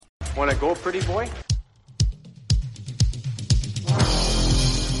Want to go, pretty boy?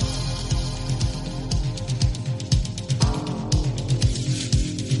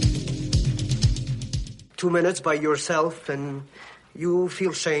 Two-minutes by yourself and you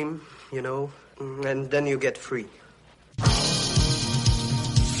feel shame, you know, and then you get free.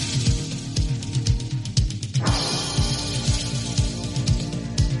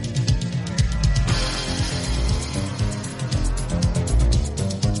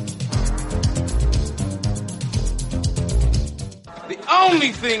 The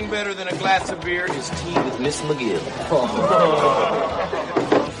only thing better than a glass of beer is tea with Miss McGill.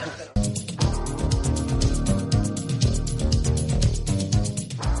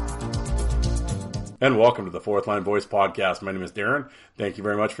 And welcome to the Fourth Line Voice Podcast. My name is Darren. Thank you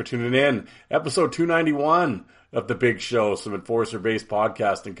very much for tuning in. Episode 291 of The Big Show, some Enforcer-based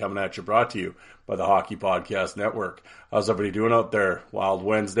podcasting coming at you, brought to you by the Hockey Podcast Network. How's everybody doing out there? Wild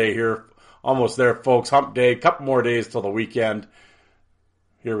Wednesday here. Almost there, folks. Hump day. Couple more days till the weekend.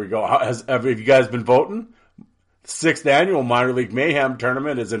 Here we go. Have you guys been voting? Sixth annual Minor League Mayhem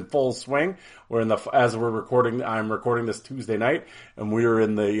tournament is in full swing. I'm recording this Tuesday night, and we are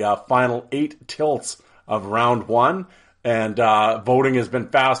in the final 8 tilts of round 1, and voting has been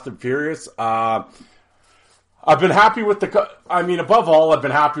fast and furious. I've been happy with above all, I've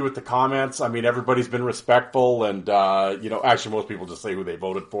been happy with the comments. I mean, everybody's been respectful, and actually most people just say who they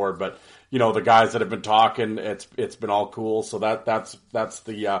voted for, but the guys that have been talking, it's been all cool. So that's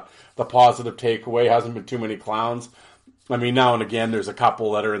the positive takeaway. Hasn't been too many clowns. I mean, now and again, there's a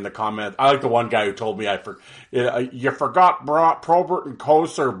couple that are in the comments. I like the one guy who told me you forgot Probert and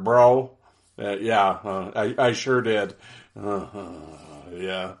Kosar, bro. I sure did.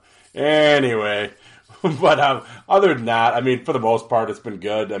 Yeah. Anyway, but other than that, I mean, for the most part, it's been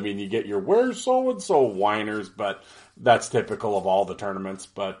good. I mean, you get your where's so-and-so whiners, but that's typical of all the tournaments.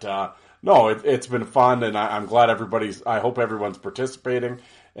 But no, it's been fun, and I'm glad I hope everyone's participating.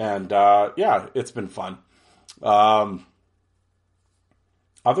 And it's been fun.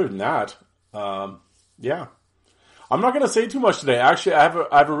 Other than that, I'm not going to say too much today. Actually, I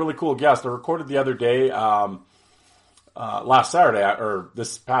have a really cool guest. I recorded the other day,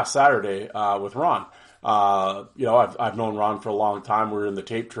 this past Saturday, with Ron. I've known Ron for a long time. We're in the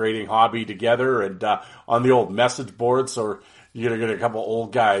tape trading hobby together, and on the old message board. So you're gonna get a couple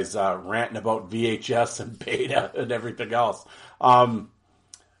old guys ranting about VHS and Beta and everything else.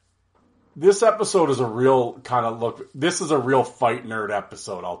 This episode is a real this is a real fight nerd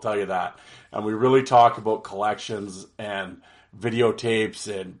episode, I'll tell you that. And we really talk about collections and videotapes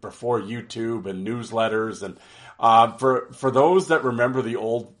and before YouTube and newsletters. And for those that remember the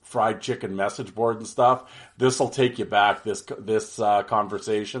old fried chicken message board and stuff, this will take you back, this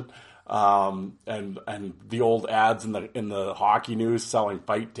conversation. And the old ads in the hockey news selling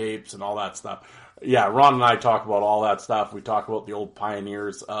fight tapes and all that stuff. Yeah, Ron and I talk about all that stuff. We talk about the old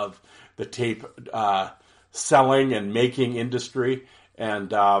pioneers of the tape selling and making industry,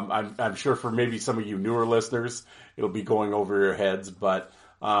 and I'm sure for maybe some of you newer listeners, it'll be going over your heads, but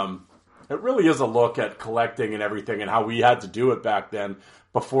it really is a look at collecting and everything and how we had to do it back then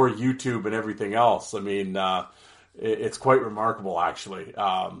before YouTube and everything else. I mean, it's quite remarkable, actually.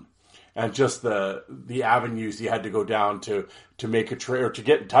 And just the avenues you had to go down to make a trade or to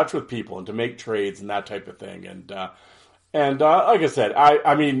get in touch with people and to make trades and that type of thing. And like I said,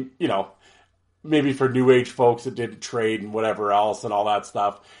 I mean, maybe for new age folks that didn't trade and whatever else and all that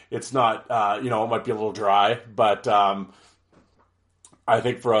stuff, it's not, it might be a little dry, but I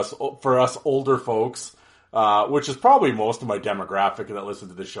think for us older folks, which is probably most of my demographic that listen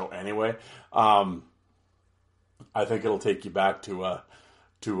to this show anyway, I think it'll take you back to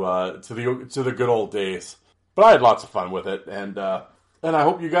the good old days. But I had lots of fun with it, and I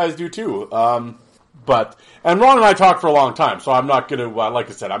hope you guys do too. And Ron and I talked for a long time, so I'm not going to, like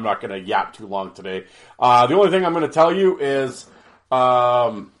I said, I'm not going to yap too long today. The only thing I'm going to tell you is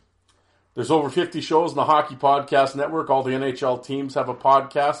there's over 50 shows in the Hockey Podcast Network. All the NHL teams have a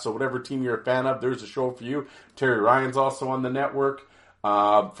podcast, so whatever team you're a fan of, there's a show for you. Terry Ryan's also on the network.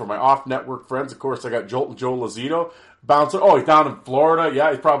 For my off-network friends, of course, I got Jolt and Joe Lazito. Bouncer, he's down in Florida.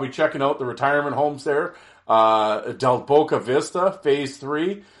 Yeah, he's probably checking out the retirement homes there. Del Boca Vista, Phase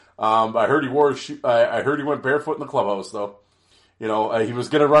 3. I heard he went barefoot in the clubhouse, though. He was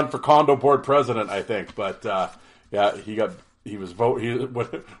going to run for condo board president, I think. But, what was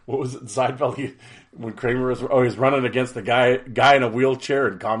it, Seinfeld? When Kramer was, he's running against the guy in a wheelchair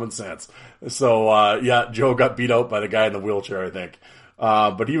in Common Sense. So, Joe got beat out by the guy in the wheelchair, I think.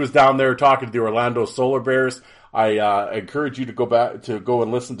 But he was down there talking to the Orlando Solar Bears. I encourage you to go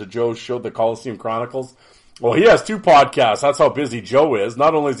and listen to Joe's show, The Coliseum Chronicles. Well, he has 2 podcasts. That's how busy Joe is.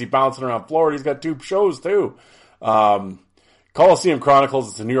 Not only is he bouncing around Florida, he's got 2 shows too. Coliseum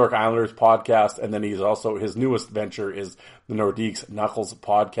Chronicles is a New York Islanders podcast, and then he's also, his newest venture is the Nordiques Knuckles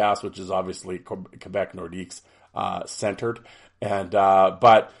podcast, which is obviously Quebec Nordiques centered. And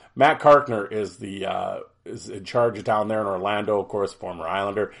but Matt Karkner is in charge down there in Orlando, of course, former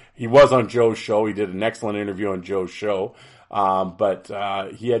Islander. He was on Joe's show. He did an excellent interview on Joe's show. But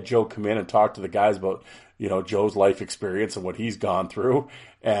he had Joe come in and talk to the guys about, Joe's life experience and what he's gone through.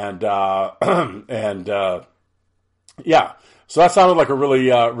 And yeah. So that sounded like a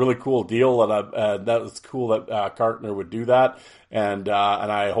really cool deal, and that was cool that Karkner would do that, and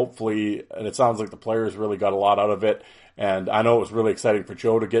I hopefully, and it sounds like the players really got a lot out of it, and I know it was really exciting for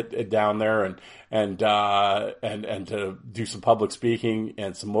Joe to get it down there and to do some public speaking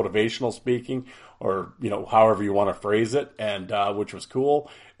and some motivational speaking, or however you want to phrase it, and which was cool,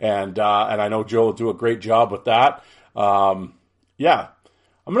 and I know Joe will do a great job with that. Yeah.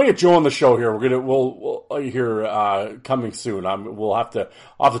 I'm gonna get Joe on the show here. We'll hear coming soon. I'll have to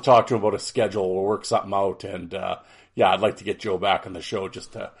talk to him about a schedule. We'll work something out, and I'd like to get Joe back on the show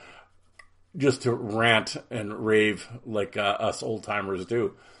just to rant and rave like us old timers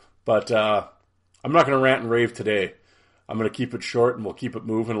do. But I'm not gonna rant and rave today. I'm gonna keep it short, and we'll keep it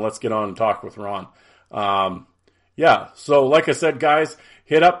moving. Let's get on and talk with Ron. So like I said, guys,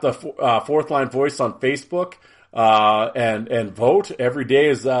 hit up the Fourth Line Voice on Facebook. And vote. Every day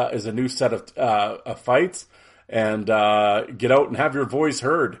is a new set of fights, and get out and have your voice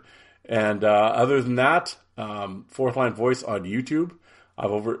heard. And other than that, Fourth Line Voice on YouTube.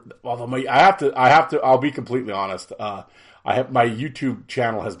 I'll be completely honest. My YouTube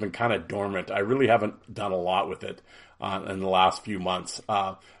channel has been kind of dormant. I really haven't done a lot with it in the last few months.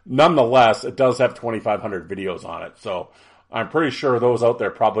 Nonetheless, it does have 2,500 videos on it, so I'm pretty sure those out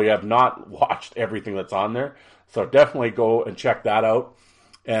there probably have not watched everything that's on there. So definitely go and check that out.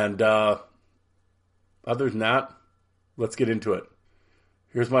 And other than that, let's get into it.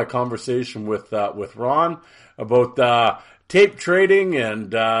 Here's my conversation with Ron about tape trading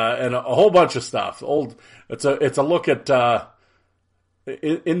and a whole bunch of stuff. It's a look at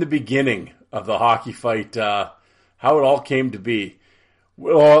in the beginning of the hockey fight, how it all came to be.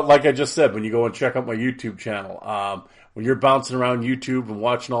 Well, like I just said, when you go and check out my YouTube channel, when you're bouncing around YouTube and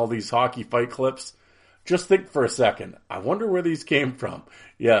watching all these hockey fight clips, just think for a second. I wonder where these came from.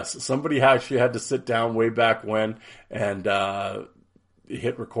 Yes, somebody actually had to sit down way back when and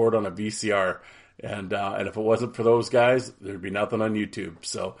hit record on a VCR. And if it wasn't for those guys, there'd be nothing on YouTube.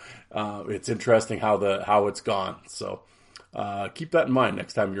 So it's interesting how it's gone. So keep that in mind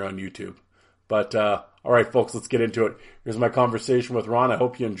next time you're on YouTube. But all right, folks, let's get into it. Here's my conversation with Ron. I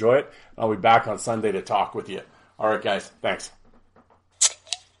hope you enjoy it. I'll be back on Sunday to talk with you. All right, guys. Thanks.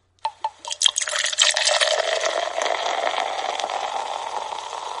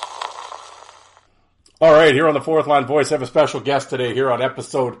 All right, here on the Fourth Line Voice, I have a special guest today here on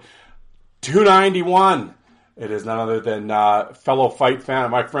episode 291. It is none other than fellow fight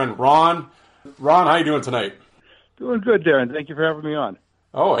fan, my friend Ron. Ron, how you doing tonight? Doing good, Darren. Thank you for having me on.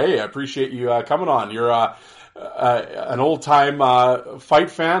 Oh, hey, I appreciate you coming on. You're an old-time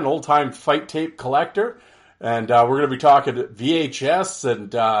fight fan, an old-time fight tape collector, and we're going to be talking VHS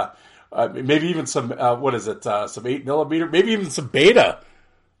and maybe even some, some 8mm, maybe even some beta.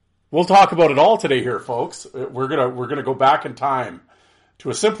 We'll talk about it all today here, folks. We're gonna go back in time to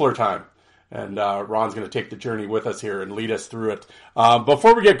a simpler time, and Ron's gonna take the journey with us here and lead us through it.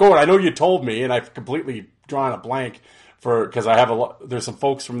 Before we get going, I know you told me, and I've completely drawn a blank because I have there's some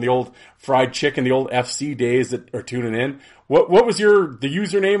folks from the old Fried Chicken, the old FC days that are tuning in. What was the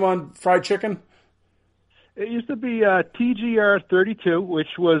username on Fried Chicken? It used to be TGR32,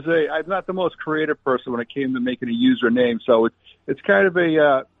 which was I'm not the most creative person when it came to making a username, so it's kind of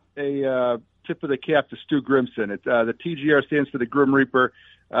a tip of the cap to Stu Grimson. The TGR stands for the Grim Reaper.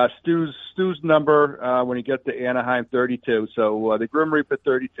 Stu's number when he gets to Anaheim, 32. So the Grim Reaper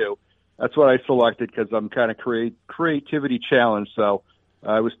 32. That's what I selected because I'm kind of creativity challenged. So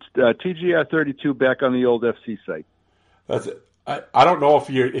I was TGR 32 back on the old FC site. That's it. I don't know if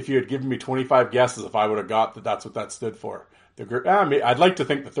you had given me 25 guesses if I would have got that. That's what that stood for. I'd like to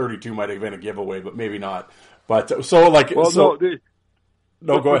think the 32 might have been a giveaway, but maybe not. But so like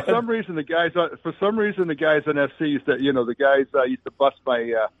No, go ahead. For some reason, the guys on FC used to, the guys used to bust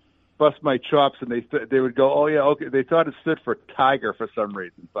my chops, and they would go, oh yeah, okay. They thought it stood for Tiger for some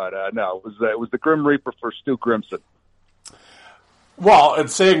reason, but no, it was the Grim Reaper for Stu Grimson. Well, and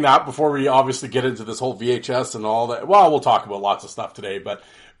saying that before we obviously get into this whole VHS and all that, well, we'll talk about lots of stuff today. But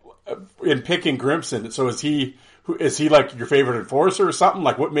in picking Grimson, so is he like your favorite enforcer or something?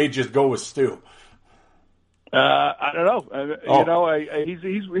 Like, what made you go with Stu? I don't know.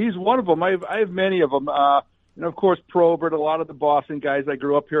 He's one of them. I have many of them. And of course, Probert, a lot of the Boston guys. I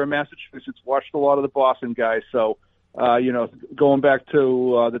grew up here in Massachusetts, watched a lot of the Boston guys. So, going back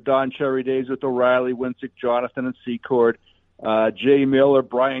to the Don Cherry days with O'Reilly, Winsick, Jonathan, and Secord, Jay Miller,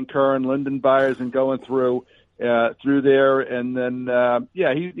 Brian Kern, Lyndon Byers, and going through there. And then,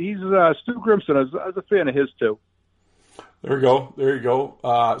 he's Stu Grimson. I was a fan of his too. There you go.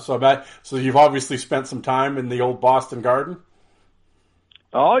 So you've obviously spent some time in the old Boston Garden?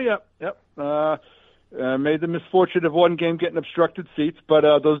 Oh, yep. Made the misfortune of one game getting obstructed seats, but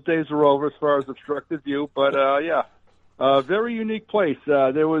those days are over as far as obstructed view. But very unique place.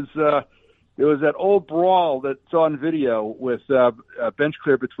 There was that old brawl that's on video with bench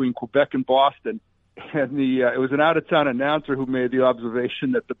clear between Quebec and Boston, and it was an out-of-town announcer who made the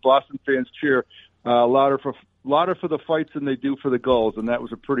observation that the Boston fans cheer louder for the fights than they do for the goals, and that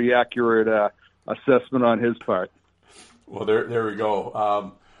was a pretty accurate assessment on his part. Well, there we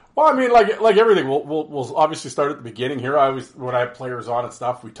go. Well, I mean, like everything, we'll obviously start at the beginning here. When I have players on and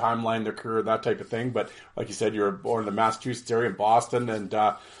stuff, we timeline their career and that type of thing. But like you said, you were born in the Massachusetts area in Boston, and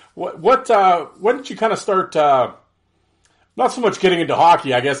when did you kind of start? Not so much getting into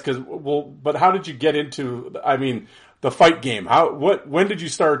hockey, I guess, but how did you get into? I mean, the fight game. When did you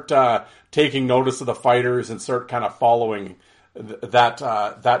start taking notice of the fighters and start kind of following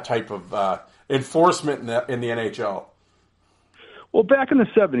that type of enforcement in the NHL? Well, back in the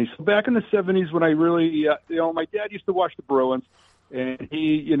 70s. Back in the 70s when I really, my dad used to watch the Bruins, and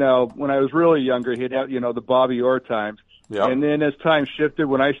he, when I was really younger, he'd have, the Bobby Orr times. Yep. And then as time shifted,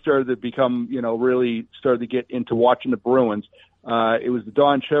 when I started to become, really started to get into watching the Bruins, it was the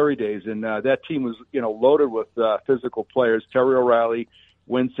Don Cherry days, and that team was, loaded with physical players. Terry O'Reilly,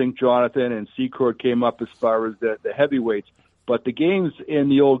 Winsick, Jonathan, and Secord came up as far as the heavyweights. But the games in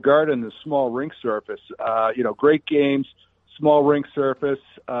the old Garden, the small rink surface, great games. Small rink surface,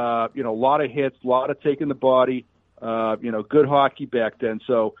 a lot of hits, a lot of taking the body, good hockey back then.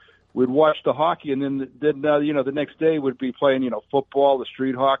 So we'd watch the hockey, and then the next day we'd be playing, football, the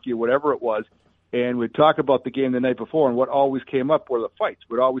street hockey, or whatever it was, and we'd talk about the game the night before. And what always came up were the fights.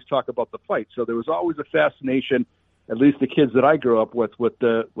 We'd always talk about the fights. So there was always a fascination, at least the kids that I grew up with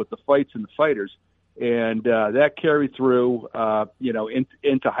the fights and the fighters, and that carried through,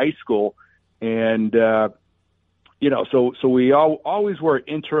 into high school, and. So we always were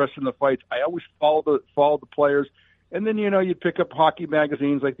interested in the fights. I always followed the players, and then you'd pick up hockey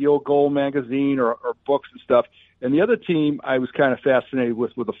magazines like the old Goal magazine or books and stuff. And the other team I was kind of fascinated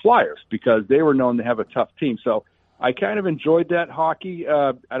with were the Flyers because they were known to have a tough team. So I kind of enjoyed that hockey.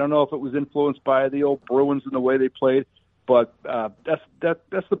 I don't know if it was influenced by the old Bruins and the way they played, but that's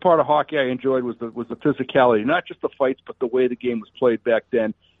the part of hockey I enjoyed was the physicality, not just the fights, but the way the game was played back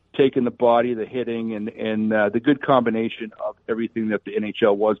then. Taking the body, the hitting, and the good combination of everything that the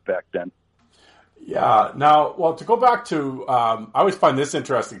NHL was back then. Yeah. Now, to go back to, I always find this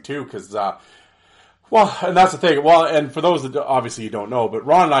interesting too, because, and that's the thing. Well, and for those that obviously you don't know, but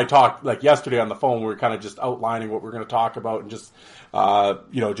Ron and I talked like yesterday on the phone. We were kind of just outlining what we're going to talk about and just,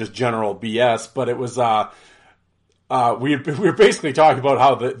 just general BS. But it was, we were basically talking about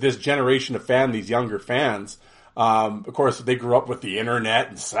how this generation of these younger fans. Of course, they grew up with the internet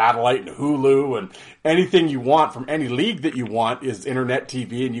and satellite and Hulu and anything you want from any league that you want is internet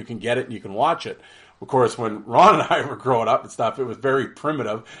TV and you can get it and you can watch it. Of course, when Ron and I were growing up and stuff, it was very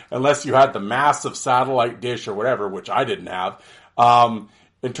primitive unless you had the massive satellite dish or whatever, which I didn't have.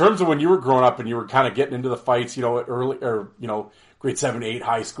 In terms of when you were growing up and you were kind of getting into the fights, early or, grade 7, 8,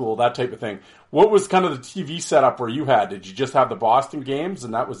 high school, that type of thing. What was kind of the TV setup where you had? Did you just have the Boston games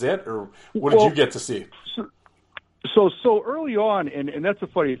and that was it? Or what did you get to see? So early on, and that's a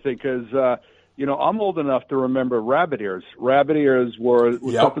funny thing because, I'm old enough to remember rabbit ears. Rabbit ears was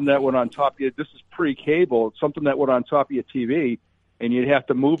something that went on top of you. This is pre-cable, something that went on top of your TV, and you'd have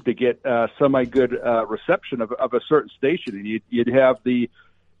to move to get semi-good reception of a certain station. And you'd have the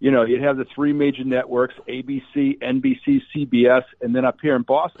three major networks, ABC, NBC, CBS, and then up here in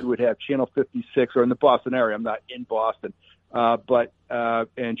Boston, we'd have Channel 56, or in the Boston area. I'm not in Boston.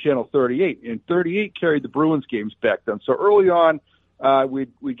 And Channel 38. And 38 carried the Bruins games back then. So early on,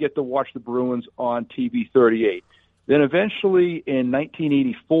 we'd get to watch the Bruins on TV 38. Then eventually in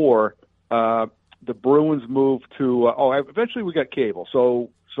 1984, the Bruins moved to, eventually we got cable. So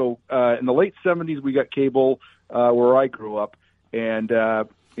in the late 70s, we got cable, where I grew up. And,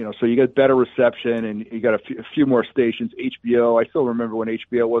 so you got better reception and you got a few more stations. HBO, I still remember when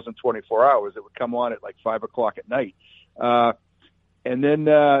HBO wasn't 24 hours. It would come on at like 5 o'clock at night. And then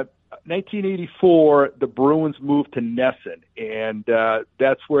 1984, the Bruins moved to Nesson, and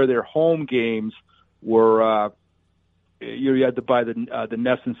that's where their home games were you had to buy the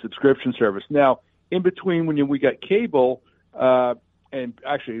NESN subscription service. Now, in between when we got cable, and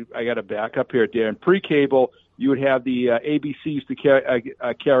actually I got to back up here, Darren. Pre-cable, you would have the ABC used to carry,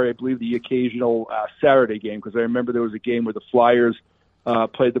 I believe, the occasional Saturday game, because I remember there was a game where the Flyers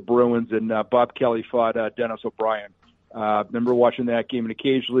played the Bruins and Bob Kelly fought Dennis O'Brien. Remember watching that game, and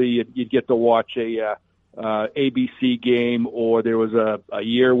occasionally you'd get to watch a ABC game, or there was a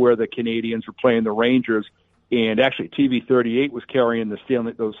year where the Canadians were playing the Rangers, and actually TV 38 was carrying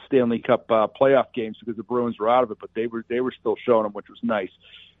those Stanley Cup playoff games because the Bruins were out of it, but they were still showing them, which was nice.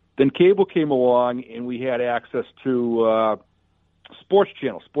 Then cable came along, and we had access to Sports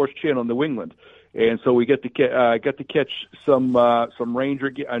Channel New England, and so we got to catch some not Ranger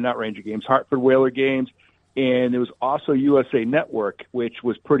games, Hartford Whaler games, and there was also USA Network, which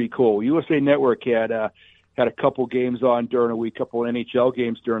was pretty cool. USA Network had a couple games on during the week, couple NHL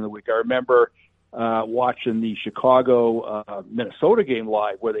games during the week. I remember watching the Chicago Minnesota game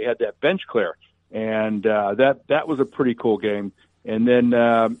live where they had that bench clear, and that was a pretty cool game. And then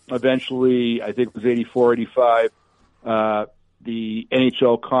eventually, I think it was 84, 85, the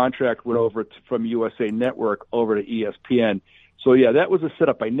NHL contract went over from USA Network over to ESPN. So yeah, that was a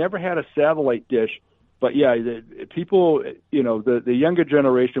setup. I never had a satellite dish, but yeah, the people, the younger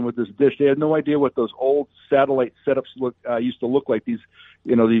generation with this dish, they had no idea what those old satellite setups used to look like. These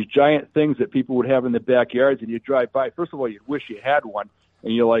giant things that people would have in the backyards, and you drive by. First of all, you'd wish you had one,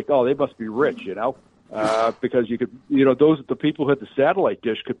 and you're like, oh, they must be rich, because you could, the people who had the satellite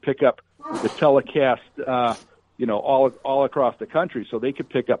dish could pick up the telecast, all across the country, so they could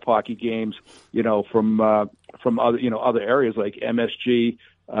pick up hockey games, from other areas like MSG,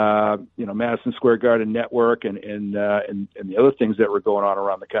 Madison Square Garden Network, and the other things that were going on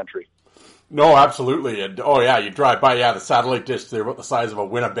around the country. No, absolutely. And you drive by, the satellite dish, they're about the size of a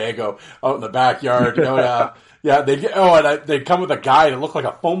Winnebago out in the backyard. They'd come with a guide. It looked like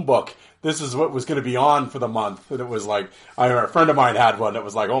a phone book. This is what was going to be on for the month. And it was like, a friend of mine had one that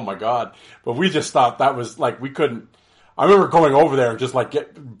was like, oh my God. But we just thought that was like, we couldn't, I remember going over there and just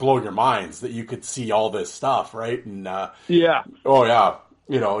like blowing your minds that you could see all this stuff, right? And, yeah. Oh yeah.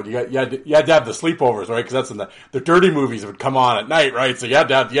 You had to have the sleepovers, right? Because that's when the dirty movies would come on at night, right? So you had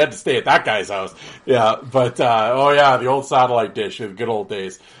to stay at that guy's house. Yeah. But, the old satellite dish of good old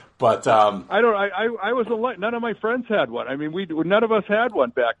days. But I was none of my friends had one. I mean, none of us had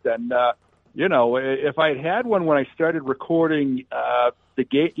one back then. If I had one when I started recording the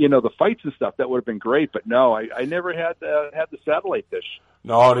game, the fights and stuff, that would have been great. But no, I never had the satellite dish.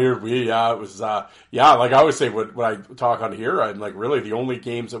 No, it was like I always say when I talk on here, I'm like really the only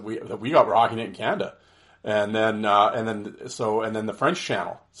games that we got were Hockey Night in Canada, and then the French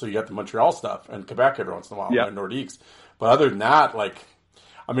channel. So you got the Montreal stuff and Quebec every once in a while, and Nordiques. But other than that,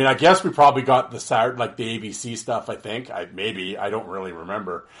 I guess we probably got the ABC stuff. I think I don't really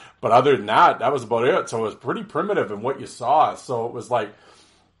remember. But other than that was about it. So it was pretty primitive in what you saw. So it was like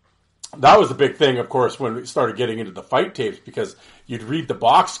that was the big thing, of course, when we started getting into the fight tapes, because you'd read the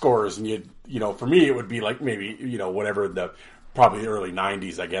box scores and for me it would be like maybe whatever the probably early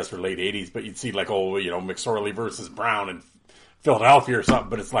 90s, I guess, or late 80s. But you'd see like McSorley versus Brown in Philadelphia or something.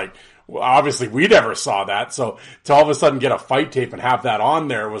 But it's like, well, obviously we never saw that. So to all of a sudden get a fight tape and have that on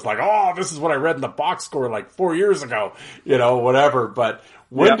there was like, oh, this is what I read in the box score like 4 years ago, whatever. But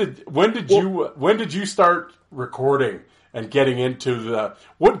when did you start recording and getting into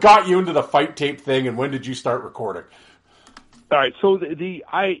what got you into the fight tape thing, and when did you start recording? All right. So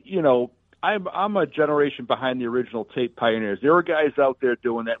I'm a generation behind the original tape pioneers. There were guys out there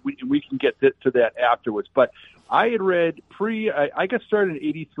doing that. We can get to that afterwards. But I had read I got started in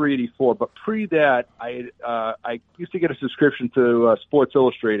 83, 84, but pre that, I used to get a subscription to Sports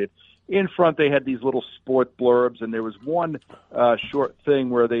Illustrated. In front, they had these little sport blurbs, and there was one short thing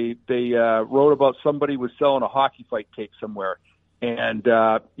where they wrote about somebody was selling a hockey fight tape somewhere. And,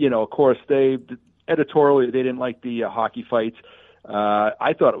 of course, editorially, they didn't like the hockey fights.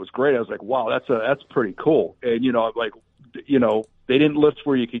 I thought it was great. I was like, wow, that's pretty cool. And, they didn't list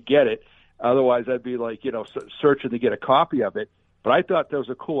where you could get it. Otherwise, I'd be like, searching to get a copy of it. But I thought that was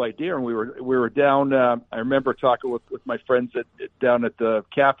a cool idea, and we were down. I remember talking with my friends down at the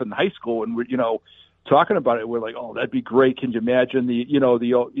CAF in high school, and we're talking about it. We're like, oh, that'd be great. Can you imagine the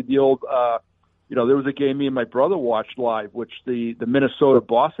old there was a game me and my brother watched live, which the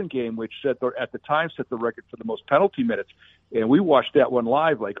Minnesota-Boston game, which at the time set the record for the most penalty minutes. And we watched that one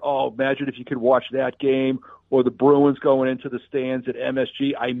live, like, oh, imagine if you could watch that game, or the Bruins going into the stands at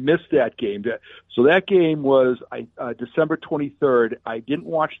MSG. I missed that game. So that game was December 23rd. I didn't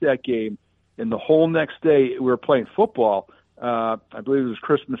watch that game. And the whole next day, we were playing football. I believe it was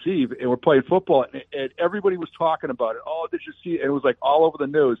Christmas Eve, and we're playing football, and everybody was talking about it. Oh, did you see it? And it was like all over the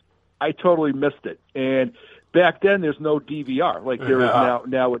news. I totally missed it. And back then, there's no DVR like there is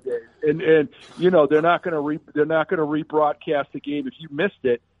nowadays. And you know, they're not going to rebroadcast the game if you missed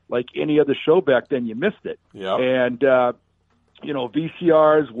it. Like any other show back then, you missed it. Yeah. And you know,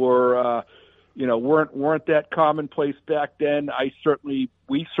 VCRs were weren't that commonplace back then.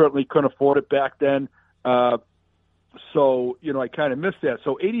 We certainly couldn't afford it back then. So, you know, I kind of missed that.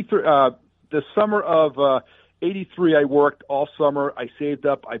 So 83, the summer of 83, I worked all summer. I saved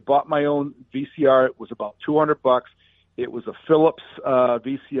up. I bought my own VCR. It was about $200. It was a Philips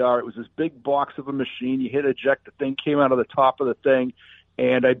VCR. It was this big box of a machine. You hit eject, the thing came out of the top of the thing,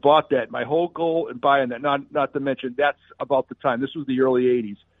 and I bought that. My whole goal in buying that, not to mention, that's about the time. This was the early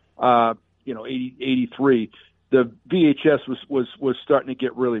 80s, 83. The VHS was starting to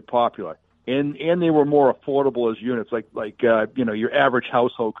get really popular. And they were more affordable as units, like your average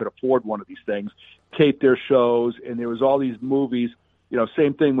household could afford one of these things, tape their shows, and there was all these movies. You know,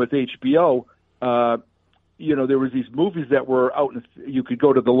 same thing with HBO. There was these movies that were out, and you could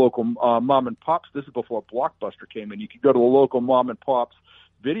go to the local mom and pops. This is before Blockbuster came in. You could go to the local mom and pops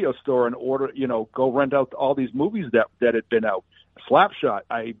video store and order, go rent out all these movies that had been out. Slapshot.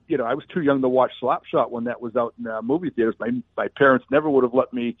 I was too young to watch Slapshot when that was out in movie theaters. My parents never would have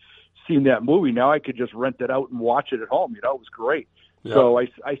let me seen that movie. Now I could just rent it out and watch it at home. It was great. Yep. So I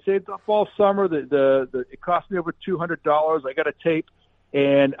saved up all summer. It cost me over $200. I got a tape,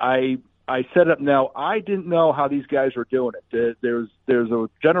 and I set it up. Now I didn't know how these guys were doing it. There's a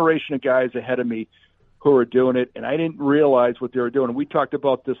generation of guys ahead of me who are doing it, and I didn't realize what they were doing. And we talked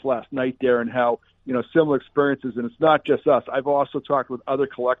about this last night there, and how similar experiences. And it's not just us. I've also talked with other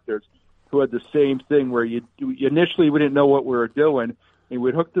collectors who had the same thing, where initially we didn't know what we were doing. And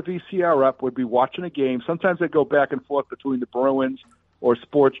we'd hook the VCR up, we'd be watching a game. Sometimes I'd go back and forth between the Bruins or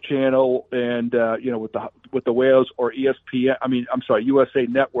Sports Channel and, with the Whales or USA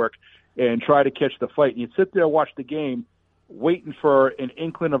Network, and try to catch the fight. And you'd sit there, watch the game, waiting for an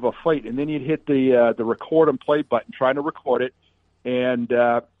inkling of a fight. And then you'd hit the record and play button, trying to record it. And,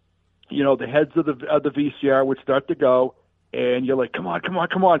 the heads of the VCR would start to go, and you're like, come on,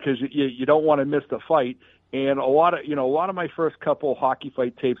 because you don't want to miss the fight. And a lot of my first couple hockey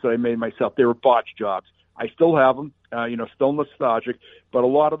fight tapes that I made myself, they were botch jobs. I still have them, still nostalgic, but a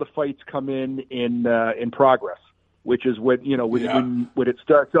lot of the fights come in progress, which is when it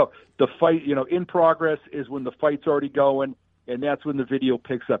starts. So the fight, in progress is when the fight's already going, and that's when the video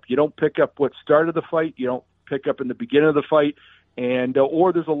picks up. You don't pick up what started the fight. You don't pick up in the beginning of the fight. And,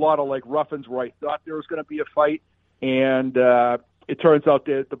 or there's a lot of like rough-ins where I thought there was going to be a fight, and, it turns out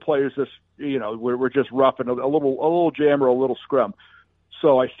that the players just, we're just roughing a little jam or a little scrum.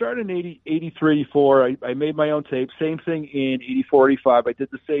 So I started in 83, 84. I made my own tape. Same thing in 84, 85. I did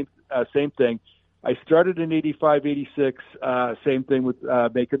the same thing. I started in 85, 86. Same thing with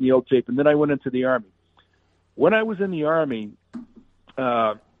making the old tape. And then I went into the Army. When I was in the Army,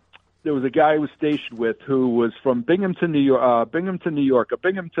 there was a guy I was stationed with who was from Binghamton, New York, a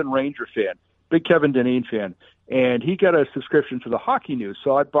Binghamton Ranger fan, big Kevin Dineen fan. And he got a subscription to the Hockey News,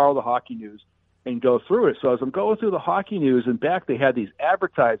 so I'd borrow the Hockey News and go through it. So as I'm going through the Hockey News, and back they had these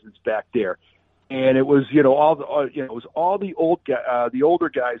advertisements back there, and it was all the older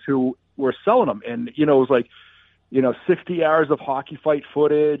guys who were selling them, and it was like 60 hours of hockey fight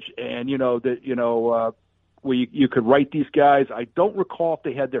footage, and where you could write these guys. I don't recall if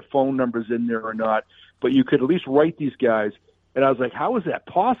they had their phone numbers in there or not, but you could at least write these guys. And I was like, how is that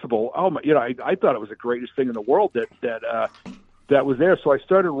possible? Oh my, I thought it was the greatest thing in the world that was there. So I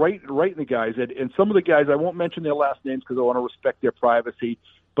started writing the guys, and some of the guys, I won't mention their last names because I want to respect their privacy.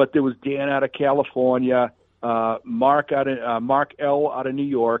 But there was Dan out of California, Mark L out of New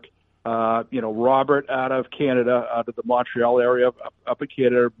York, Robert out of Canada, out of the Montreal area, up in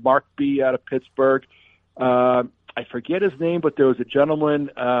Canada, Mark B out of Pittsburgh. I forget his name, but there was a gentleman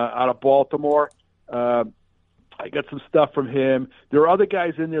out of Baltimore. I got some stuff from him. There are other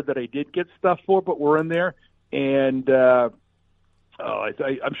guys in there that I did get stuff for, but were in there. And I'm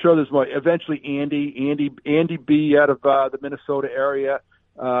sure there's more. Eventually, Andy B out of the Minnesota area.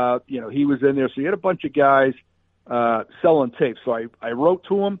 He was in there. So you had a bunch of guys selling tapes. So I wrote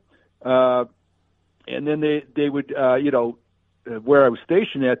to them, and then they would, where I was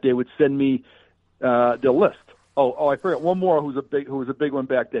stationed at, they would send me the list. Oh, I forgot one more who was a big one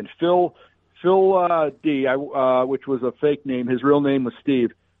back then. Phil D, which was a fake name. His real name was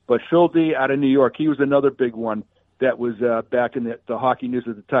Steve, but Phil D out of New York. He was another big one that was back in the Hockey News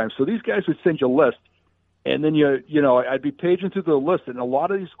at the time. So these guys would send you a list, and then I'd be paging through the list, and a lot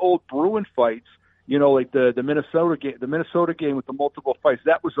of these old Bruin fights, like the Minnesota game with the multiple fights,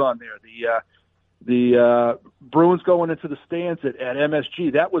 that was on there. The Bruins going into the stands at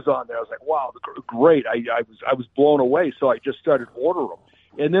MSG, that was on there. I was like, wow, great. I was blown away. So I just started ordering them.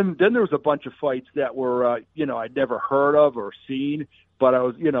 And then there was a bunch of fights that were, I'd never heard of or seen, but I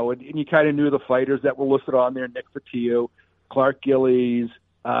was, and you kind of knew the fighters that were listed on there: Nick Fotiu, Clark Gillies,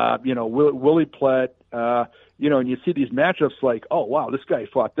 Willie Plett, and you see these matchups like, oh wow, this guy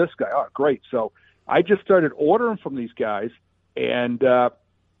fought this guy. Oh, great. So I just started ordering from these guys, and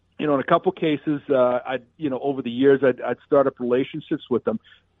in a couple cases, over the years, I'd start up relationships with them,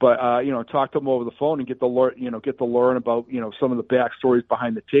 but talk to them over the phone and get to learn about some of the backstories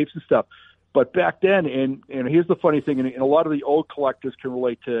behind the tapes and stuff. But back then, and here's the funny thing, and a lot of the old collectors can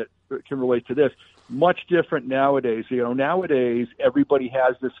relate to this. Much different nowadays. Nowadays everybody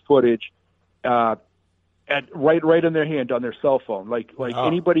has this footage right in their hand on their cell phone. Like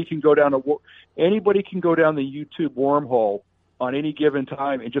anybody can go down the YouTube wormhole on any given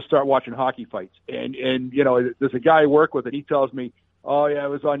time and just start watching hockey fights. And there's a guy I work with, and he tells me, oh yeah, it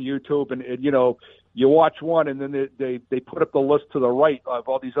was on YouTube, and you watch one, and then they put up the list to the right of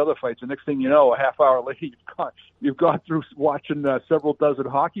all these other fights. And next thing you know, a half hour later, you've gone through watching several dozen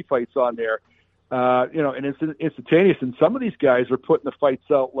hockey fights on there, and it's instantaneous. And some of these guys are putting the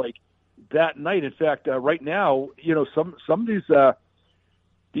fights out like that night. In fact, right now, some of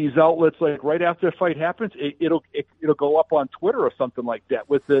these outlets, like right after a fight happens, it'll go up on Twitter or something like that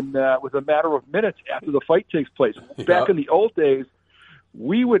within a matter of minutes after the fight takes place. Yeah. Back in the old days,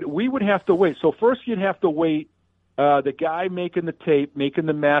 we would have to wait. So first you'd have to wait the guy making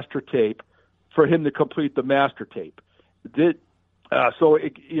the master tape for him to complete the master tape. The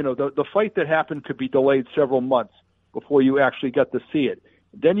fight that happened could be delayed several months before you actually got to see it.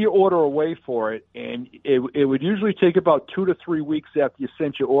 Then you order away for it, and it would usually take about 2 to 3 weeks after you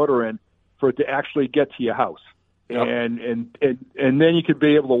sent your order in for it to actually get to your house. Yep. And then you could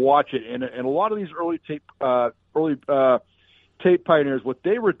be able to watch it. And a lot of these early tape pioneers, what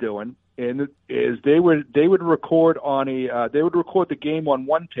they were doing is they would record the game on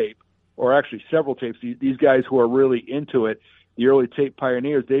one tape, or actually several tapes. These guys who are really into it, the early tape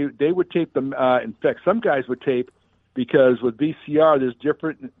pioneers, they would tape them. In fact, some guys would tape, because with VCR,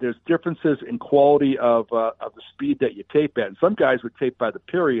 there's differences in quality of the speed that you tape at. And some guys would tape by the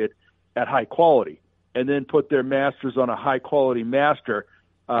period at high quality, and then put their masters on a high quality master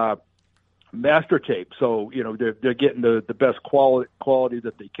tape. So they're getting the best quality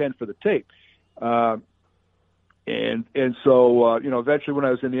that they can for the tape. So eventually, when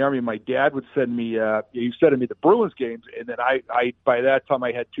I was in the Army, my dad would send me the Bruins games, and then I by that time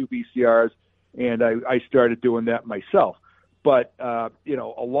I had 2 VCRs. And I started doing that myself. But, a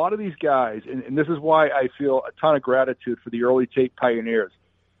lot of these guys, and this is why I feel a ton of gratitude for the early tape pioneers,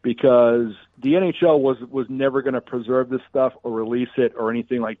 because the NHL was never going to preserve this stuff or release it or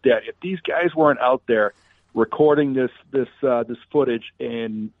anything like that. If these guys weren't out there recording this footage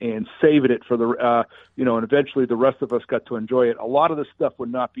and saving it for the, and eventually the rest of us got to enjoy it, a lot of this stuff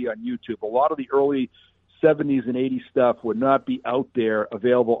would not be on YouTube. A lot of the early 70s and 80s stuff would not be out there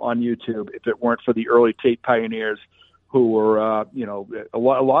available on YouTube if it weren't for the early tape pioneers who were, a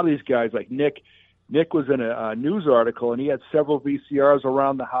lot of these guys like Nick. Nick was in a news article, and he had several VCRs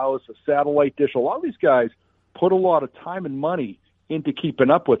around the house, a satellite dish. A lot of these guys put a lot of time and money into keeping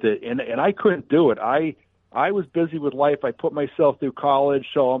up with it, and I couldn't do it. I was busy with life. I put myself through college,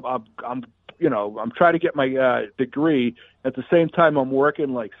 so I'm trying to get my degree. At the same time, I'm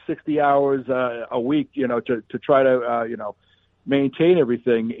working like 60 hours a week, to try to, maintain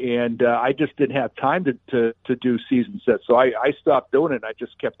everything. And I just didn't have time to do season sets. So I stopped doing it, and I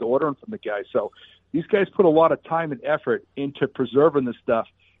just kept ordering from the guys. So these guys put a lot of time and effort into preserving this stuff.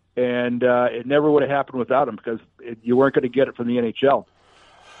 And it never would have happened without them, because you weren't going to get it from the NHL.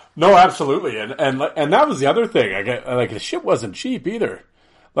 No, absolutely. And that was the other thing. The shit wasn't cheap either.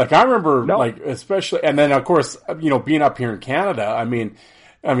 Like, I remember, especially, and then, of course, being up here in Canada, I mean,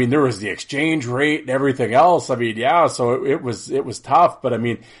 there was the exchange rate and everything else. I mean, yeah, so it was tough, but I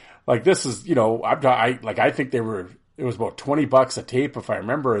mean, like, this is, I think it was about $20 a tape, if I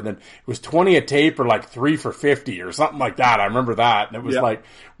remember, and then it was 20 a tape, or like 3 for $50 or something like that. I remember that. And it was like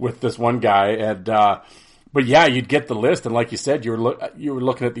with this one guy, and, but yeah, you'd get the list, and like you said, you were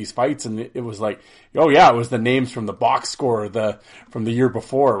looking at these fights, and it was like, oh yeah, it was the names from the box score from the year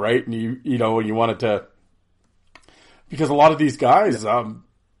before, right? And you wanted to, because a lot of these guys,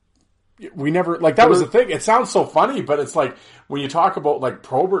 we never, like, that was the thing. It sounds so funny, but it's like when you talk about like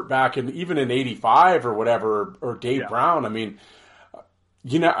Probert back in even in '85 or whatever, or Dave Brown. I mean,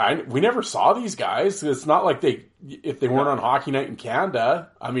 we never saw these guys. It's not like if they weren't on Hockey Night in Canada.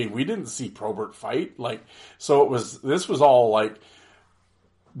 I mean, we didn't see Probert fight. So this was all like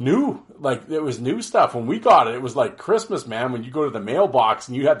new. Like, it was new stuff. When we got it, it was like Christmas, man. When you go to the mailbox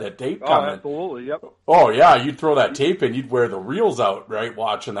and you had that tape coming. Oh, absolutely, yep. Oh yeah, you'd throw that tape in, you'd wear the reels out, right,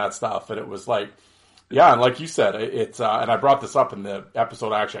 watching that stuff, and it was like, yeah, and like you said, it's and I brought this up in the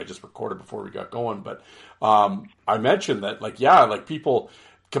episode. Actually, I just recorded before we got going, but I mentioned that, people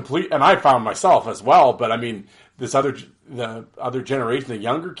and I found myself as well. But I mean, the other generation, the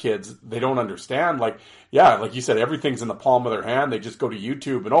younger kids, they don't understand. Like you said, everything's in the palm of their hand. They just go to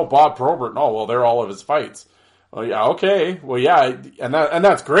YouTube and Bob Probert, they're all of his fights. Well, yeah, okay, well, yeah, and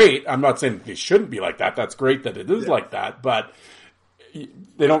that's great. I'm not saying they shouldn't be like that. That's great that it is like that, but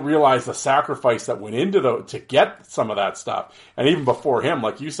they don't realize the sacrifice that went into to get some of that stuff. And even before him,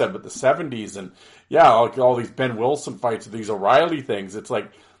 like you said, with the 70s and all these Ben Wilson fights, these O'Reilly things. It's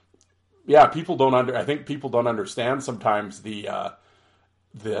like, I think people don't understand sometimes the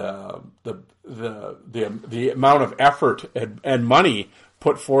amount of effort and money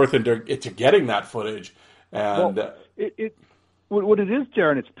put forth into getting that footage. And what it is,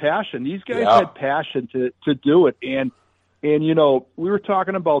 Darren, it's passion. These guys had passion to do it, and we were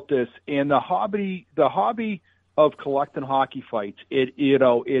talking about this, and the hobby of collecting hockey fights. It's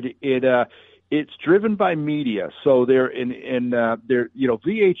driven by media. So they're in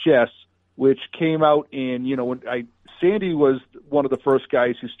VHS, which came out in Sandy was one of the first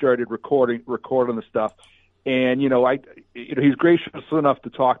guys who started recording the stuff, and he's gracious enough to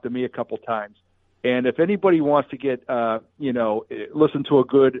talk to me a couple times. And if anybody wants to get, listen to a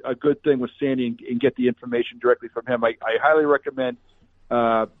good thing with Sandy and get the information directly from him, I highly recommend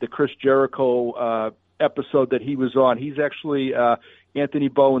the Chris Jericho episode that he was on. He's actually Anthony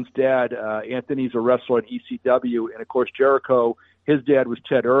Bowen's dad. Anthony's a wrestler at ECW, and of course Jericho, his dad was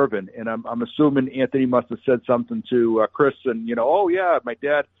Ted Irvin. And I'm assuming Anthony must have said something to Chris, and my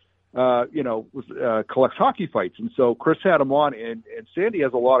dad, collects hockey fights, and so Chris had him on, and Sandy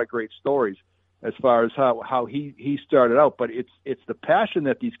has a lot of great stories as far as how he started out. But it's the passion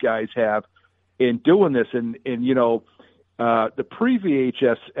that these guys have in doing this, and the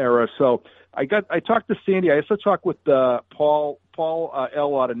pre-VHS era. So I talked to Sandy. I also talked with Paul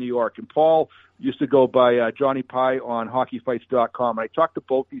L out of New York, and Paul used to go by Johnny Pie on hockeyfights.com. And I talked to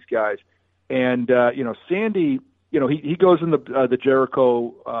both these guys, and Sandy, he goes in the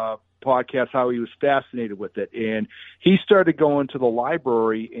Jericho podcast, how he was fascinated with it, and he started going to the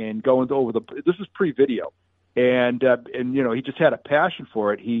library and going over this is pre-video, and he just had a passion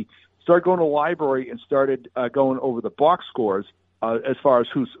for it. He started going to the library and started going over the box scores as far as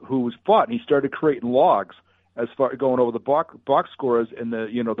who was fought, and he started creating logs as far going over the box scores and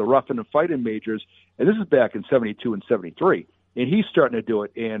the roughing and fighting majors, and this is back in 72 and 73, and he's starting to do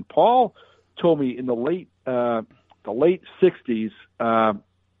it. And Paul told me in the late 60s,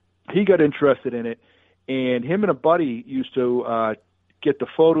 he got interested in it, and him and a buddy used to get the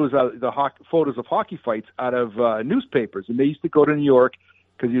photos of hockey fights out of newspapers, and they used to go to New York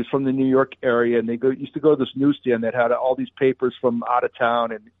because he was from the New York area, and used to go to this newsstand that had all these papers from out of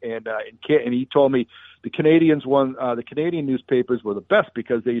town, and he told me the Canadian newspapers were the best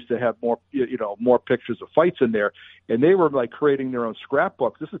because they used to have more pictures of fights in there, and they were like creating their own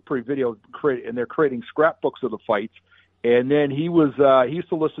scrapbooks. This is pre-video, and they're creating scrapbooks of the fights. And then he used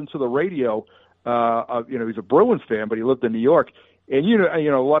to listen to the radio. He's a Bruins fan, but he lived in New York. And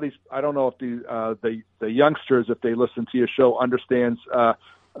a lot of these, I don't know if the youngsters, if they listen to your show, understands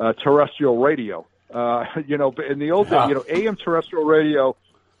terrestrial radio. But in the old days, AM terrestrial radio,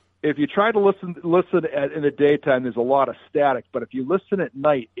 if you try to listen in the daytime, there's a lot of static. But if you listen at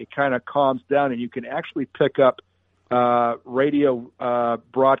night, it kind of calms down, and you can actually pick up radio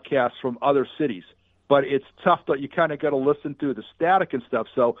broadcasts from other cities. But it's tough that you kind of got to listen through the static and stuff.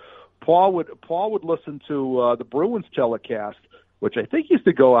 So Paul would listen to the Bruins telecast, which I think used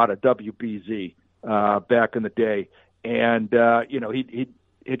to go out of WBZ back in the day, and he'd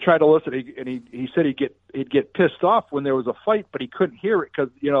try to listen, and he said he'd get pissed off when there was a fight, but he couldn't hear it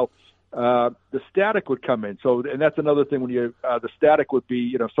because the static would come in. So, and that's another thing when the static would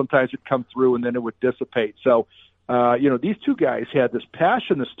be sometimes it'd come through and then it would dissipate. So. These two guys had this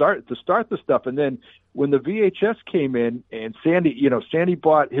passion to start the stuff, and then when the VHS came in, and Sandy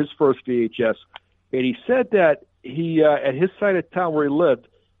bought his first VHS, and he said that he at his side of town where he lived,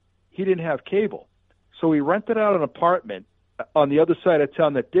 he didn't have cable, so he rented out an apartment on the other side of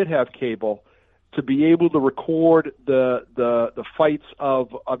town that did have cable to be able to record the fights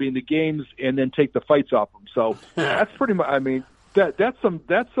the games and then take the fights off them. So that's pretty much. That's some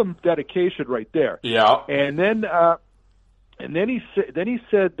dedication right there. Yeah. And then And then he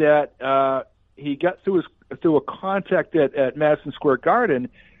said that he got through a contact at Madison Square Garden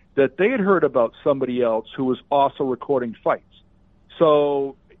that they had heard about somebody else who was also recording fights.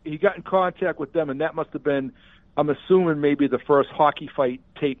 So he got in contact with them, and that must have been, I'm assuming, maybe the first hockey fight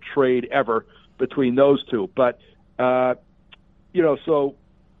tape trade ever between those two. But so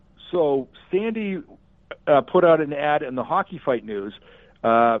Sandy put out an ad in the Hockey Fight News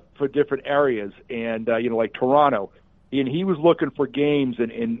for different areas, and like Toronto. And he was looking for games,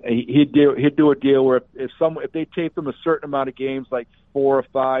 and he'd do a deal where if they taped him a certain amount of games, like 4 or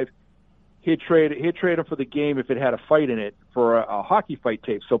 5, he'd trade him for the game if it had a fight in it for a hockey fight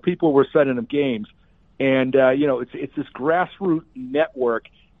tape. So people were sending him games, and it's this grassroots network.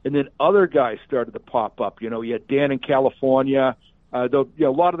 And then other guys started to pop up. You had Dan in California. A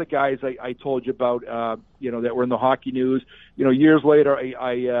lot of the guys I told you about, that were in the Hockey News. Years later,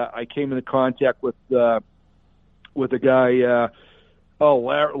 I came into contact with a guy,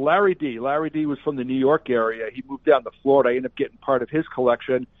 Larry D. Larry D. was from the New York area. He moved down to Florida. I ended up getting part of his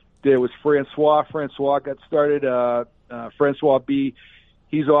collection. There was Francois. Francois got started. Francois B.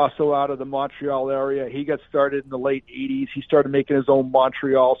 He's also out of the Montreal area. He got started in the late 80s. He started making his own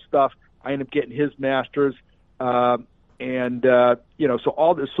Montreal stuff. I ended up getting his masters. So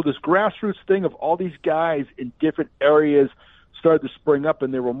this grassroots thing of all these guys in different areas started to spring up,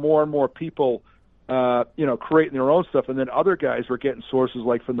 and there were more and more people creating their own stuff, and then other guys were getting sources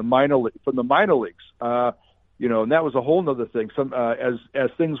like from the minor leagues. And that was a whole nother thing. As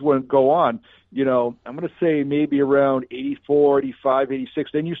things would go on, I'm going to say maybe around 84, 85,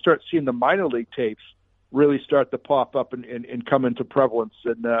 86, then you start seeing the minor league tapes really start to pop up and come into prevalence,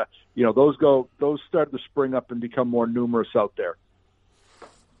 and those started to spring up and become more numerous out there.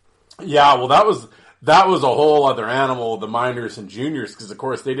 Yeah, well, that was a whole other animal, the minors and juniors, because, of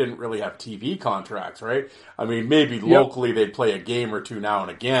course, they didn't really have TV contracts, right? I mean, maybe locally they'd play a game or two now and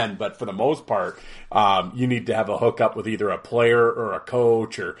again, but for the most part, you need to have a hookup with either a player or a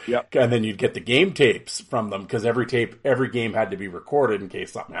coach, and then you'd get the game tapes from them, because every game had to be recorded in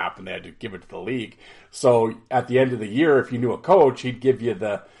case something happened. They had to give it to the league. So at the end of the year, if you knew a coach, he'd give you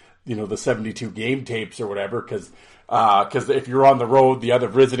the 72 game tapes or whatever, because if you're on the road, the other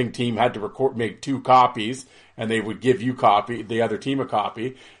visiting team had to make 2 copies, and they would give the other team a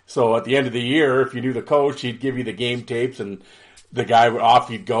copy. So at the end of the year, if you knew the coach, he'd give you the game tapes, and the guy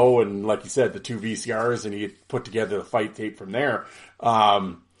he'd go, and like you said, the 2 VCRs, and he'd put together the fight tape from there.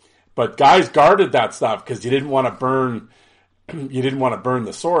 But guys guarded that stuff because you didn't want to burn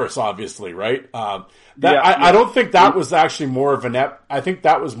the source, obviously, right? I don't think that was actually more of I think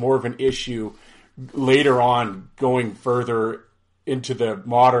that was more of an issue later on, going further into the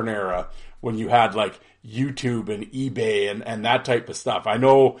modern era, when you had like YouTube and eBay and that type of stuff. I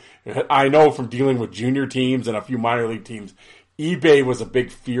know from dealing with junior teams and a few minor league teams, eBay was a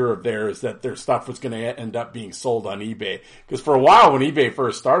big fear of theirs, that their stuff was going to end up being sold on eBay. Because for a while, when eBay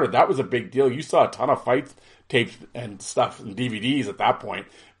first started, that was a big deal. You saw a ton of fight tapes and stuff and DVDs at that point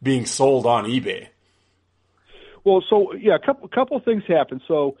being sold on eBay. Well, so yeah, a couple of things happened.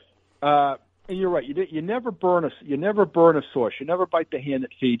 So, and you're right. You never burn a source. You never bite the hand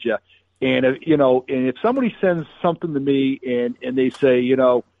that feeds you. And and if somebody sends something to me and they say,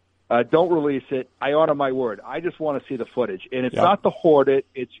 don't release it, I honor my word. I just want to see the footage, and it's not to hoard it.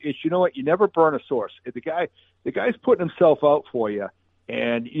 It's you never burn a source. If the guy's putting himself out for you,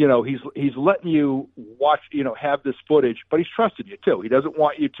 and he's letting you watch, have this footage, but he's trusted you too. He doesn't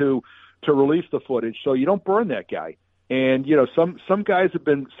want you to release the footage, so you don't burn that guy. And some guys have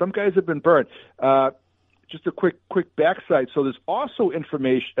been burned. Just a quick backside. So there's also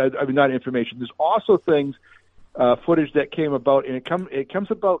there's also things, footage that came about, and it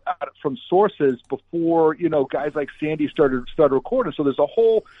comes about from sources before guys like Sandy started recording. So there's a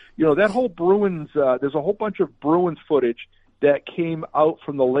whole that whole Bruins. There's a whole bunch of Bruins footage that came out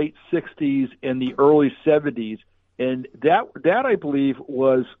from the late '60s and the early '70s, and that I believe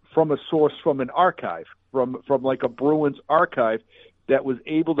was from a source from an archive, from like a Bruins archive that was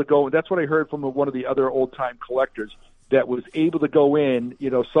able to go. That's what I heard from one of the other old time collectors that was able to go in.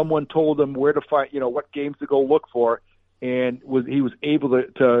 Someone told them where to find, what games to go look for, and he was able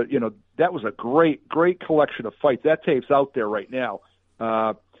to that was a great collection of fights. That tape's out there right now.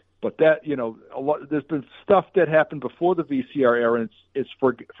 But that, there's been stuff that happened before the VCR era, and it's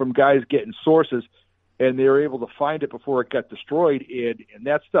from guys getting sources, and they were able to find it before it got destroyed, and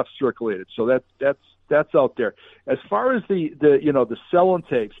that stuff circulated. So that's out there. As far as the selling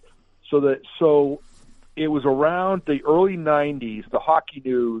tapes, so it was around the early '90s. The Hockey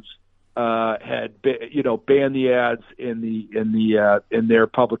News had banned the ads in their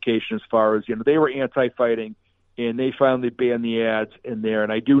publication, as far as they were anti-fighting, and they finally banned the ads in there.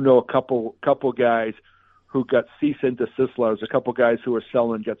 And I do know a couple guys who got cease and desist letters. A couple guys who were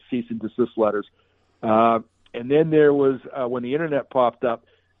selling got cease and desist letters. And then there was when the internet popped up,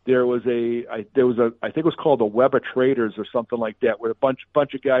 there was I think it was called the Web of Traders or something like that, where a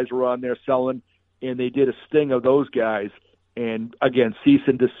bunch of guys were on there selling, and they did a sting of those guys, and again cease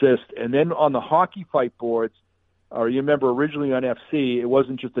and desist. And then on the hockey fight boards, or you remember originally on FC, it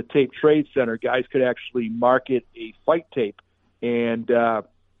wasn't just a tape trade center. Guys could actually market a fight tape and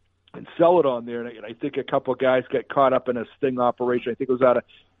sell it on there. And I think a couple of guys got caught up in a sting operation. I think it was out of,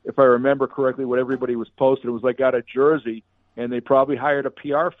 if I remember correctly, what everybody was posted, it was like out of Jersey, and they probably hired a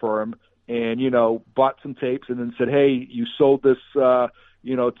PR firm and, bought some tapes and then said, hey, you sold this,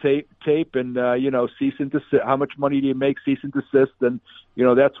 tape and, cease and desist. How much money do you make? Cease and desist. And,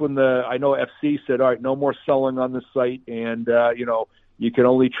 that's when I know FC said, all right, no more selling on this site. And, you can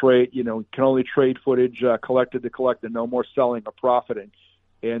only trade footage collected to collect, and no more selling or profiting.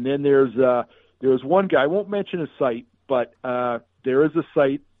 And then there's one guy, I won't mention his site, but there is a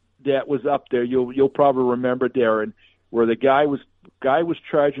site that was up there. You'll probably remember, Darren, where the guy was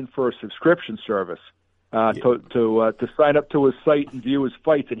charging for a subscription service to sign up to his site and view his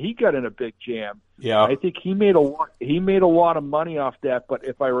fights, and he got in a big jam. Yeah, I think he made a lot of money off that. But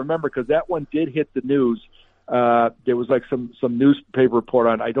if I remember, because that one did hit the news, there was like some newspaper report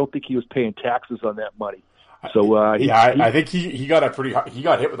on. I don't think he was paying taxes on that money. So I think he got he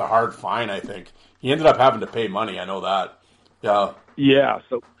got hit with a hard fine. I think he ended up having to pay money. I know that. Yeah.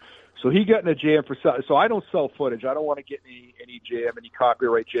 So he got in a jam for selling. So I don't sell footage. I don't want to get any jam, any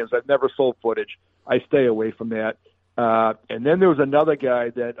copyright jams. I've never sold footage. I stay away from that. And then there was another guy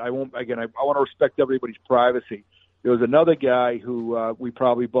that I won't. Again, I want to respect everybody's privacy. There was another guy who we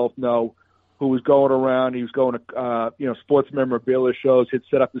probably both know, who was going around. He was going to sports memorabilia shows. He'd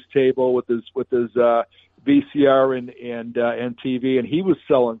set up his table with his VCR and MTV, and he was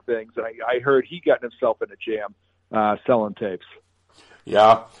selling things. And I heard he got himself in a jam selling tapes.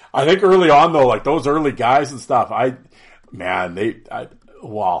 Yeah, I think early on though, like those early guys and stuff,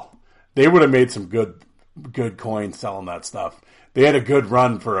 they would have made some good coin selling that stuff. They had a good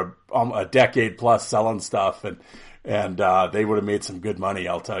run for a decade plus selling stuff, and they would have made some good money,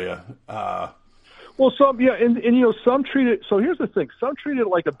 I'll tell you. Well, some treat it. So here's the thing: some treat it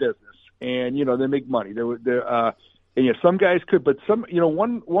like a business, and they make money. Some guys could, but some,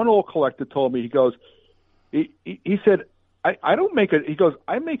 one old collector told me, he goes, he said, I don't make it. He goes,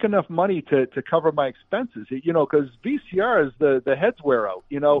 I make enough money to cover my expenses, because VCRs, the heads wear out,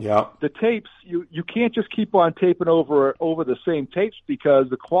 Yeah. The tapes, you can't just keep on taping over the same tapes, because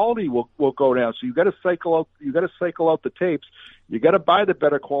the quality will go down. So you got to cycle out the tapes. You got to buy the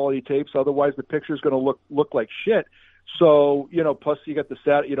better quality tapes. Otherwise the picture's going to look like shit. So, plus you got the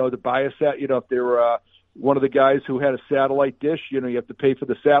to buy a if they were, one of the guys who had a satellite dish, you have to pay for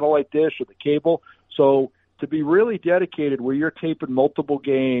the satellite dish or the cable. So, to be really dedicated, where you're taping multiple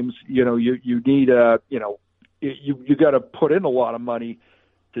games, you need you got to put in a lot of money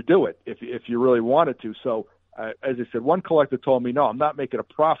to do it if you really wanted to. So, as I said, one collector told me, no, I'm not making a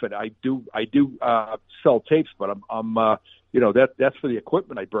profit. I do sell tapes, but I'm that's for the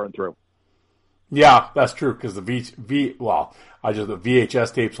equipment I burn through. Yeah, that's true, because the the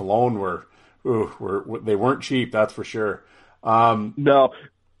VHS tapes alone they weren't cheap. That's for sure. No.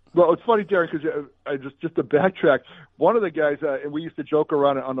 Well, it's funny, Darren, because just to backtrack, one of the guys, and we used to joke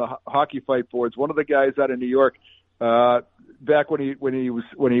around on the hockey fight boards. One of the guys out of New York, back when he was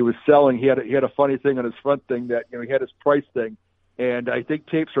selling, he had a funny thing on his front thing that he had his price thing, and I think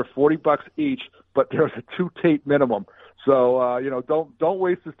tapes are $40 each, but there's a 2-tape minimum. So don't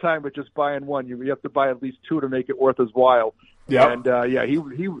waste his time with just buying one. You have to buy at least 2 to make it worth his while. Yeah, and he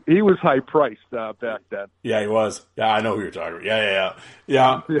was high priced back then. Yeah, he was. Yeah, I know who you're talking about.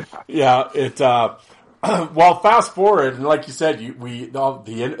 Yeah. It. Well, fast forward, and like you said,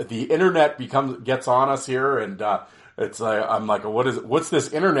 the internet gets on us here, and it's like I'm like, what's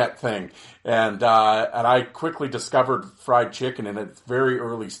this internet thing? And I quickly discovered fried chicken in its very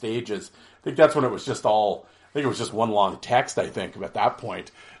early stages. I think that's when it was just all. I think it was just one long text. I think at that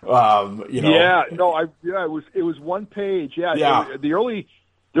point, Yeah, no, it was one page. Yeah. The early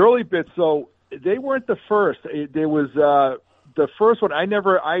bits. So they weren't the first. There was the first one. I don't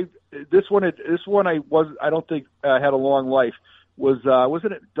think had a long life.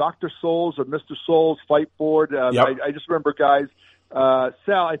 Wasn't it Dr. Souls or Mr. Souls Fight Board? Yep. I just remember guys.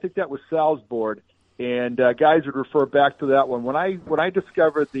 Sal, I think that was Sal's board. And guys would refer back to that one. When I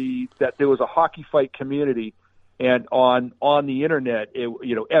discovered that there was a hockey fight community, and on the internet,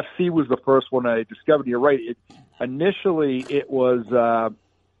 FC was the first one I discovered. You're right. Initially it was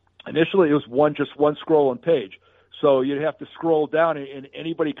one scrolling page. So you'd have to scroll down, and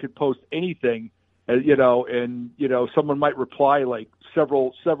anybody could post anything, and someone might reply like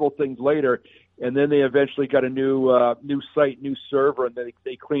several things later, and then they eventually got a new site, new server, and then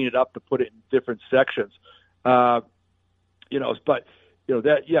they clean it up to put it in different sections. That's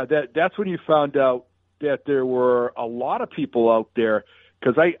when you found out that there were a lot of people out there.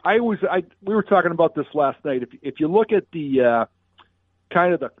 Because we were talking about this last night. If you look at the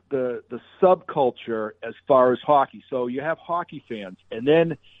kind of the subculture as far as hockey, so you have hockey fans, and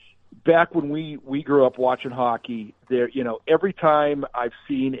then back when we grew up watching hockey, there every time I've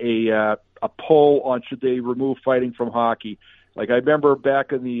seen a poll on should they remove fighting from hockey, like I remember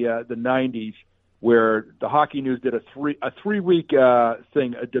back in the 90s where the Hockey News did a 3-week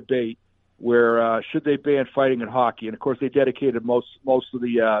thing, a debate. Where should they ban fighting in hockey? And of course, they dedicated most of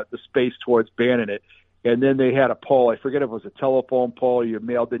the space towards banning it. And then they had a poll. I forget if it was a telephone poll. You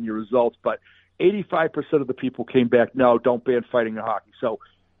mailed in your results, but 85% of the people came back, no, don't ban fighting in hockey. So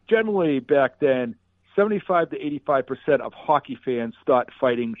generally back then, 75 to 85% of hockey fans thought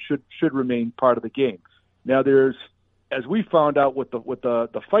fighting should remain part of the game. Now there's, as we found out with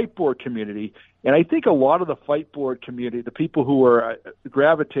the fight board community, and I think a lot of the fight board community, the people who were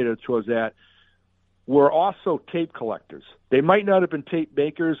gravitated towards that, were also tape collectors. They might not have been tape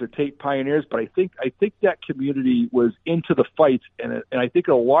makers or tape pioneers, but I think that community was into the fights, and I think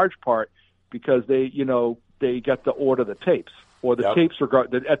in a large part because they got to order the tapes, or the tapes were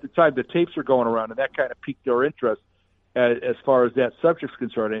at the time the tapes were going around, and that kind of piqued their interest as far as that subject's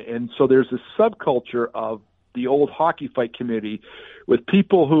concerned. And so there's this subculture of the old hockey fight community with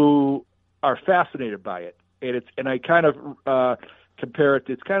people who are fascinated by it. And I kind of compare it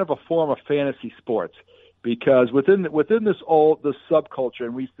to, it's kind of a form of fantasy sports, because within this subculture,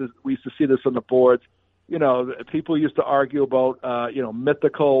 and we used to see this on the boards, people used to argue about,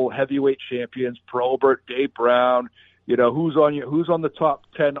 mythical heavyweight champions, Probert, Dave Brown, who's on the top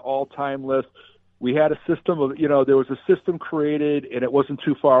 10 all-time list. We had a system of, there was a system created, and it wasn't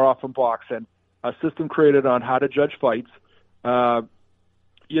too far off from boxing, a system created on how to judge fights, fight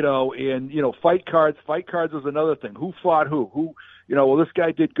cards. Fight cards was another thing. Who fought who? This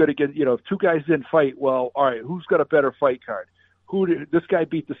guy did good against, if two guys didn't fight, well, all right, who's got a better fight card? This guy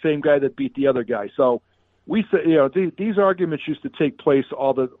beat the same guy that beat the other guy. So we say, these arguments used to take place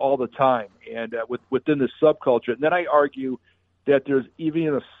all the time, and within this subculture. And then I argue that there's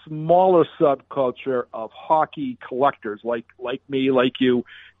even a smaller subculture of hockey collectors, like me, like you,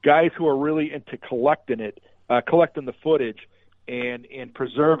 guys who are really into collecting the footage and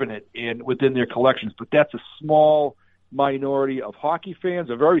preserving it within their collections. But that's a small minority of hockey fans,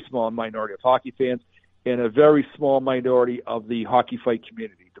 a very small minority of hockey fans, and a very small minority of the hockey fight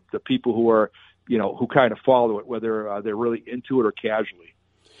community, the people who are, who kind of follow it, whether they're really into it or casually.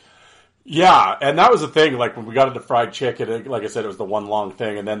 Yeah, and that was the thing, like when we got into fried chicken, like I said, it was the one long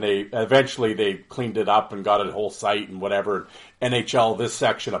thing, and then they cleaned it up and got a whole site and whatever, NHL this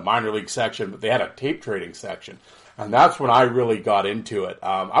section, a minor league section, but they had a tape trading section. And that's when I really got into it.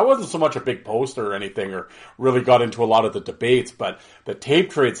 I wasn't so much a big poster or anything, or really got into a lot of the debates, but the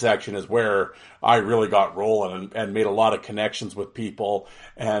tape trade section is where I really got rolling and made a lot of connections with people.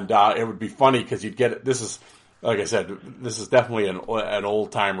 And it would be funny because you'd get, this is, like I said, this is definitely an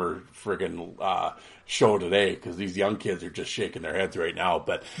old-timer friggin' show today, because these young kids are just shaking their heads right now.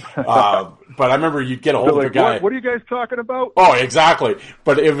 But I remember you'd get a hold of a guy. What are you guys talking about? Oh, exactly.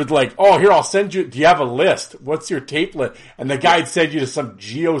 But it was like, oh, here, I'll send you. Do you have a list? What's your tape list? And the guy'd send you to some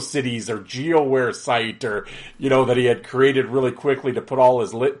GeoCities or GeoWare site, or that he had created really quickly to put all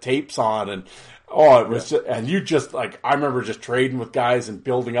his lit tapes on. And it was just, and you just like, I remember just trading with guys and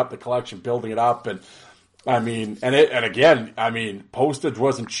building up the collection, building it up, and. Postage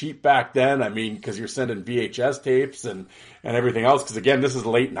wasn't cheap back then. Because you're sending VHS tapes and everything else. Because again, this is the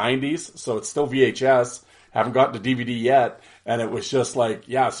late 90s, so it's still VHS. Haven't gotten to DVD yet. And it was just like,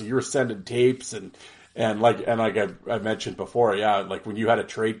 so you were sending tapes and like I mentioned before, like when you had a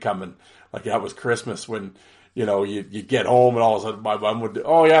trade coming, like that was Christmas when, you get home and all of a sudden my mom would,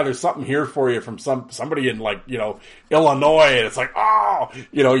 there's something here for you from somebody in Illinois. And it's like,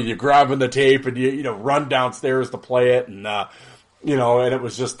 you're grabbing the tape and you run downstairs to play it. And, and it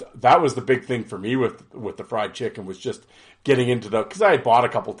was just, that was the big thing for me with the fried chicken, was just getting into cause I had bought a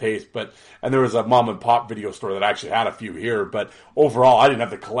couple tapes, and there was a mom and pop video store that actually had a few here, but overall I didn't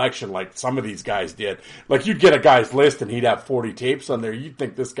have the collection like some of these guys did. Like you'd get a guy's list and he'd have 40 tapes on there. You'd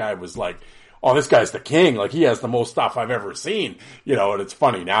think this guy was like, oh, this guy's the king. Like, he has the most stuff I've ever seen. And it's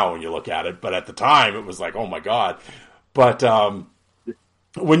funny now when you look at it. But at the time, it was like, oh, my God. But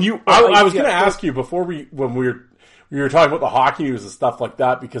when you... I was going to ask you before when we were talking about the Hockey News and stuff like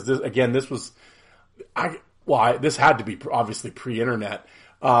that, because, this was... well, this had to be obviously pre-internet.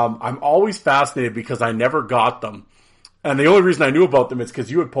 I'm always fascinated because I never got them. And the only reason I knew about them is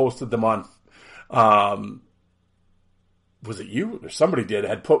because you had posted them on, was it you or somebody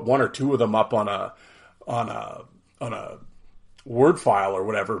had put one or two of them up on a Word file or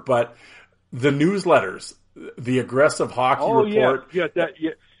whatever. But the newsletters, the Aggressive Hockey Report,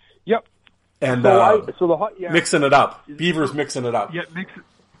 yep. And mixing it up, Beavers mixing it up,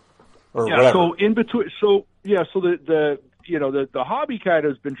 or whatever. So in between, so the hobby kind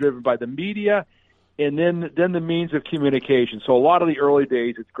of has been driven by the media. And then the means of communication. So a lot of the early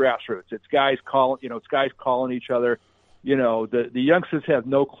days, it's grassroots. It's guys calling each other. The youngsters have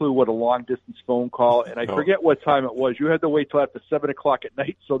no clue what a long distance phone call. And I forget what time it was. You had to wait till after 7:00 at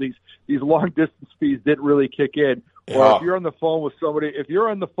night. So these long distance feeds didn't really kick in. Yeah. Or if you're on the phone with somebody,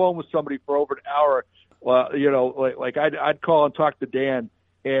 for over an hour, like I'd call and talk to Dan,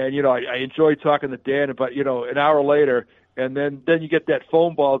 and I enjoy talking to Dan, but an hour later. And then you get that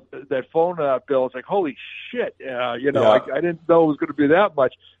phone bill. It's like, holy shit! I didn't know it was going to be that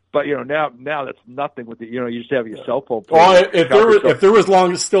much. But now that's nothing with you just have your cell phone. Well, if there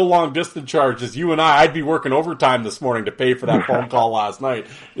was still long distance charges, you and I'd be working overtime this morning to pay for that phone call last night.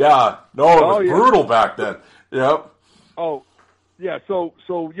 Yeah, no, it was brutal back then. Yep. Oh, yeah. So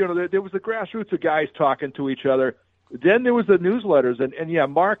there was the grassroots of guys talking to each other. Then there was the newsletters, and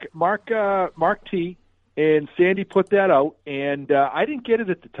Mark T. and Sandy put that out, and I didn't get it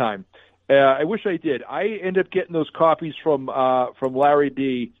at the time. I wish I did. I ended up getting those copies from Larry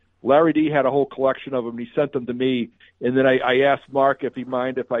D. Larry D. had a whole collection of them, and he sent them to me. And then I asked Mark if he'd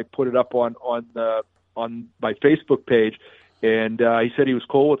mind if I put it up on my Facebook page, and he said he was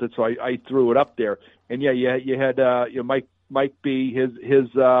cool with it, so I threw it up there. And you had Mike B. his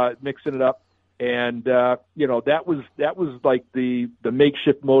mixing it up. And that was like the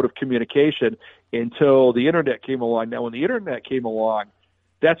makeshift mode of communication until the internet came along. Now, when the internet came along,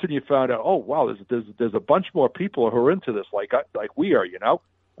 that's when you found out, oh wow, there's a bunch more people who are into this, like we are,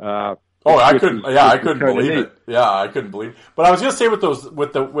 I couldn't believe it. Yeah, I couldn't believe it. But I was going to say with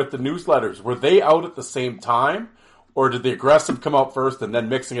the newsletters, were they out at the same time, or did the Aggressive come out first and then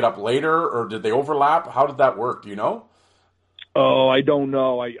mixing it up later, or did they overlap? How did that work? Do you know? Oh, I don't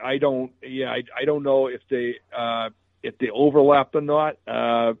know. I don't know if they overlapped or not.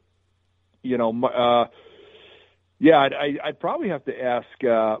 I'd probably have to ask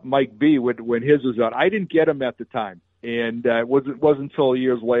Mike B. when his was out. I didn't get him at the time, and it wasn't until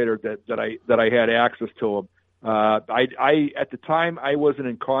years later that I had access to him. I at the time I wasn't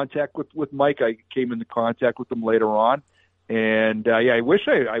in contact with Mike. I came into contact with him later on, and I wish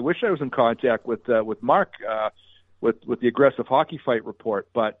I was in contact with Mark. With the Aggressive Hockey Fight Report,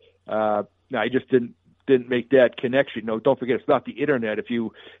 but I just didn't make that connection. No, don't forget, it's not the internet. If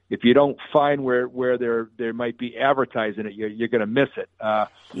you don't find where there might be advertising it, you're going to miss it.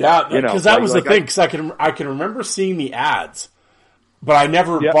 Because that was the thing. Because I can remember seeing the ads, but I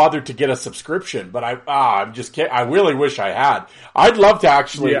never bothered to get a subscription. But I'm just kidding. I really wish I had. I'd love to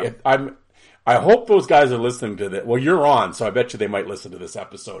actually. Yeah. I hope those guys are listening to this. Well, you're on, so I bet you they might listen to this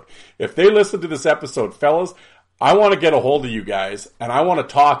episode. If they listen to this episode, fellas, I want to get a hold of you guys, and I want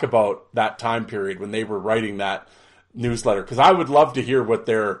to talk about that time period when they were writing that newsletter, because I would love to hear what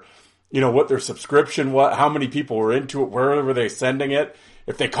their subscription, how many people were into it, where were they sending it,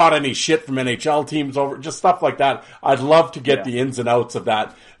 if they caught any shit from NHL teams over, just stuff like that. I'd love to get the ins and outs of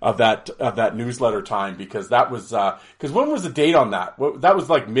that newsletter time, because that was because when was the date on that? That was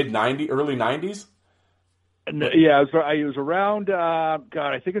like mid-90s, early 90s. Yeah, it was around, I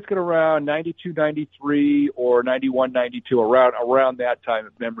think it's around 92, 93, or 91, 92, around that time,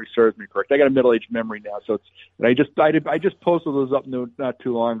 if memory serves me correct. I got a middle-aged memory now, so I just posted those up not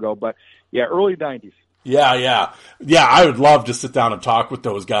too long ago, but yeah, early 90s. Yeah. I would love to sit down and talk with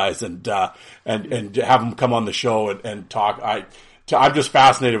those guys and have them come on the show and talk. I'm just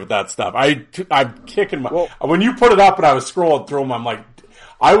fascinated with that stuff. I'm kicking when you put it up and I was scrolling through them, I'm like,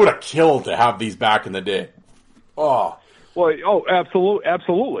 I would have killed to have these back in the day. Oh, well,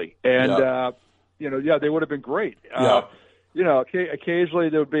 absolutely. And, they would have been great. Occasionally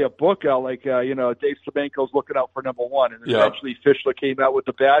there would be a book out like, Dave Semenko's looking out for number one. And eventually Fischler came out with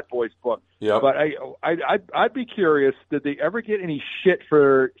the Bad Boys book. Yep. But I'd be curious, did they ever get any shit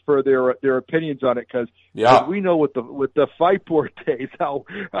for their opinions on it? Because we know with the fight board days, how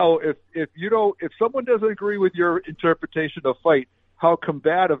if someone doesn't agree with your interpretation of fight, how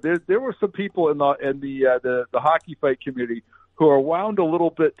combative. There were some people in the hockey fight community who are wound a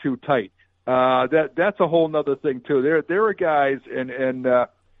little bit too tight. That's a whole nother thing too. There were guys and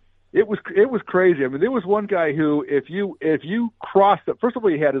it was crazy. I mean, there was one guy who if you crossed it, first of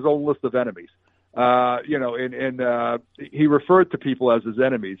all, he had his own list of enemies. and he referred to people as his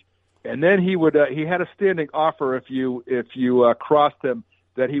enemies. And then he had a standing offer if you crossed him,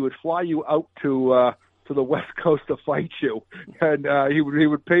 that he would fly you out to the West Coast to fight you, and he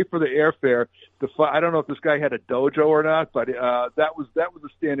would pay for the airfare to fight. I don't know if this guy had a dojo or not, but that was a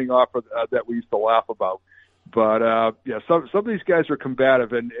standing offer that we used to laugh about. But some of these guys are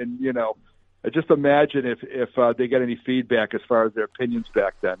combative, and just imagine if they get any feedback as far as their opinions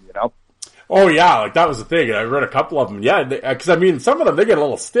back then, Oh yeah, like that was the thing. I read a couple of them. Yeah, because I mean, some of them they get a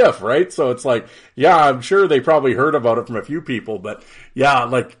little stiff, right? So it's like, yeah, I'm sure they probably heard about it from a few people, but yeah,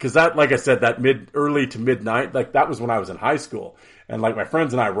 because that, like I said, that early to mid-90s, like that was when I was in high school, and like my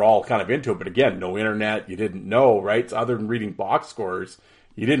friends and I were all kind of into it. But again, no internet, you didn't know, right? So other than reading box scores,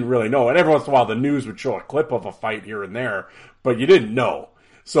 you didn't really know. And every once in a while, the news would show a clip of a fight here and there, but you didn't know.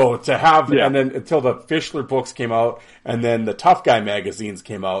 So to have, and then until the Fischler books came out, and then the Tough Guy magazines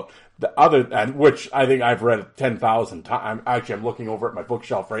came out. Which I think I've read 10,000 times. Actually, I'm looking over at my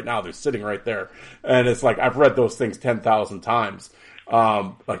bookshelf right now. They're sitting right there. And it's like, I've read those things 10,000 times.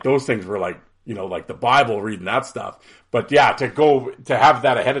 Like those things were like, like the Bible, reading that stuff. But yeah, to have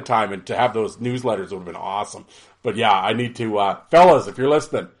that ahead of time and to have those newsletters would have been awesome. But yeah, I need to, fellas, if you're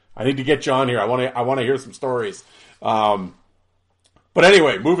listening, I need to get you on here. I want to hear some stories. But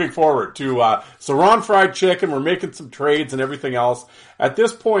anyway, moving forward to so Ron Fried Chicken, we're making some trades and everything else. At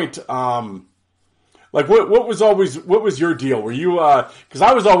this point, like what was your deal? Were you because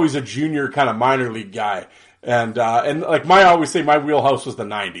I was always a junior kind of minor league guy, and like I always say my wheelhouse was the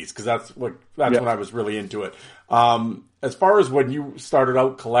 90s because that's when I was really into it. As far as when you started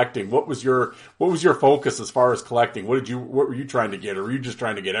out collecting, what was your focus as far as collecting? What were you trying to get, or were you just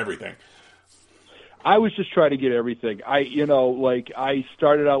trying to get everything? I was just trying to get everything. I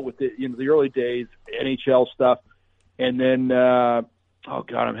started out with the early days NHL stuff, and then oh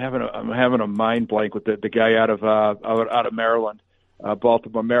god, I'm having a mind blank with the guy out of Maryland,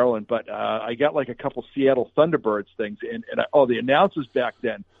 Baltimore, Maryland. But I got like a couple Seattle Thunderbirds things, and the announcers back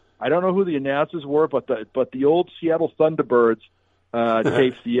then. I don't know who the announcers were, but the old Seattle Thunderbirds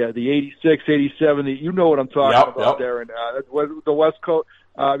tapes, the 86, 87. You know what I'm talking about there, and the West Coast.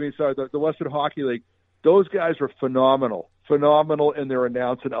 The Western Hockey League. Those guys were phenomenal in their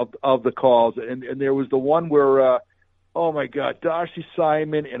announcing of the calls. And there was the one where, oh my God, Darcy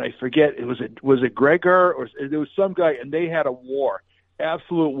Simon, and I forget, was it Gregor, or there was some guy, and they had a war,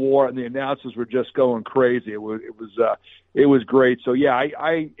 absolute war, and the announcers were just going crazy. It was great. So yeah,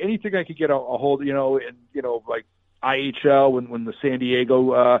 I anything I could get a hold, like IHL when the San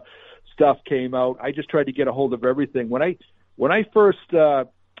Diego stuff came out, I just tried to get a hold of everything. When I first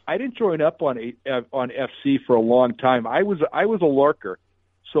I didn't join up on FC for a long time. I was a lurker,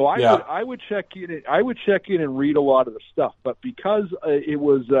 so I would check in. I would check in and read a lot of the stuff. But because it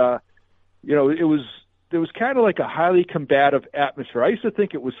was kind of like a highly combative atmosphere. I used to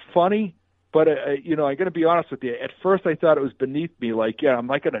think it was funny, but I got to be honest with you. At first, I thought it was beneath me. Like, I'm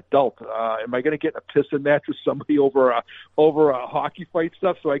like an adult. Am I going to get in a pissing match with somebody over a hockey fight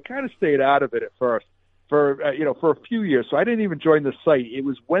stuff? So I kind of stayed out of it at first. For a few years, so I didn't even join the site. It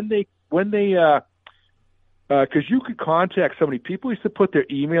was when they because you could contact somebody. People used to put their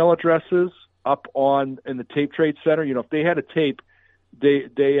email addresses up in the Tape Trade Center. If they had a tape, they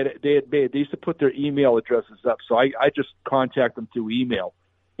used to put their email addresses up. So I just contact them through email,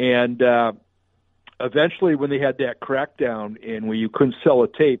 and eventually when they had that crackdown and where you couldn't sell a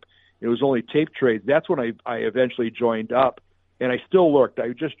tape, it was only Tape Trade. That's when I eventually joined up, and I still lurked.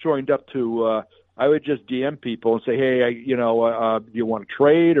 I just joined up to. I would just DM people and say, hey, do you want to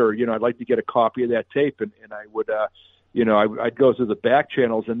trade, or I'd like to get a copy of that tape, and I would, I'd go through the back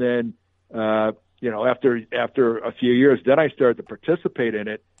channels, and then, after a few years, then I started to participate in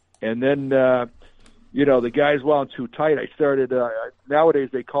it, and then, the guys wound too tight. I started. Nowadays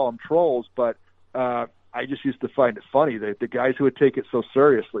they call them trolls, but I just used to find it funny that the guys who would take it so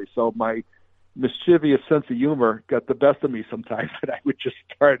seriously. So my mischievous sense of humor got the best of me sometimes, and I would just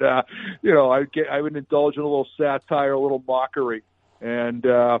start, I would indulge in a little satire, a little mockery, and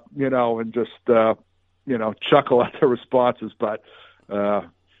just chuckle at their responses. But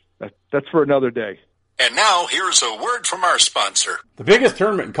that's for another day. And now, here's a word from our sponsor. The biggest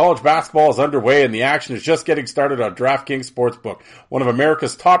tournament in college basketball is underway, and the action is just getting started on DraftKings Sportsbook, one of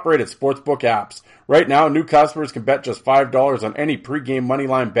America's top-rated sportsbook apps. Right now, new customers can bet just $5 on any pregame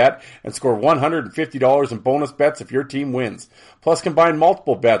moneyline bet and score $150 in bonus bets if your team wins. Plus, combine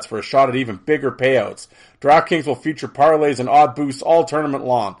multiple bets for a shot at even bigger payouts. DraftKings will feature parlays and odd boosts all tournament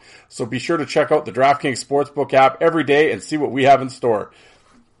long, so be sure to check out the DraftKings Sportsbook app every day and see what we have in store.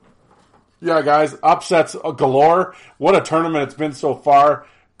 Yeah, guys, upsets galore. What a tournament it's been so far.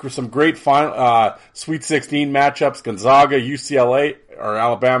 some great final Sweet 16 matchups. Gonzaga, UCLA, or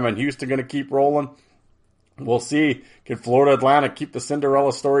Alabama and Houston going to keep rolling? We'll see. Can Florida Atlantic keep the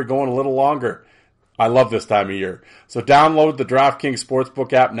Cinderella story going a little longer? I love this time of year. So download the DraftKings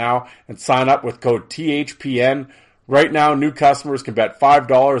Sportsbook app now and sign up with code THPN. Right now, new customers can bet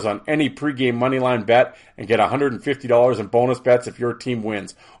 $5 on any pregame moneyline bet and get $150 in bonus bets if your team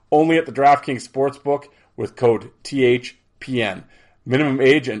wins. Only at the DraftKings Sportsbook with code THPN. Minimum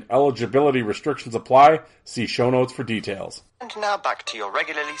age and eligibility restrictions apply. See show notes for details. And now back to your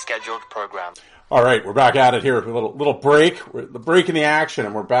regularly scheduled program. All right, we're back at it here. A little break. The break in the action,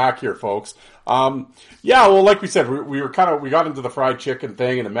 and we're back here, folks. Well, like we said, we got into the fried chicken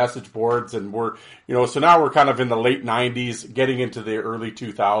thing and the message boards, and so now we're kind of in the late 90s, getting into the early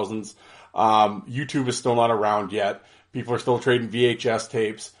 2000s. YouTube is still not around yet. People are still trading VHS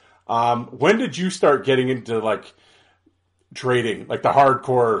tapes. When did you start getting into like trading, like the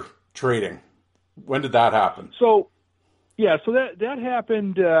hardcore trading? When did that happen? So that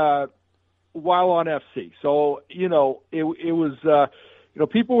happened while on FC. So, it was,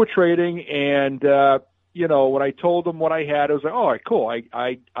 people were trading, and, when I told them what I had, it was like, all right, cool.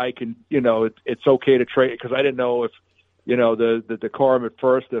 I can, it's okay to trade, because I didn't know if, the decorum at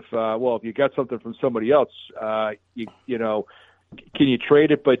first, if you got something from somebody else, can you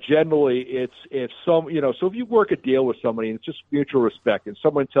trade it? But generally it's so if you work a deal with somebody and it's just mutual respect, and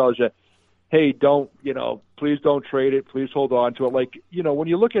someone tells you, hey, please don't trade it, please hold on to it. Like, when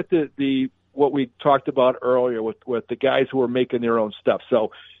you look at the what we talked about earlier with the guys who are making their own stuff.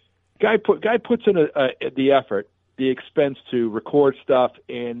 So guy puts in the effort, the expense to record stuff,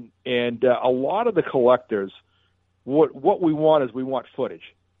 and a lot of the collectors, what we want is we want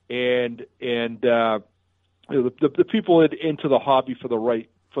footage, and the people into the hobby for the right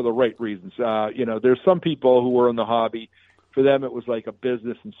reasons. There's some people who were in the hobby, for them it was like a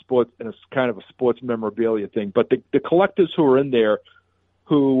business and sports, and it's kind of a sports memorabilia thing. But the collectors who were in there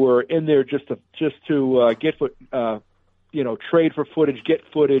just to get trade for footage, get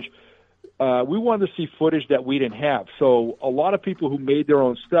footage. We wanted to see footage that we didn't have. So a lot of people who made their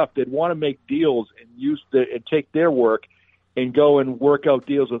own stuff, they'd want to make deals and take their work and go and work out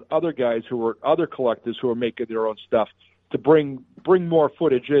deals with other guys other collectors who are making their own stuff to bring more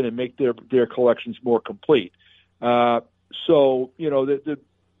footage in and make their collections more complete. When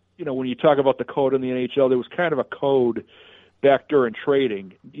you talk about the code in the NHL, there was kind of a code back during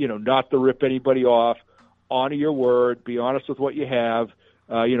trading, not to rip anybody off, honor your word, be honest with what you have.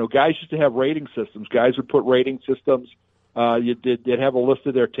 Guys used to have rating systems. Guys would put rating systems. They'd have a list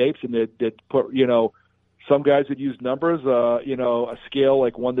of their tapes, and they'd put, some guys would use numbers, a scale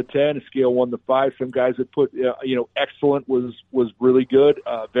like 1 to 10, a scale 1 to 5. Some guys would put, excellent was really good,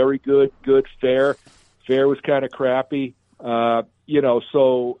 very good, good, fair. Fair was kind of crappy. If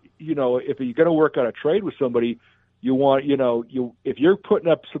you're going to work on a trade with somebody, you want, if you're putting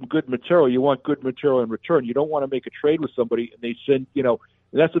up some good material, you want good material in return. You don't want to make a trade with somebody and they send, and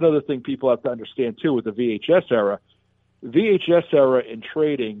that's another thing people have to understand too with the VHS era. VHS era in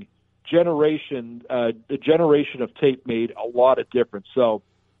trading, the generation of tape made a lot of difference. So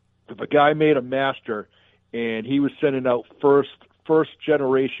if a guy made a master and he was sending out first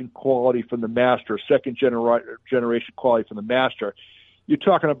generation quality from the master, second generation quality from the master, you're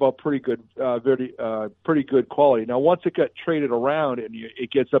talking about pretty good quality. Now, once it got traded around and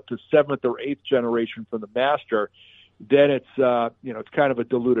it gets up to 7th or 8th generation from the master, then it's it's kind of a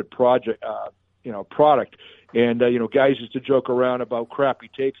diluted product. And guys used to joke around about crappy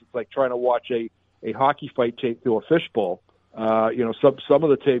tapes. It's like trying to watch a hockey fight tape through a fishbowl. Some of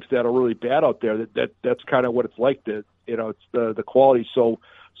the tapes that are really bad out there, that's kind of what it's like. It's the quality's so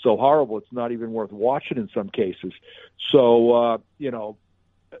horrible, it's not even worth watching in some cases. So,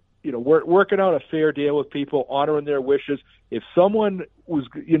 working out a fair deal with people, honoring their wishes. If someone's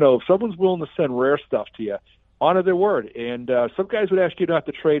willing to send rare stuff to you, honor their word. And some guys would ask you not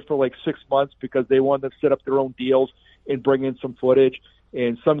to trade for like 6 months because they wanted to set up their own deals and bring in some footage.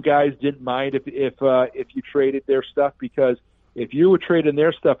 And some guys didn't mind if you traded their stuff, because if you were trading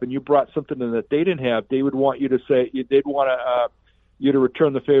their stuff and you brought something in that they didn't have, they would want you to they'd want you to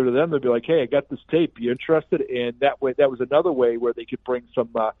return the favor to them. They'd be like, hey, I got this tape. You interested? And that was another way where they could bring some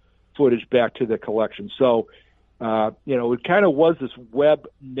footage back to the collection. So, it kind of was this web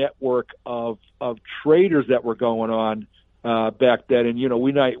network of traders that were going on back then. And,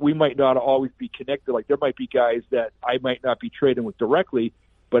 we might not always be connected. Like there might be guys that I might not be trading with directly,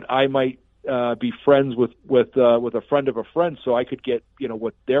 but I might be friends with a friend of a friend. So I could get,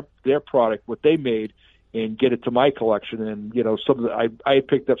 what their product, what they made, and get it to my collection. And, I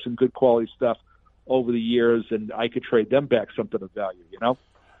picked up some good quality stuff over the years, and I could trade them back something of value,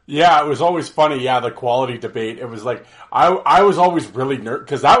 Yeah, it was always funny. Yeah, the quality debate. It was like I was always really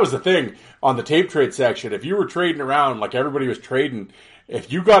because that was the thing on the tape trade section. If you were trading around, like everybody was trading,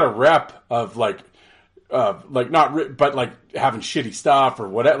 if you got a rep of like not but like having shitty stuff or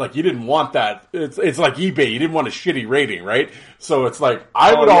whatever, like you didn't want that. It's like eBay. You didn't want a shitty rating, right? So it's like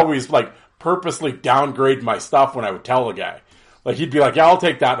I would always like purposely downgrade my stuff when I would tell a guy. Like he'd be like, "Yeah, I'll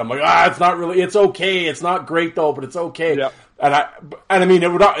take that." And I'm like, it's not really. It's okay. It's not great though, but it's okay. Yep. And I mean,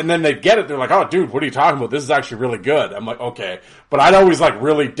 it would, and then they'd get it. They're like, "Oh, dude, what are you talking about? This is actually really good." I'm like, "Okay," but I'd always like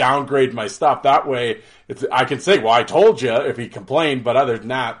really downgrade my stuff. That way, I can say, "Well, I told you," if he complained. But other than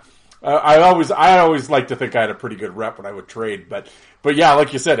that, I always like to think I had a pretty good rep when I would trade. But yeah,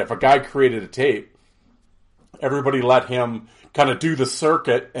 like you said, if a guy created a tape, everybody let him kind of do the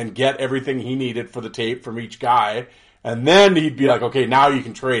circuit and get everything he needed for the tape from each guy. And then he'd be like, okay, now you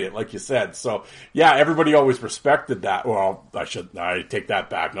can trade it, like you said. So, yeah, everybody always respected that. Well, I take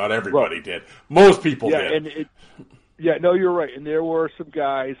that back. Not everybody did. Most people did. No, you're right. And there were some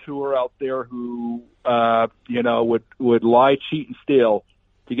guys who were out there who, would lie, cheat, and steal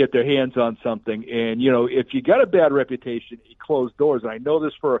to get their hands on something. And, if you got a bad reputation, you close doors. And I know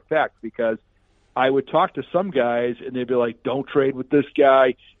this for a fact because I would talk to some guys and they'd be like, don't trade with this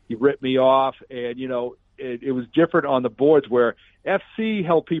guy. He ripped me off. And, it was different on the boards where FC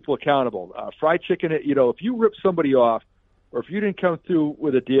held people accountable. Fried Chicken, if you ripped somebody off or if you didn't come through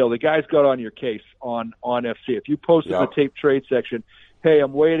with a deal, the guys got on your case on FC. If you posted in the tape trade section, hey,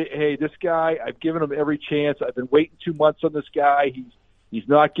 I'm waiting. Hey, this guy, I've given him every chance. I've been waiting 2 months on this guy. He's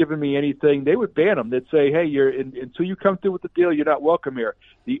not giving me anything. They would ban him. They'd say, hey, until you come through with the deal, you're not welcome here.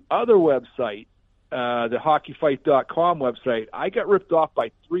 The other website, the hockeyfight.com website, I got ripped off by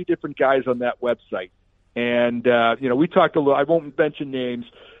 3 different guys on that website. And, we talked a little, I won't mention names,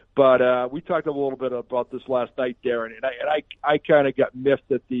 but, we talked a little bit about this last night, Darren, and I kind of got miffed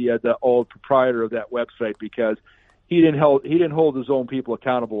at the old proprietor of that website because he didn't hold his own people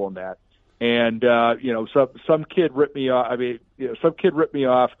accountable on that. And, some kid ripped me off. Some kid ripped me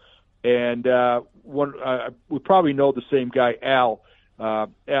off and, we probably know the same guy, Al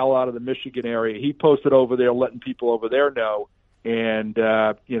out of the Michigan area. He posted over there letting people over there know. And,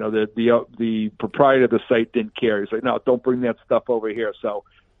 the proprietor of the site didn't care. He's like, no, don't bring that stuff over here. So,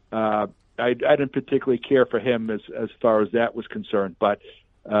 I didn't particularly care for him as far as that was concerned. But,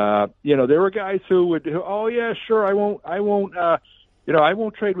 there were guys who would, oh yeah, sure. I won't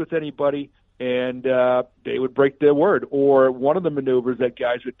trade with anybody. And, they would break their word. Or one of the maneuvers that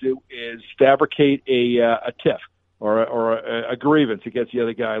guys would do is fabricate a tiff or a grievance against the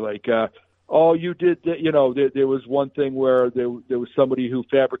other guy. Like, oh, you did that. There was one thing where there was somebody who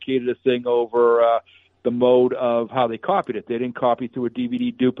fabricated a thing over the mode of how they copied it. They didn't copy through a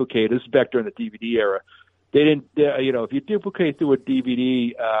DVD duplicator. This is back during the DVD era. They didn't, if you duplicate through a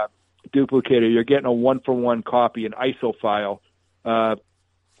DVD duplicator, you're getting a 1-for-1 copy, an ISO file.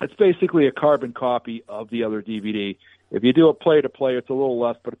 It's basically a carbon copy of the other DVD. If you do it player-to-player, it's a little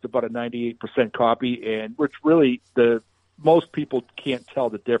less, but it's about a 98% copy, and which really most people can't tell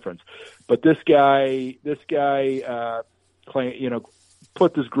the difference. But this guy,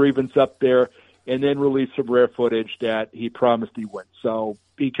 put this grievance up there and then released some rare footage that he promised he would. So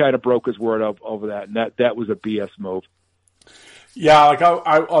he kind of broke his word over that, and that was a BS move. Yeah, like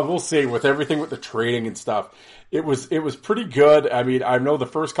I will say with everything with the trading and stuff, it was pretty good. I mean, I know the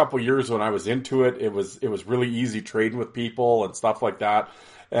first couple of years when I was into it, it was really easy trading with people and stuff like that.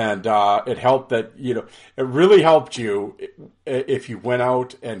 And it helped that, it really helped you if you went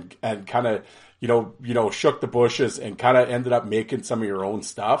out and kind of, shook the bushes and kind of ended up making some of your own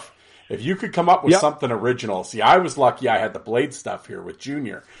stuff. If you could come up with something original. See, I was lucky I had the Blade stuff here with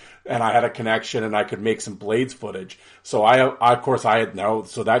Junior. And I had a connection and I could make some Blades footage. So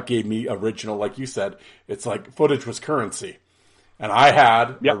so that gave me original, like you said, it's like footage was currency. And I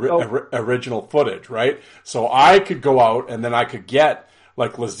had original footage, right? So I could go out and then I could get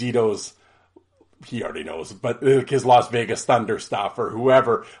like Lazito's, he already knows, but his Las Vegas Thunder stuff or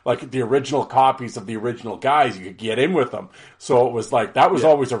whoever, like the original copies of the original guys, you could get in with them. So it was like, that was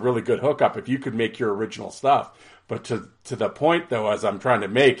always a really good hookup if you could make your original stuff. But to the point, though, as I'm trying to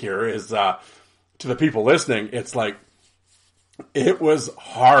make here is to the people listening, it's like it was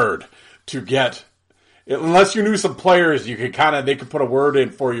hard to get, unless you knew some players, you could they could put a word in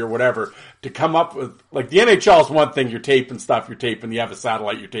for you or whatever to come up with, like the NHL is one thing, you're taping stuff, you have a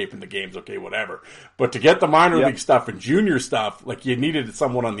satellite, you're taping the games, okay, whatever. But to get the minor league stuff and junior stuff, like you needed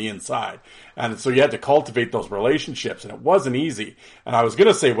someone on the inside. And so you had to cultivate those relationships, and it wasn't easy. And I was going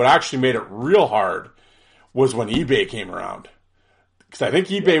to say what actually made it real hard was when eBay came around. Because I think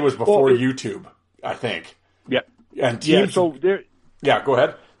eBay was before YouTube, I think. Yeah. And teams... so there... Yeah, go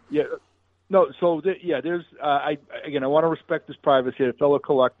ahead. Yeah. No, so there's. I want to respect his privacy. A fellow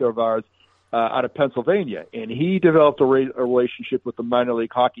collector of ours out of Pennsylvania, and he developed a relationship with the minor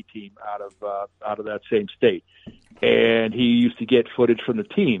league hockey team out of that same state, and he used to get footage from the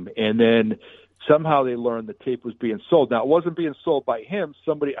team, and then somehow they learned the tape was being sold. Now, it wasn't being sold by him.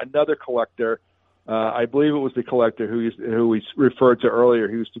 Another collector, I believe it was the collector who we referred to earlier,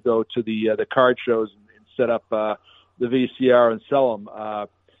 who used to go to the card shows and set up the VCR and sell them.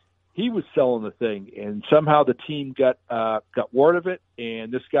 He was selling the thing, and somehow the team got word of it,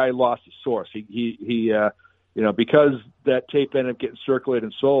 and this guy lost his source. He because that tape ended up getting circulated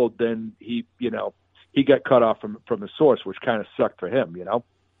and sold, then he got cut off from the source, which kind of sucked for him,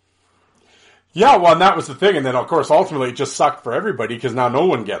 Yeah, well, and that was the thing, and then of course ultimately it just sucked for everybody because now no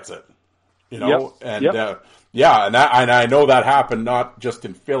one gets it, Yep. And and I know that happened not just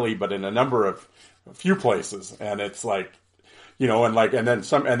in Philly but in a few places, and it's like. And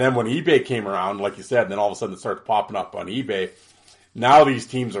then when eBay came around, like you said, and then all of a sudden it starts popping up on eBay. Now these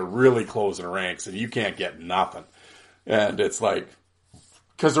teams are really closing ranks, and you can't get nothing. And it's like,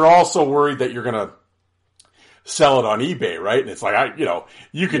 because they're also worried that you're going to sell it on eBay, right? And it's like,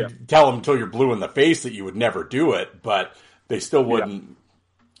 you could tell them until you're blue in the face that you would never do it, but they still wouldn't.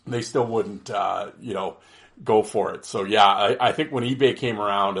 They still wouldn't, go for it. So I think when eBay came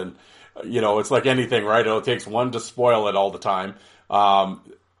around and. It's like anything, right? It takes one to spoil it all the time.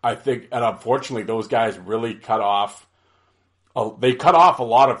 I think, and unfortunately, those guys really cut off a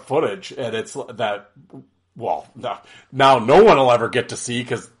lot of footage, and it's that. Well, now no one will ever get to see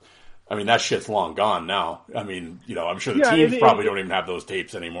because, that shit's long gone now. I'm sure the teams probably don't even have those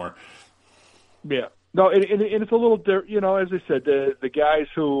tapes anymore. Yeah, no, and it's a little, as I said, the guys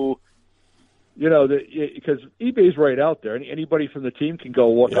who. Because eBay's right out there, and anybody from the team can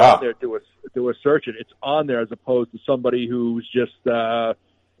go look out there, do a search, and it's on there as opposed to somebody who's just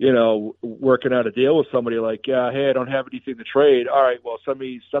working out a deal with somebody like, hey, I don't have anything to trade. All right, well, send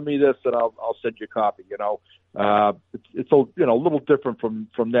me this, and I'll send you a copy. It's a little different from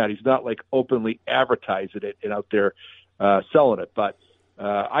that. He's not like openly advertising it and out there selling it, but.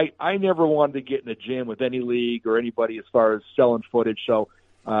 I never wanted to get in a jam with any league or anybody as far as selling footage, so.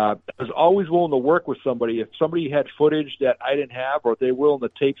 I was always willing to work with somebody. If somebody had footage that I didn't have, or if they're willing to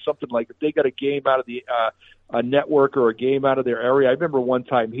take something, like if they got a game out of the a network or a game out of their area. I remember one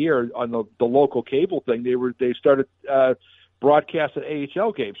time here on the local cable thing, they started broadcasting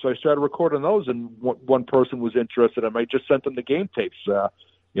AHL games, so I started recording those, and one person was interested. I just sent them the game tapes, So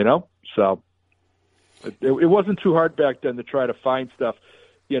it wasn't too hard back then to try to find stuff,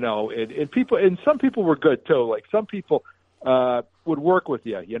 and people, and some people were good too. Like some people. Would work with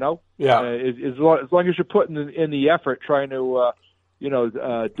you, Yeah. As long as you're putting in the effort, trying to,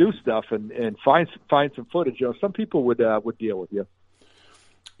 do stuff and find some footage. Some people would deal with you.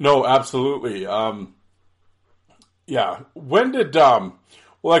 No, absolutely. When did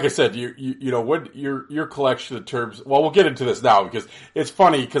like I said, when your collection of terms. Well, we'll get into this now because it's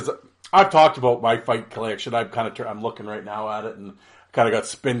funny because I've talked about my fight collection. I'm looking right now at it and kind of got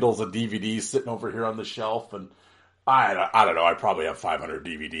spindles of DVDs sitting over here on the shelf and. I don't know. I probably have 500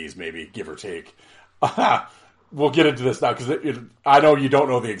 DVDs, maybe, give or take. We'll get into this now because I know you don't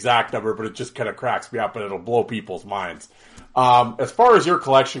know the exact number, but it just kind of cracks me up and it'll blow people's minds. As far as your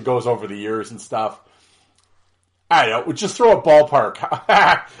collection goes over the years and stuff, I don't know. Just throw a ballpark.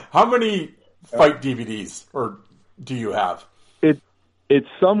 How many fight DVDs or do you have? It's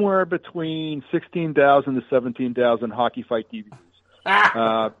somewhere between 16,000 to 17,000 hockey fight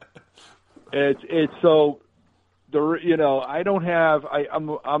DVDs. It's so. I don't have.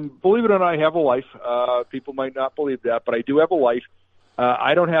 I'm believe it or not, I have a life. People might not believe that, but I do have a life.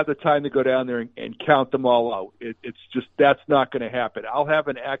 I don't have the time to go down there and count them all out. It's just that's not going to happen. I'll have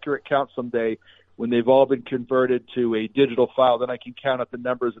an accurate count someday when they've all been converted to a digital file. Then I can count up the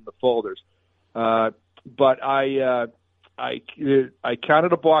numbers in the folders. But I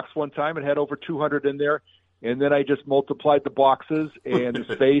counted a box one time and had over 200 in there. And then I just multiplied the boxes and the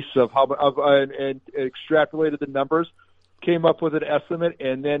space and extrapolated the numbers, came up with an estimate.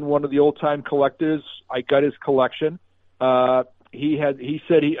 And then one of the old time collectors, I got his collection. He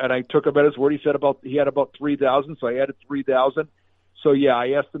said and I took him at his word. He said he had about 3,000. So I added 3,000. So yeah, I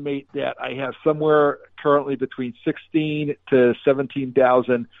estimate that I have somewhere currently between 16 to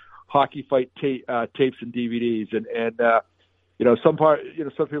 17,000 hockey fight tapes and DVDs. Some people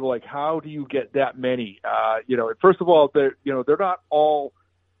are like, how do you get that many? First of all, they're not all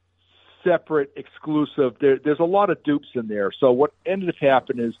separate, exclusive. There's a lot of dupes in there. So what ended up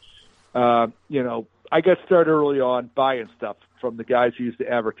happening is, I got started early on buying stuff from the guys who used to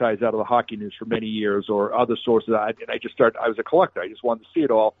advertise out of the Hockey News for many years or other sources. And I was a collector. I just wanted to see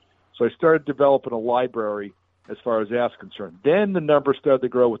it all. So I started developing a library as far as that's concerned. Then the numbers started to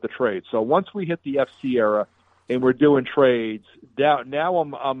grow with the trades. So once we hit the FC era and we're doing trades, now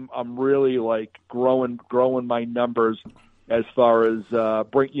I'm really like growing my numbers as far as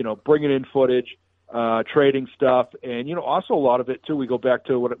bringing in footage, trading stuff, and also a lot of it too. We go back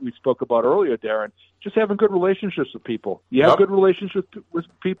to what we spoke about earlier, Darren. Just having good relationships with people. You have good relationships with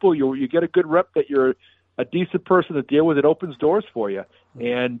people. You get a good rep that you're a decent person to deal with. It opens doors for you.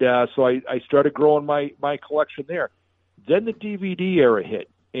 And so I started growing my collection there. Then the DVD era hit,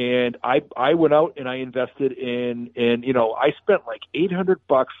 and I went out and I invested in I spent like $700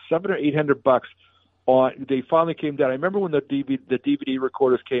 or $800 on. They finally came down. I remember when the DVD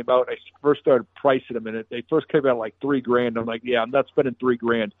recorders came out. I first started pricing them, and they first came out like $3,000. I'm like, yeah, I'm not spending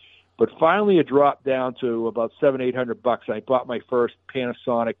 $3,000. But finally, it dropped down to about $700-800. I bought my first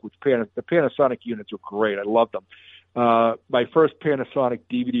Panasonic, the Panasonic units were great. I loved them. My first Panasonic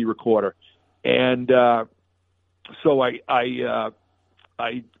DVD recorder, and so I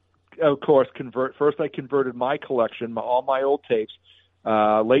of course I converted my collection, all my old tapes.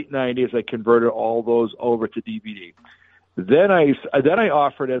 Late 90s, I converted all those over to DVD. Then I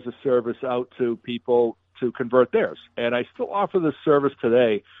offered as a service out to people to convert theirs, and I still offer this service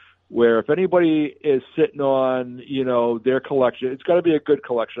today. Where if anybody is sitting on, their collection, it's got to be a good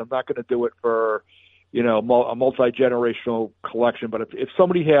collection. I'm not going to do it for, a multi-generational collection. But if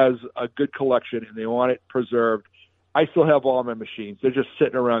somebody has a good collection and they want it preserved, I still have all my machines. They're just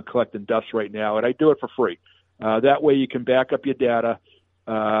sitting around collecting dust right now, and I do it for free. That way you can back up your data.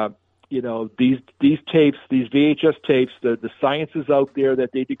 These tapes, these VHS tapes, the science is out there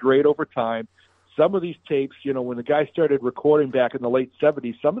that they degrade over time. Some of these tapes, when the guy started recording back in the late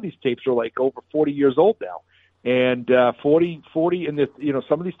 70s, some of these tapes are like over 40 years old now. And 40 and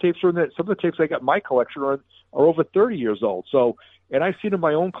some of these tapes some of the tapes I got in my collection are over 30 years old. So, and I've seen in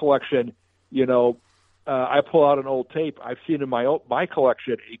my own collection, I pull out an old tape. I've seen in my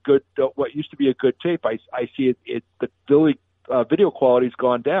collection what used to be a good tape. I see the video quality's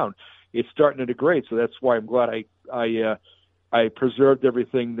gone down. It's starting to degrade. So that's why I'm glad I preserved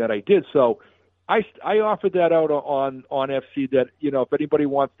everything that I did. So I offered that out on FC that, if anybody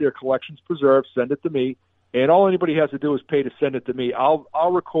wants their collections preserved, send it to me. And all anybody has to do is pay to send it to me. I'll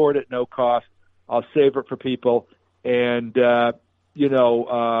record it, no cost. I'll save it for people. And,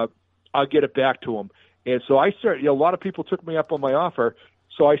 I'll get it back to them. And so I started, a lot of people took me up on my offer.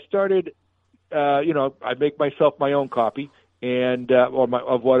 So I started, I make myself my own copy of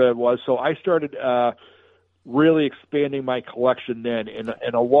what it was. So I started, really expanding my collection then,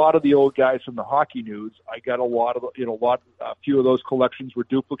 and a lot of the old guys from the Hockey News, I got a few of those collections were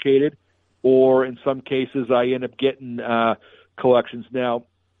duplicated, or in some cases I end up getting collections. Now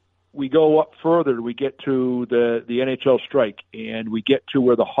we go up further, we get to the NHL strike, and we get to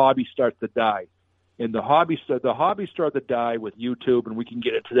where the hobby starts to die. And the hobby started to die with YouTube, and we can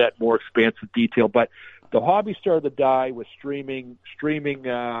get into that more expansive detail. But the hobby started to die with streaming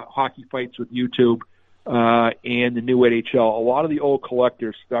hockey fights with YouTube. And the new NHL, a lot of the old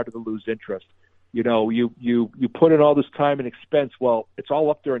collectors started to lose interest. You put in all this time and expense. Well, it's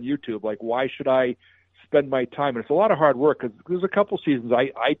all up there on YouTube. Like, why should I spend my time? And it's a lot of hard work because there's a couple seasons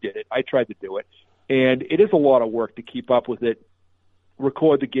I did it. I tried to do it, and it is a lot of work to keep up with it.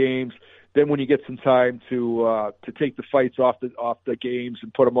 Record the games. Then when you get some time to take the fights off the games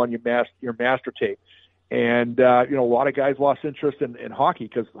and put them on your master tape. And, a lot of guys lost interest in hockey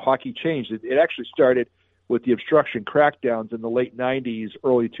because hockey changed. It actually started with the obstruction crackdowns in the late 90s,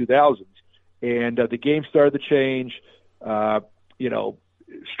 early 2000s. And the game started to change.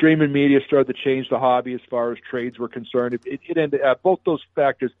 Streaming media started to change the hobby as far as trades were concerned. It ended, both those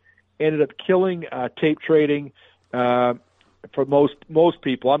factors ended up killing tape trading for most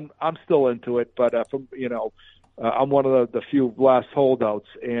people. I'm still into it, but I'm one of the few last holdouts,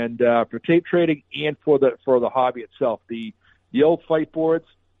 and for tape trading and for the hobby itself, the old fight boards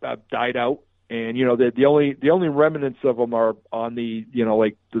died out, and the only remnants of them are on the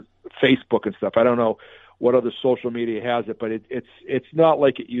like the Facebook and stuff. I don't know what other social media has it, but it's not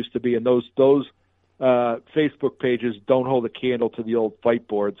like it used to be, and those Facebook pages don't hold a candle to the old fight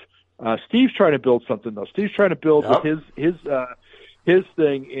boards. Steve's trying to build something though. Steve's trying to build with his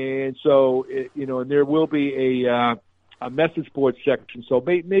thing, and so and there will be a message board section. So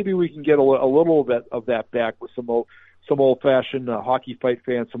maybe we can get a little bit of that back with some old-fashioned hockey fight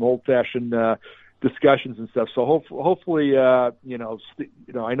fans, some old-fashioned discussions and stuff. So hopefully, I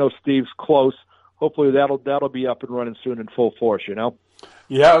know Steve's close. Hopefully that'll be up and running soon in full force.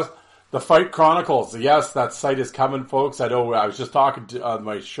 Yeah, The Fight Chronicles. Yes, that site is coming, folks. I know. I was just talking to on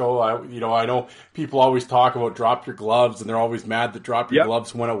my show. I know people always talk about Drop Your Gloves, and they're always mad that Drop Your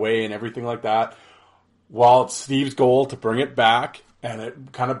Gloves went away and everything like that. Well, it's Steve's goal to bring it back, and it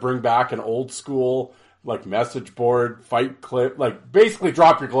kind of bring back an old school like message board, fight clip, like basically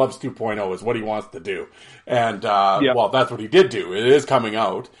Drop Your Gloves 2.0 is what he wants to do. And well, that's what he did do. It is coming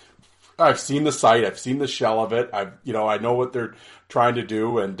out. I've seen the site. I've seen the shell of it. I know what they're trying to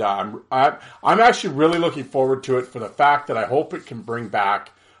do, and I'm actually really looking forward to it for the fact that I hope it can bring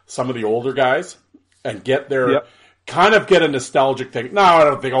back some of the older guys and get their kind of get a nostalgic thing. No, I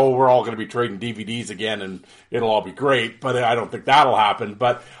don't think we're all going to be trading DVDs again and it'll all be great, but I don't think that'll happen.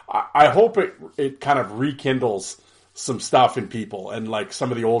 But I hope it kind of rekindles some stuff in people and like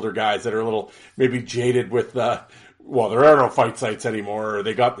some of the older guys that are a little maybe jaded with well, there are no fight sites anymore, or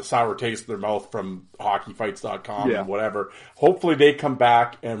they got the sour taste in their mouth from hockeyfights.com and whatever. Hopefully they come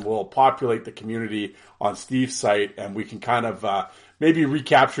back and will populate the community on Steve's site, and we can kind of maybe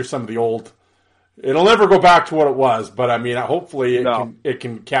recapture some of the old. It'll never go back to what it was, but I mean, hopefully it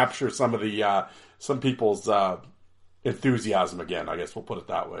can capture some of the some people's enthusiasm again. I guess we'll put it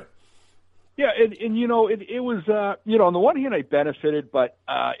that way. Yeah, and it was on the one hand I benefited, but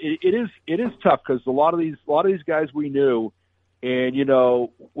it is tough because a lot of these guys we knew, and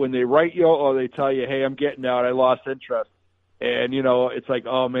when they write you or they tell you, hey, I'm getting out, I lost interest, and it's like,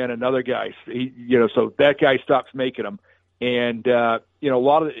 oh man, another guy, so that guy stops making them, and a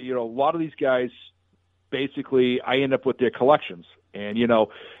lot of these guys, basically, I end up with their collections, and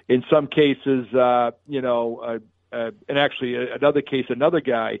in some cases, and actually another case, another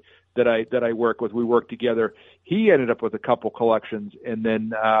guy that I work with, we work together. He ended up with a couple collections, and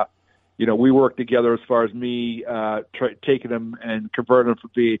then we worked together as far as me taking them and converting them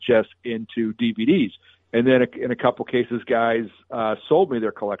from VHS into DVDs. And then in a couple cases, guys sold me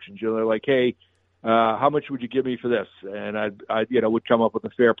their collections. They're like, hey, how much would you give me for this? And I would come up with a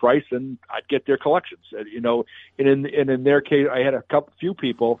fair price, and I'd get their collections. And in their case, I had few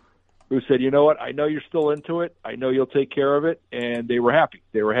people who said, you know what, I know you're still into it. I know you'll take care of it. And they were happy.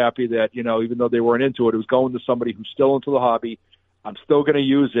 They were happy that, even though they weren't into it, it was going to somebody who's still into the hobby. I'm still going to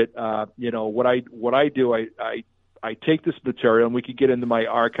use it. What I do, I take this material, and we could get into my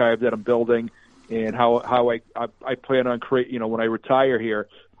archive that I'm building and how I plan on when I retire here,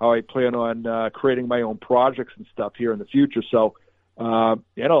 how I plan on creating my own projects and stuff here in the future. So,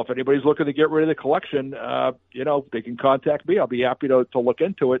 if anybody's looking to get rid of the collection, they can contact me. I'll be happy to look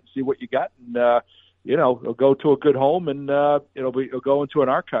into it and see what you got. And, it'll go to a good home, and it'll go into an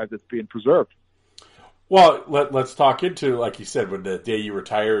archive that's being preserved. Well, let's talk into, like you said, when the day you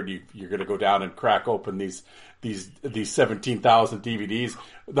retired, you're going to go down and crack open these 17,000 DVDs.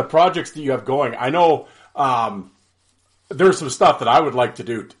 The projects that you have going, I know there's some stuff that I would like to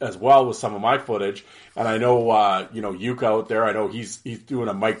do as well with some of my footage. And I know, Yuka out there, I know he's doing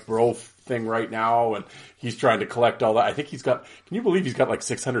a Mike Bro thing right now, and he's trying to collect all that. I think can you believe he's got like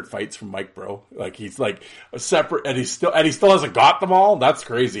 600 fights from Mike Bro? Like he's like a separate, and he still hasn't got them all. That's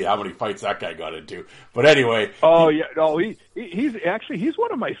crazy how many fights that guy got into. But anyway. Oh yeah. No, he's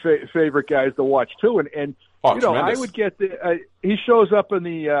one of my favorite guys to watch too. And I would get he shows up in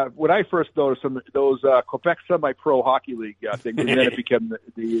the, when I first noticed him, those Quebec Semi-Pro Hockey League things, and then it became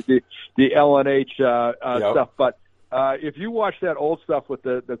the LNH stuff. But if you watch that old stuff with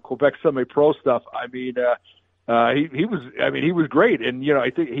the Quebec Semi-Pro stuff, I mean, he was great. And,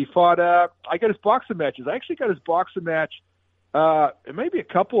 I think he fought, I got his boxing matches. I actually got his boxing match, and maybe a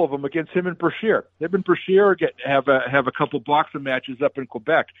couple of them against him and Brashear. Him and Brashear have a couple boxing matches up in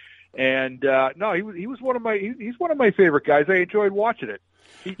Quebec. And he's one of my favorite guys. I enjoyed watching it.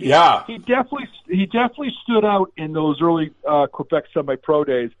 He definitely stood out in those early Quebec Semi-Pro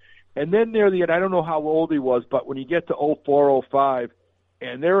days. And then near the end, I don't know how old he was, but when you get to 04, 05,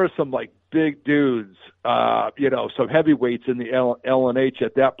 and there are some like big dudes, some heavyweights in the LNH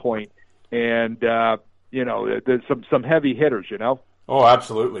at that point, and there's some heavy hitters, Oh,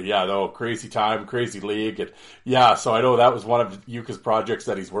 absolutely. Yeah, no, crazy time, crazy league. And yeah, so I know that was one of Yuka's projects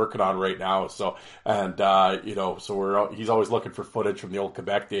that he's working on right now. So, and, he's always looking for footage from the old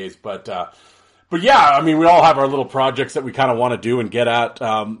Quebec days. But yeah, I mean, we all have our little projects that we kind of want to do and get at.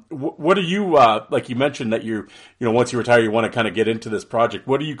 What are you, like you mentioned that once you retire, you want to kind of get into this project.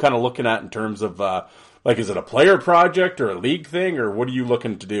 What are you kind of looking at in terms of, is it a player project or a league thing, or what are you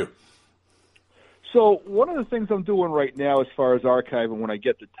looking to do? So one of the things I'm doing right now as far as archiving when I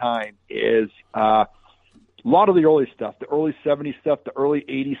get the time is a lot of the early stuff, the early 70s stuff, the early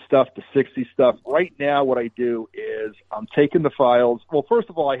 80s stuff, the 60s stuff. Right now what I do is I'm taking the files. Well, first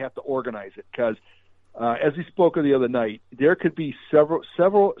of all, I have to organize it because as we spoke of the other night, there could be seven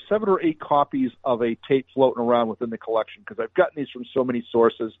or eight copies of a tape floating around within the collection, because I've gotten these from so many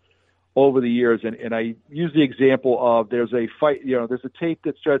sources over the years, and I use the example of there's a tape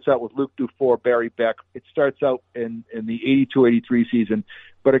that starts out with Luke Dufour, Barry Beck. It starts out in the 82-83 season,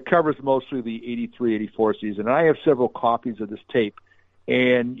 but it covers mostly the 83-84 season. And I have several copies of this tape,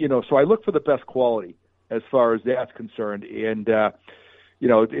 and so I look for the best quality as far as that's concerned, and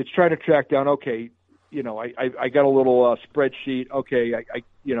it's trying to track down. Okay, I got a little spreadsheet. Okay,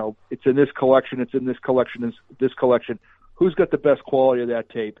 it's in this collection. It's in this collection. This collection. Who's got the best quality of that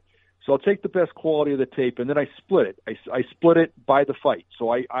tape? So I'll take the best quality of the tape, and then I split it. I split it by the fight.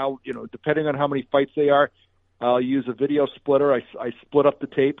 So I'll depending on how many fights they are, I'll use a video splitter. I split up the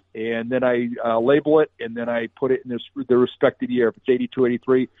tape, and then I label it, and then I put it in the respective year. If it's 82,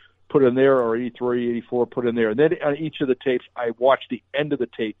 83, put it in there, or 83, 84, put it in there. And then on each of the tapes, I watch the end of the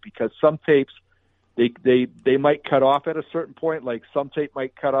tape, because some tapes, they might cut off at a certain point. Like some tape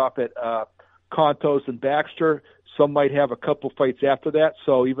might cut off at Kontos and Baxter. Some might have a couple fights after that.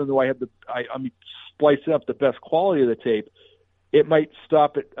 So even though I'm splicing up the best quality of the tape, it might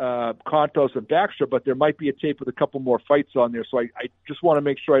stop at Kontos and Baxter, but there might be a tape with a couple more fights on there. So I just want to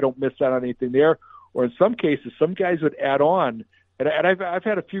make sure I don't miss out on anything there. Or in some cases, some guys would add on, and I've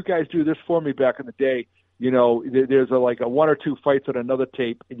had a few guys do this for me back in the day. There's a one or two fights on another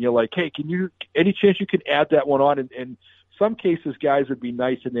tape, and you're like, hey, any chance you can add that one on? And some cases, guys would be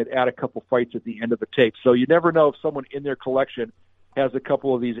nice, and they'd add a couple fights at the end of the tape. So you never know if someone in their collection has a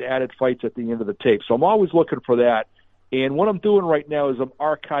couple of these added fights at the end of the tape. So I'm always looking for that. And what I'm doing right now is I'm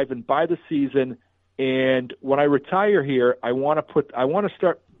archiving by the season. And when I retire here, I want to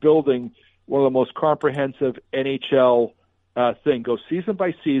start building one of the most comprehensive NHL thing. Go season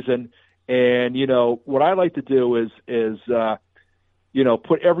by season. And what I like to do is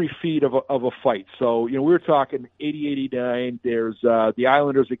put every feed of a fight. So, we were talking 80-89. There's the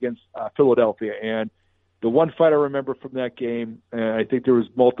Islanders against Philadelphia. And the one fight I remember from that game, I think there was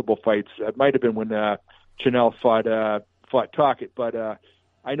multiple fights. It might have been when Chanel fought Tocchet. But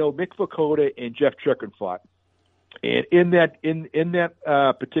I know Mick Vukota and Jeff Chicken fought. And in that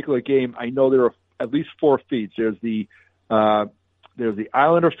particular game, I know there are at least four feeds. There's the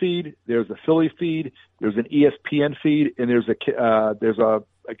Islander feed, there's a Philly feed, there's an ESPN feed, and there's a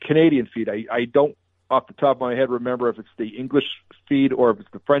Canadian feed. I don't, off the top of my head, remember if it's the English feed or if it's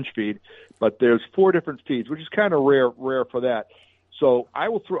the French feed, but there's four different feeds, which is kind of rare for that. So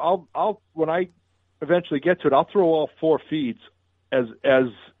I'll when I eventually get to it, I'll throw all four feeds as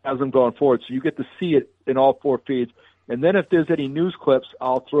I'm going forward, so you get to see it in all four feeds. And then if there's any news clips,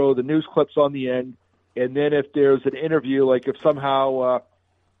 I'll throw the news clips on the end. And then if there's an interview, like if somehow,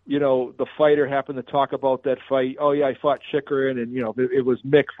 the fighter happened to talk about that fight, oh yeah, I fought Chikrin, and it was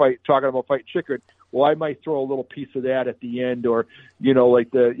Mick talking about fighting Chikrin. Well, I might throw a little piece of that at the end, or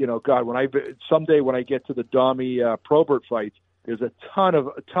someday when I get to the Domi Probert fights, there's a ton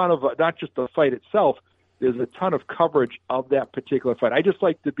of not just the fight itself. There's a ton of coverage of that particular fight. I just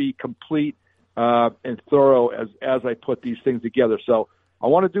like to be complete and thorough as I put these things together. So I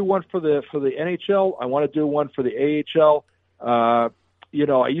want to do one for the NHL. I want to do one for the AHL. I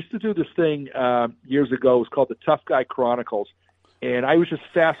used to do this thing years ago. It was called the Tough Guy Chronicles, and I was just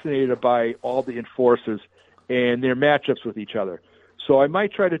fascinated by all the enforcers and their matchups with each other. So I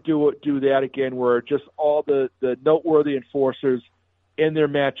might try to do that again, where just all the noteworthy enforcers and their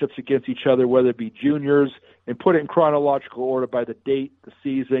matchups against each other, whether it be juniors, and put it in chronological order by the date, the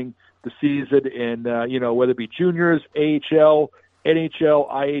season, and whether it be juniors, AHL, NHL,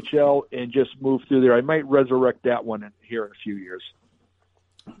 IHL, and just move through there. I might resurrect that one here in a few years.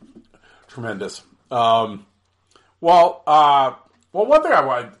 Tremendous. Well, one thing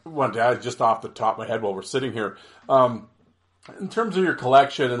I wanted to add just off the top of my head while we're sitting here, in terms of your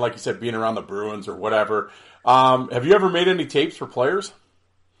collection and, like you said, being around the Bruins or whatever, have you ever made any tapes for players?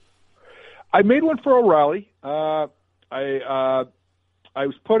 I made one for O'Reilly. I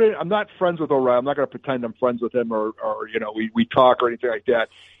was I'm not friends with O'Reilly. I'm not going to pretend I'm friends with him or we talk or anything like that.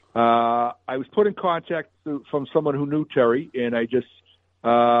 I was put in contact from someone who knew Terry, and I just,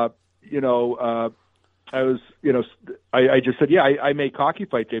 I just said, yeah, I make hockey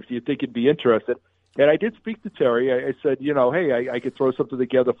fight tapes. Do you think you'd be interested? And I did speak to Terry. I said, hey, I could throw something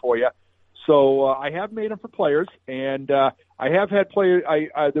together for you. So I have made them for players, and I have had players.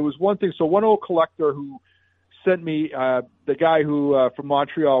 There was one thing. So one old collector who sent me, the guy who from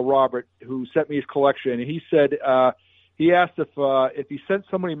Montreal, Robert, who sent me his collection, and he said he asked if he sent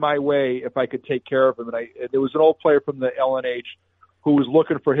somebody my way, if I could take care of him. And there was an old player from the LNH who was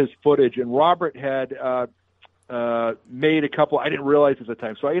looking for his footage, and Robert had made a couple. I didn't realize at the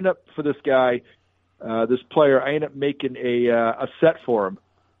time, so I ended up for this guy this player. I ended up making a set for him.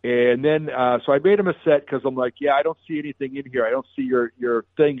 And then, so I made him a set because I'm like, yeah, I don't see anything in here. I don't see your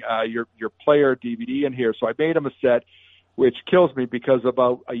thing, your player DVD in here. So I made him a set, which kills me because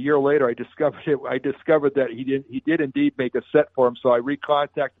about a year later, I discovered that he did indeed make a set for him. So I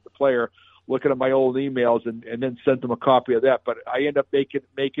recontacted the player, looking at my old emails, and then sent him a copy of that. But I ended up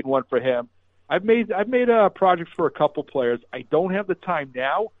making one for him. I've made projects for a couple players. I don't have the time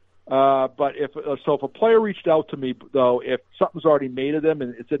now. But if a player reached out to me, though, if something's already made of them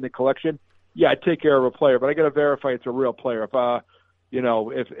and it's in the collection, yeah, I'd take care of a player, but I got to verify it's a real player.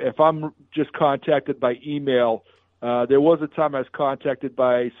 If I'm just contacted by email, there was a time I was contacted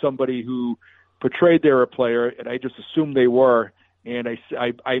by somebody who portrayed they were a player, and I just assumed they were, and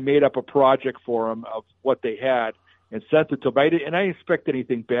I made up a project for them of what they had and sent it to them. I didn't expect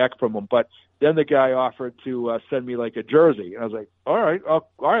anything back from them, but then the guy offered to send me like a jersey, and I was like, all right,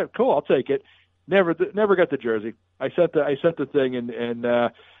 cool, I'll take it. Never got the jersey. I sent the thing, and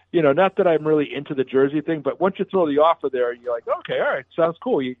not that I'm really into the jersey thing, but once you throw the offer there, you're like, okay, all right, sounds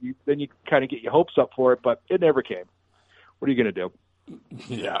cool. Then you kind of get your hopes up for it, but it never came. What are you going to do?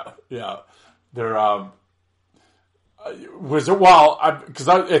 Yeah. There it's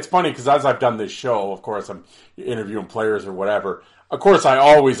funny because as I've done this show, of course, I'm interviewing players or whatever. Of course, I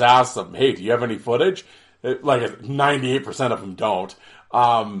always ask them, "Hey, do you have any footage?" Like 98% of them don't.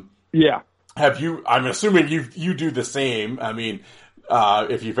 Yeah. Have you? I'm assuming you do the same. I mean,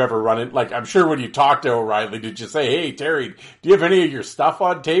 if you've ever run it, like I'm sure when you talked to O'Reilly, did you say, "Hey, Terry, do you have any of your stuff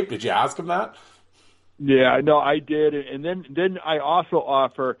on tape?" Did you ask him that? Yeah, no, I did, and then I also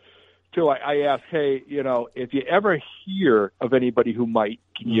offer. too, I ask, hey, if you ever hear of anybody who might,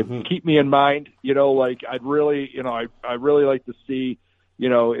 can you keep me in mind? I'd really, I really like to see,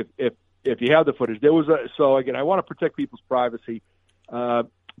 if you have the footage. There was so again, I want to protect people's privacy.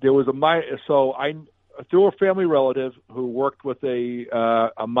 There was through a family relative who worked with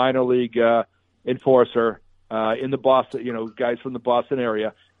a minor league enforcer in the Boston, guys from the Boston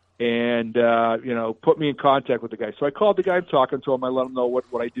area. And, put me in contact with the guy. So I called the guy, I'm talking to him. I let him know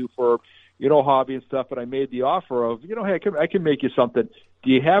what I do for, hobby and stuff. And I made the offer of, hey, I can make you something.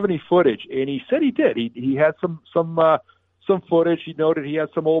 Do you have any footage? And he said he did. He had some footage. He noted he had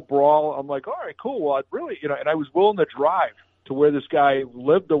some old brawl. I'm like, all right, cool. Well, I'd really, and I was willing to drive to where this guy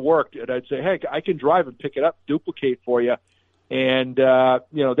lived or worked. And I'd say, hey, I can drive and pick it up, duplicate for you. And, that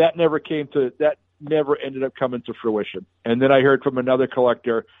never ended up coming to fruition. And then I heard from another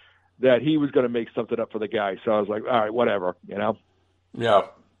collector that he was going to make something up for the guy. So I was like, all right, whatever, Yeah.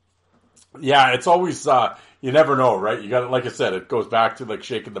 Yeah, it's always, you never know, right? You got to, like I said, it goes back to like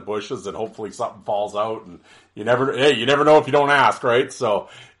shaking the bushes and hopefully something falls out, and you never know if you don't ask, right? So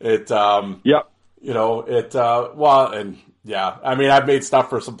it, yep. Well, and yeah, I mean, I've made stuff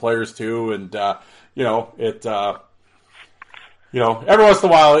for some players too, and, every once in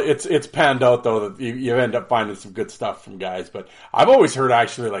a while, it's panned out though that you end up finding some good stuff from guys. But I've always heard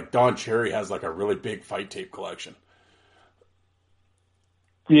actually like Don Cherry has like a really big fight tape collection.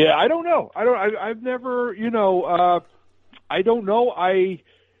 Yeah, I don't know. I've never, I don't know. I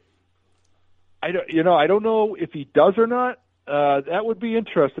don't know if he does or not. That would be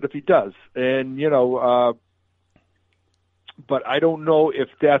interesting if he does, and but I don't know if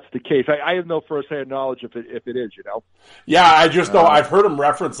that's the case. I have no firsthand knowledge if it is, Yeah, I just know I've heard him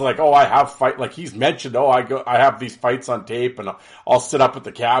reference like, I have fight, like he's mentioned, I have these fights on tape and I'll sit up at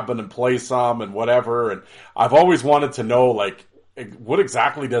the cabin and play some and whatever. And I've always wanted to know, like, what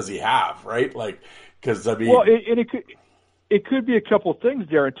exactly does he have, right? Like, because I mean, well, it could be a couple things,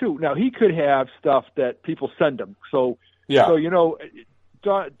 Darren, too. Now he could have stuff that people send him. So yeah. So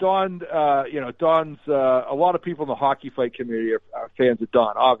Don, Don's a lot of people in the hockey fight community are fans of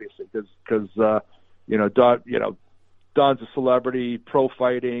Don, obviously, because Don, Don's a celebrity, pro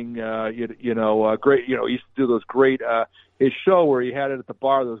fighting, great. He used to do those great his show where he had it at the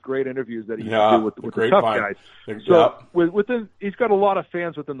bar, those great interviews that he used to do with the tough guys. So he's got a lot of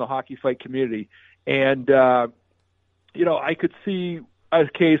fans within the hockey fight community, and I could see a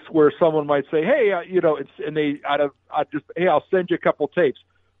case where someone might say, hey, I'll send you a couple tapes.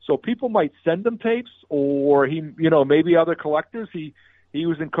 So people might send him tapes, or maybe other collectors. He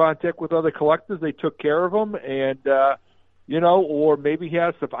was in contact with other collectors. They took care of him, and or maybe he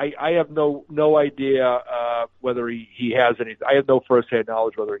has stuff. I have no idea whether he has anything. I have no firsthand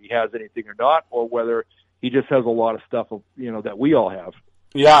knowledge whether he has anything or not, or whether he just has a lot of stuff that we all have.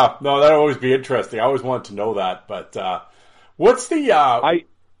 Yeah, no, that'd always be interesting. I always wanted to know that, but. What's the? Go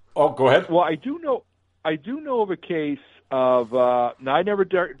ahead. Well, I do know of a case of. Now, I never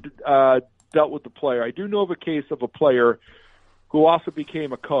dealt with the player. I do know of a case of a player who also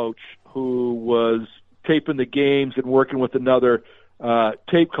became a coach, who was taping the games and working with another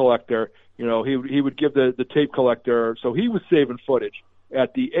tape collector. You know, he would give the tape collector, so he was saving footage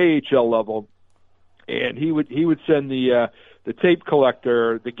at the AHL level, and he would send the tape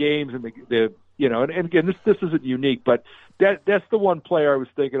collector the games and the you know, and again, this isn't unique, but that's the one player I was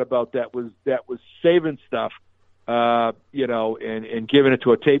thinking about that was saving stuff, you know, and giving it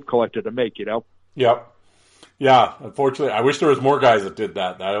to a tape collector to make, you know. Yep. Yeah, unfortunately, I wish there was more guys that did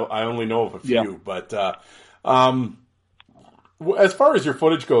that. I only know of a few, yeah. But as far as your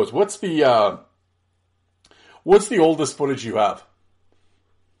footage goes, what's the oldest footage you have?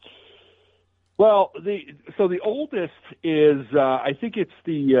 Well, the oldest is I think it's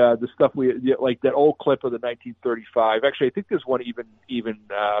the stuff like that old clip of the 1935. Actually, I think there's one even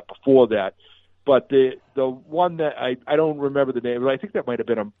before that. But the one that I don't remember the name, but I think that might have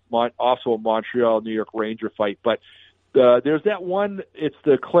been also a Montreal New York Ranger fight. But there's that one. It's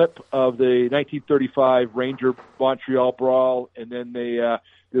the clip of the 1935 Ranger Montreal brawl, and then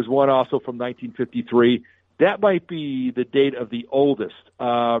there's one also from 1953. That might be the date of the oldest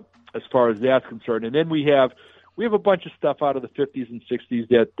as far as that's concerned. And then we have a bunch of stuff out of the 50s and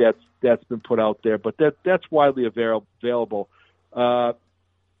 60s that's been put out there, but that's widely available.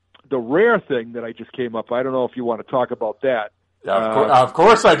 The rare thing that I just came up, I don't know if you want to talk about that. Yeah, of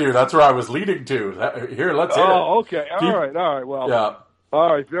course I do. That's where I was leading to. Here, let's hear it. Oh, okay. All right. Well, yeah.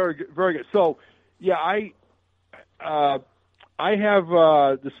 All right. Very good. Very good. So, yeah, I have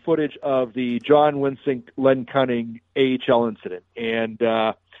this footage of the John Winsink, Len Cunning AHL incident, and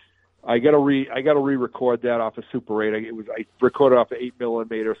I got to re-record that off of Super 8. I recorded off of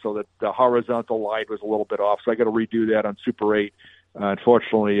 8mm so that the horizontal line was a little bit off, so I got to redo that on Super 8.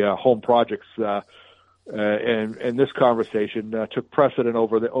 Unfortunately, home projects and this conversation took precedent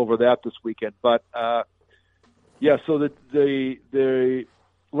over that this weekend. But yeah, so the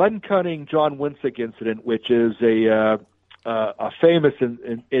Len Cunning John Winsink incident, which is a famous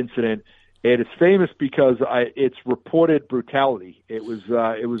incident, and it's famous because it's reported brutality. It was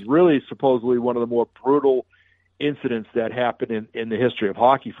really supposedly one of the more brutal incidents that happened in the history of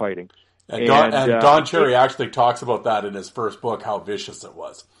hockey fighting. And Don Cherry actually talks about that in his first book, how vicious it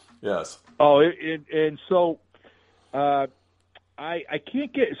was. Yes. Oh, and so I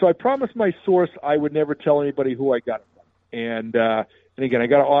can't get. So I promised my source I would never tell anybody who I got it from, and again I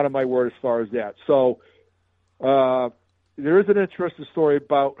got to honor my word as far as that. So there is an interesting story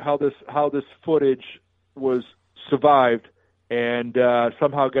about how this footage was survived and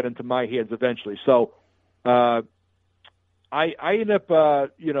somehow got into my hands eventually. So I ended up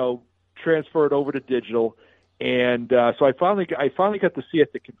transferred over to digital, and so I finally got to see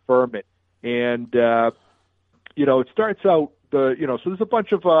it to confirm it. And it starts out so there's a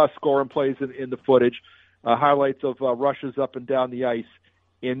bunch of scoring plays in the footage, highlights of rushes up and down the ice,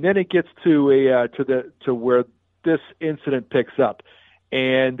 and then it gets to where this incident picks up,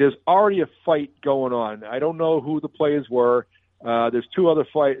 and there's already a fight going on. I don't know who the players were. There's two other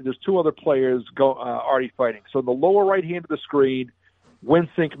players already fighting. So in the lower right hand of the screen,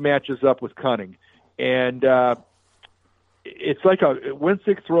 Winsink matches up with Cunning, and it's like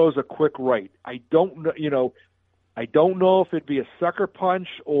Winsink throws a quick right. I don't know if it'd be a sucker punch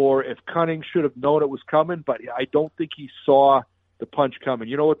or if Cunning should have known it was coming, but I don't think he saw the punch coming.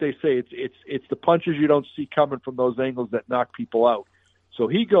 You know what they say? It's the punches you don't see coming from those angles that knock people out. So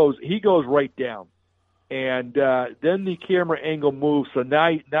he goes right down, and then the camera angle moves. So now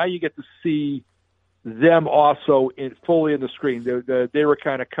you get to see them also fully in the screen. They were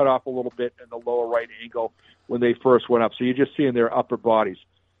kind of cut off a little bit in the lower right angle when they first went up. So you're just seeing their upper bodies.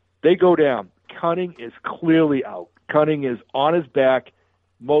 They go down. Cunning is clearly out. Cunning is on his back,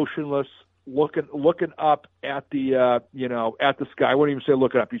 motionless, looking up at the at the sky. I wouldn't even say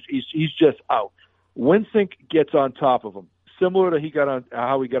looking up. He's just out. Winsink gets on top of him, similar to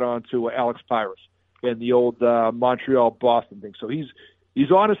how he got on to Alex Pyrus in the old Montreal Boston thing. So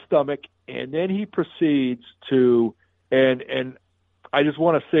he's on his stomach, and then he proceeds to and I just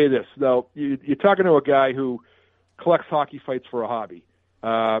want to say this though. You're talking to a guy who collects hockey fights for a hobby.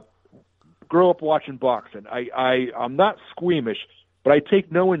 Grew up watching boxing. I'm not squeamish, but I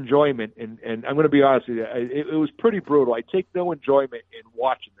take no enjoyment, and I'm going to be honest with you, it was pretty brutal. I take no enjoyment in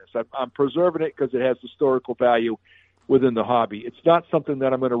watching this. I'm preserving it because it has historical value within the hobby. It's not something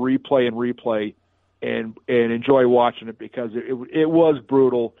that I'm going to replay and enjoy watching it because it was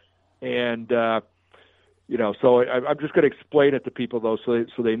brutal, and so I'm just going to explain it to people though, so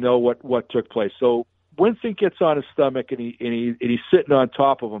they know what took place. So Winsink gets on his stomach and he's sitting on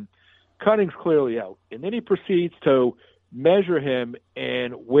top of him. Cunning's clearly out, and then he proceeds to measure him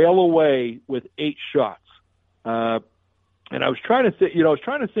and whale away with 8 shots. And I was trying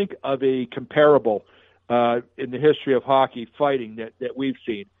to think of a comparable in the history of hockey fighting that we've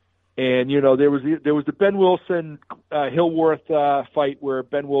seen. And there was the Ben Wilson Hillworth fight where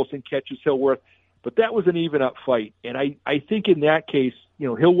Ben Wilson catches Hillworth, but that was an even up fight. And I think in that case,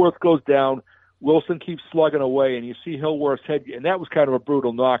 Hillworth goes down, Wilson keeps slugging away, and you see Hillworth's head, and that was kind of a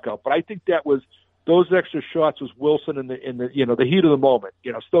brutal knockout. But I think that was those extra shots was Wilson in the the heat of the moment,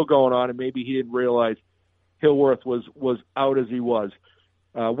 still going on, and maybe he didn't realize Hillworth was out as he was.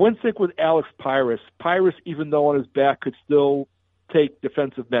 Winsink with Alex Pyrus. Pyrus, even though on his back, could still take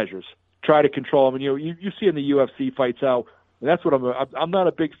defensive measures, try to control him. And you see in the UFC fights how, and that's what I'm not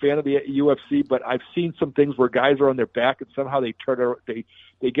a big fan of the UFC, but I've seen some things where guys are on their back and somehow they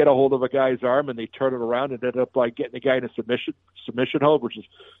they get a hold of a guy's arm and they turn it around and end up like getting the guy in a submission hold, which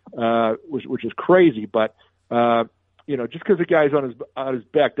is crazy. But just because the guy's on his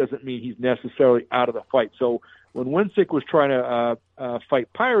back doesn't mean he's necessarily out of the fight. So when Winsink was trying to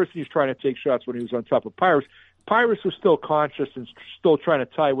fight Pyrus, and he's trying to take shots when he was on top of Pyrus, Pyrus was still conscious and still trying to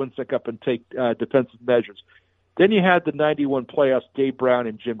tie Winsink up and take defensive measures. Then you had the 91 playoffs, Dave Brown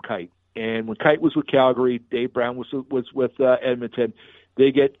and Jim Kite. And when Kite was with Calgary, Dave Brown was with Edmonton.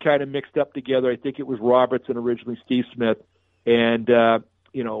 They get kind of mixed up together. I think it was Roberts and originally Steve Smith. And,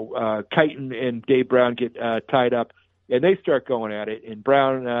 Kite and Dave Brown get tied up, and they start going at it. And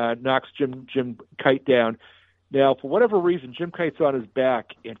Brown knocks Jim Kite down. Now, for whatever reason, Jim Kite's on his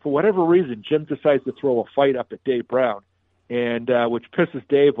back, and for whatever reason, Jim decides to throw a fight up at Dave Brown, and which pisses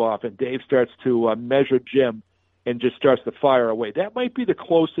Dave off, and Dave starts to measure Jim and just starts to fire away. That might be the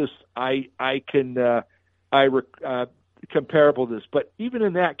closest I can comparable to this. But even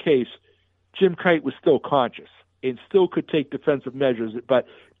in that case, Jim Kite was still conscious and still could take defensive measures. But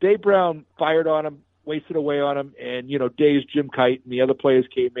Dave Brown fired on him, wasted away on him, and dazed Jim Kite, and the other players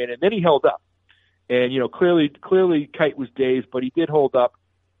came in, and then he held up. And clearly Kite was dazed, but he did hold up,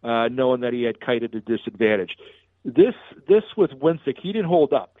 knowing that he had Kite at a disadvantage. This with Winsink, he didn't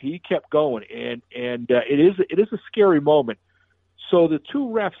hold up. He kept going, and it is a scary moment. So the two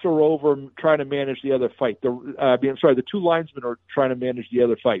refs are over trying to manage the other fight. The two linesmen are trying to manage the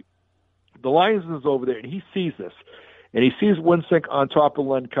other fight. The linesman's over there, and he sees this, and he sees Winsink on top of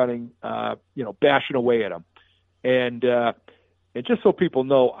Len Cunning, bashing away at him, and just so people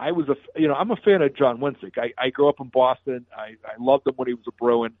know, I'm a fan of John Winsink. I grew up in Boston. I loved him when he was a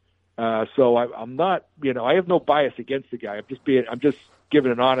Bruin. So I'm not, I have no bias against the guy. I'm just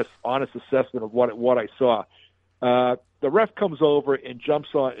giving an honest assessment of what I saw. The ref comes over and jumps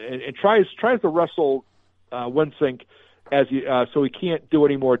on and tries to wrestle Winsink so he can't do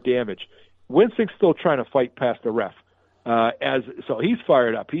any more damage. Winsink's still trying to fight past the ref. So he's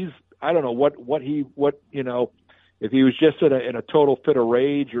fired up. I don't know if he was just in a total fit of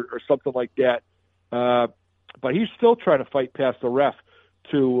rage or something like that. But he's still trying to fight past the ref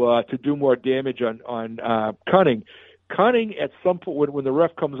to do more damage on Cunning. Cunning, at some point, when the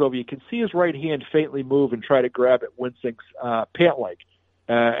ref comes over, you can see his right hand faintly move and try to grab at Winsink's pant leg,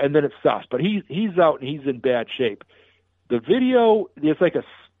 and then it stops. But he's out and he's in bad shape. The video, there's like a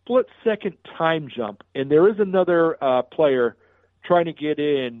split-second time jump, and there is another player trying to get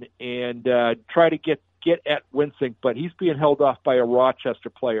in and try to get at Winsink, but he's being held off by a Rochester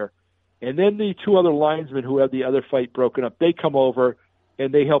player. And then the two other linesmen who had the other fight broken up, they come over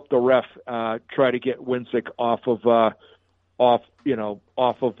and they help the ref try to get Winsink off of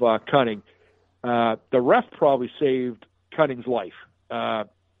Cunning. The ref probably saved Cunning's life. And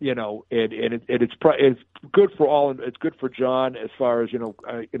it's good for all. It's good for John as far as and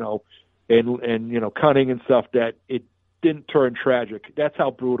Cunning and stuff, that it didn't turn tragic. That's how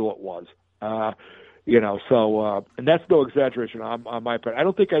brutal it was. And that's no exaggeration on my part. I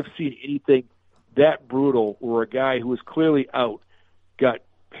don't think I've seen anything that brutal where a guy who was clearly out got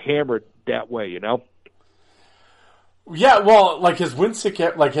hammered that way, Yeah, well, has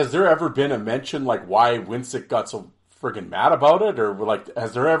Winsink, has there ever been a mention, why Winsink got so friggin' mad about it? Or,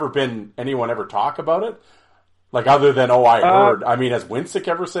 has there ever been anyone ever talk about it? Other than, I heard. Has Winsink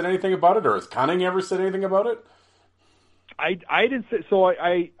ever said anything about it? Or has Cunning ever said anything about it? I didn't say, so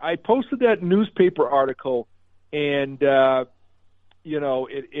I posted that newspaper article, and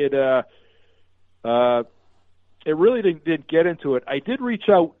it really didn't get into it. I did reach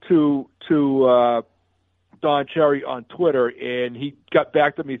out to Don Cherry on Twitter, and he got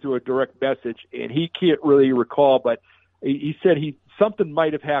back to me through a direct message, and he can't really recall, but he said something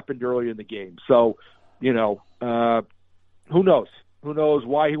might have happened early in the game. So, who knows? Who knows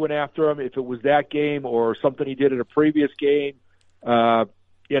why he went after him, if it was that game or something he did in a previous game, but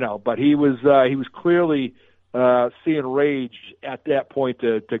he was clearly seeing rage at that point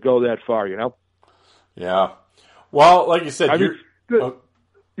to go that far, Yeah. Well, like you said, the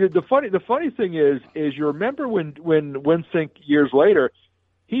funny thing is you remember when Wensink years later,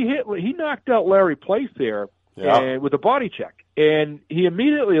 he knocked out Larry Place there and with a body check, and he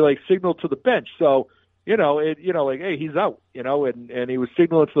immediately signaled to the bench. So hey, he's out, and he was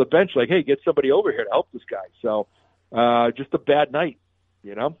signaling to the bench hey, get somebody over here to help this guy. So just a bad night,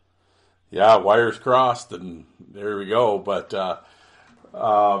 Yeah, wires crossed, and there we go. But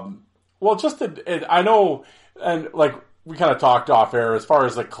I know, and we kind of talked off air as far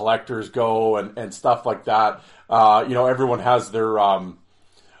as collectors go and stuff like that. Everyone has their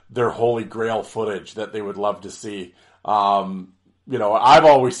holy grail footage that they would love to see. I've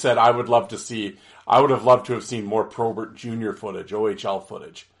always said I would have loved to have seen more Probert Jr. footage, OHL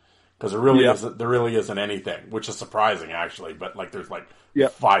footage, because there really isn't anything, which is surprising actually. But there's 5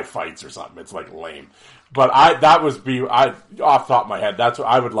 fights or something. It's lame. But off the top of my head, that's what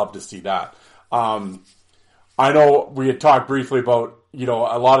I would love to see that. I know we had talked briefly about,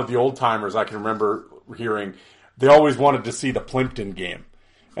 a lot of the old timers I can remember hearing, they always wanted to see the Plimpton game.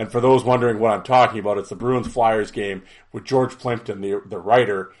 And for those wondering what I'm talking about, it's the Bruins-Flyers game with George Plimpton, the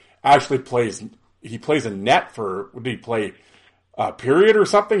writer, actually plays a net for, did he play a period or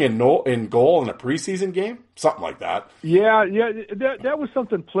something in goal in a preseason game? Something like that. Yeah, that was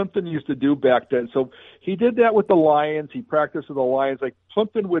something Plimpton used to do back then. So he did that with the Lions. He practiced with the Lions.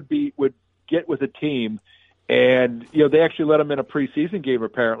 Plimpton would get with a team, and they actually let him in a preseason game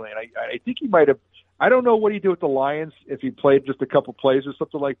apparently. And I think he might have. I don't know what he did with the Lions, if he played just a couple plays or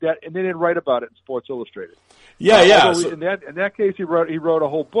something like that, and they didn't write about it in Sports Illustrated. Yeah. In that case, he wrote a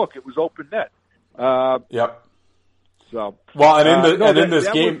whole book. It was Open Net. Yep. So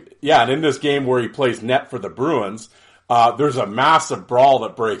in this game where he plays net for the Bruins, there's a massive brawl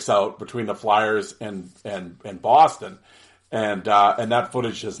that breaks out between the Flyers and Boston, and that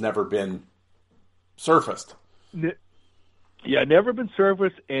footage has never been surfaced. Yeah, never been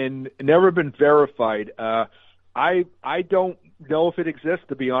surfaced and never been verified. I don't know if it exists,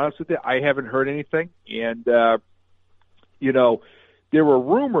 to be honest with you. I haven't heard anything. And, there were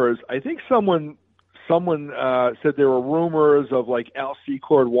rumors. I think someone said there were rumors of Al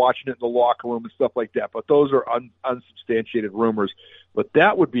Secord watching it in the locker room and stuff like that. But those are unsubstantiated rumors. But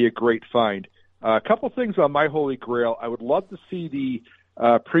that would be a great find. A couple things on my Holy Grail. I would love to see the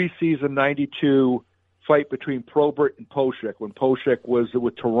preseason 92 fight between Probert and Poshek when Poshek was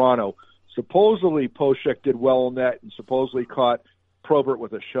with Toronto. Supposedly Poshek did well in that and supposedly caught Probert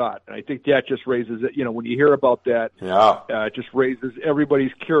with a shot. And I think that just raises it. When you hear about that, it just raises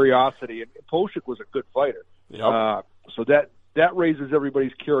everybody's curiosity. And Poshek was a good fighter. Yep. So that raises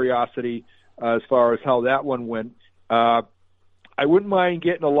everybody's curiosity as far as how that one went. I wouldn't mind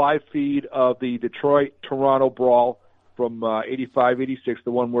getting a live feed of the Detroit-Toronto brawl from 85-86,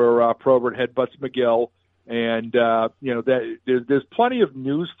 the one where Probert headbutts McGill. And, there's plenty of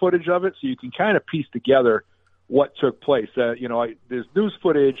news footage of it, so you can kind of piece together what took place. There's news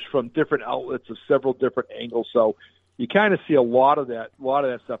footage from different outlets of several different angles, so you kind of see a lot of that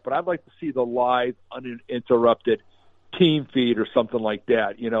stuff. But I'd like to see the live, uninterrupted team feed or something like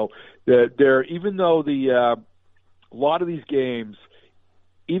that. Even though a lot of these games,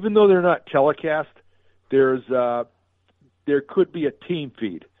 even though they're not telecast, there could be a team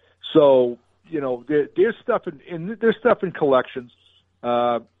feed. So, there's stuff in collections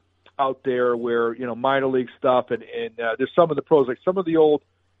out there where, minor league stuff and there's some of the pros, some of the old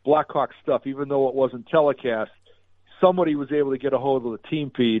Blackhawks stuff, even though it wasn't telecast, somebody was able to get a hold of the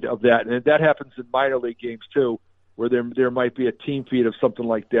team feed of that. And that happens in minor league games too, where there might be a team feed of something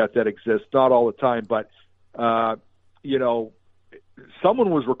like that exists. Not all the time, but, someone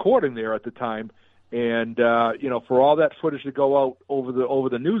was recording there at the time. And, for all that footage to go out over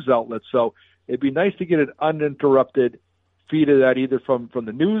the news outlets. So it'd be nice to get an uninterrupted feed of that either from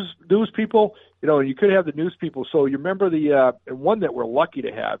the news people, and you could have the news people. So you remember the one that we're lucky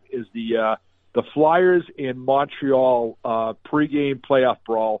to have is the Flyers in Montreal pregame playoff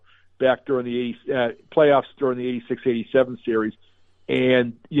brawl back during the playoffs during the 86-87 series.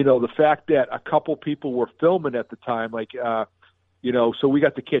 And, the fact that a couple people were filming at the time, so we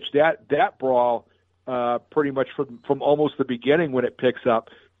got to catch that brawl pretty much from almost the beginning when it picks up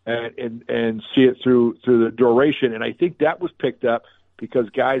and see it through the duration. And I think that was picked up because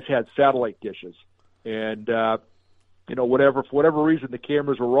guys had satellite dishes and, for whatever reason, the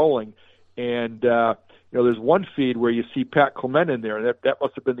cameras were rolling. And, there's one feed where you see Pat Clement in there, and that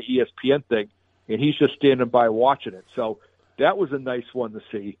must have been the ESPN thing. And he's just standing by watching it. So that was a nice one to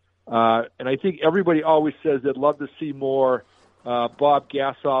see. And I think everybody always says they'd love to see more Bob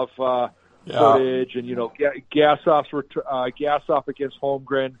Gassoff footage, and Gassoff against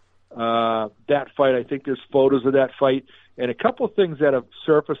Holmgren that fight. I think there's photos of that fight and a couple of things that have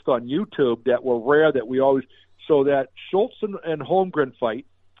surfaced on YouTube that were rare that we always. So that Schultz and Holmgren fight,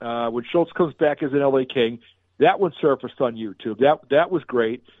 when Schultz comes back as an LA King, that one surfaced on YouTube. That was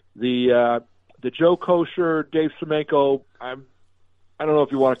great. The Joe Kosher, Dave Semenko, I don't know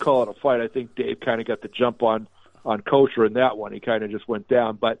if you want to call it a fight. I think Dave kind of got the jump on Kosher in that one. He kind of just went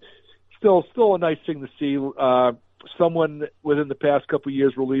down, but still a nice thing to see. Someone within the past couple of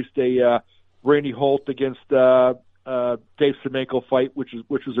years released a Randy Holt against Dave Semenko fight, which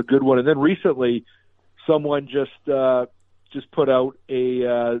was a good one. And then recently, someone just put out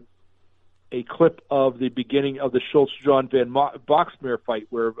a clip of the beginning of the Schultz-John Van Boxmeer fight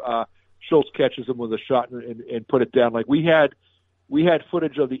where Schultz catches him with a shot and put it down. Like we had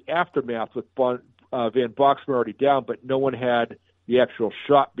footage of the aftermath with Van Boxmeer already down, but no one had the actual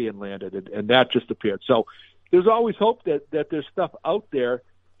shot being landed, and that just appeared. So there's always hope that there's stuff out there,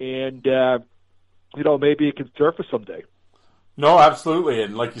 and maybe it can surface someday. No, absolutely,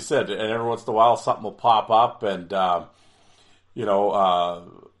 and like you said, and every once in a while something will pop up, and well,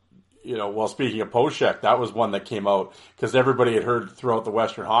 speaking of Poshek, that was one that came out because everybody had heard throughout the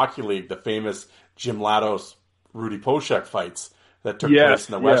Western Hockey League the famous Jim Lados, Rudy Poshek fights that took place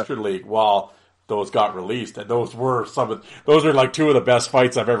in the Western League. Well, those got released, and those are like two of the best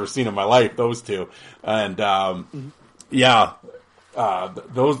fights I've ever seen in my life. Those two, and those.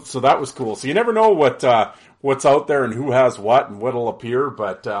 So that was cool. So you never know what's out there and who has what and what'll appear,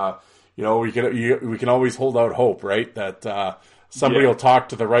 but we can always hold out hope, right? That somebody will talk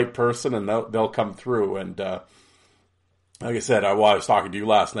to the right person and they'll come through. And like I said, I was talking to you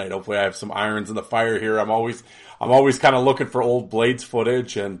last night. Hopefully, I have some irons in the fire here. I'm always kind of looking for old Blades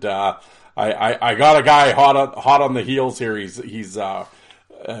footage, and I got a guy hot on the heels here. He's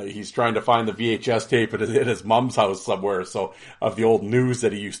trying to find the VHS tape at his mom's house somewhere, so of the old news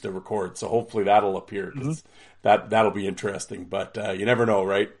that he used to record. So hopefully that'll appear, because that'll be interesting. But you never know,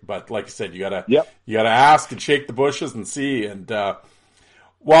 right? But like I said, you gotta ask and shake the bushes and see. And I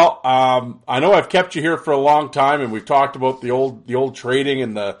know I've kept you here for a long time, and we've talked about the old trading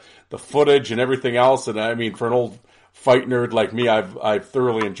and the footage and everything else. And I mean, for an old fight nerd like me, I've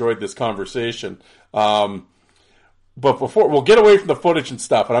thoroughly enjoyed this conversation. But before we'll get away from the footage and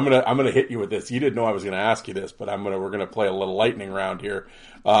stuff, and I'm gonna hit you with this. You didn't know I was gonna ask you this, but we're gonna play a little lightning round here.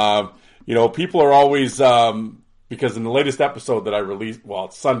 People are always because in the latest episode that I released, well,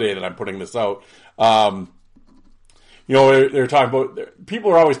 it's Sunday that I'm putting this out. They're talking about,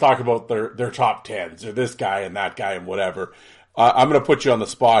 people are always talking about their top tens or this guy and that guy and whatever. I'm gonna put you on the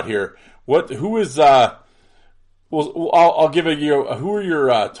spot here. Who is? I'll give you. Who are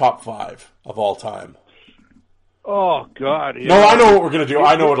your top five of all time? Oh, God. No, I know what we're going to do.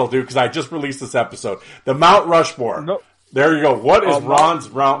 I know what it'll do because I just released this episode. The Mount Rushmore. No. There you go. What is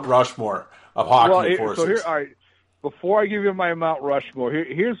Ron's Mount Rushmore of hockey forces? So here, all right, before I give you my Mount Rushmore,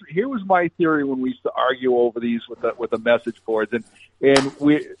 here was my theory when we used to argue over these with the message boards. And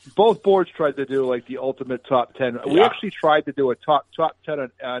we both boards tried to do like the ultimate top 10. Yeah. We actually tried to do a top 10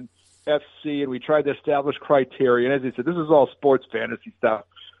 on FC, and we tried to establish criteria. And as I said, this is all sports fantasy stuff.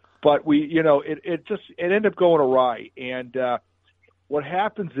 But it ended up going awry. And what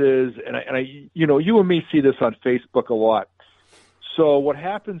happens is, and I you and me see this on Facebook a lot. So what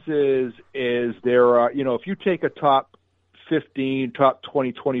happens is there are, if you take a top 15, top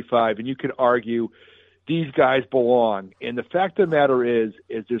 20, 25, and you can argue these guys belong. And the fact of the matter is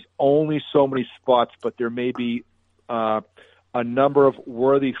there's only so many spots, but there may be a number of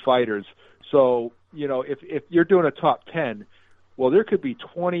worthy fighters. So, if you're doing a top 10, well, there could be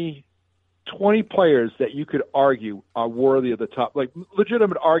 20 players that you could argue are worthy of the top, like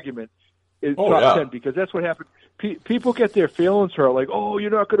legitimate argument is top 10, because that's what happened. People get their feelings hurt, like, oh,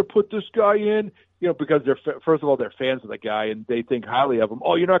 you're not going to put this guy in, because first of all, they're fans of the guy and they think highly of him.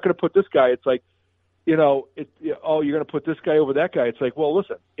 Oh, you're not going to put this guy. It's like, you're going to put this guy over that guy. It's like, well,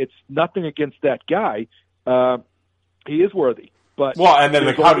 listen, it's nothing against that guy. He is worthy. But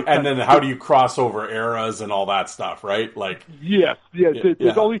how do you cross over eras and all that stuff, right? Like,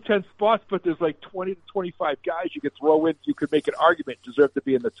 there's only 10 spots, but there's like 20 to 25 guys you could throw in. You could make an argument deserve to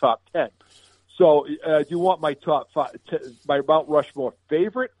be in the top 10. So, do you want my top five, my Mount Rushmore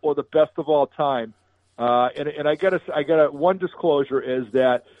favorite or the best of all time? And I got one disclosure is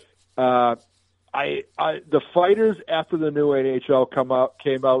that the fighters after the new NHL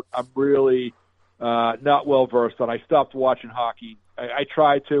came out, I'm really not well versed on. I stopped watching hockey. I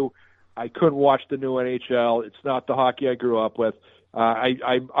tried to. I couldn't watch the new NHL. It's not the hockey I grew up with.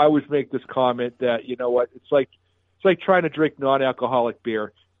 I always make this comment that, it's like trying to drink non-alcoholic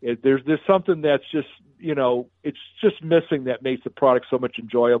beer. There's something that's just, it's just missing that makes the product so much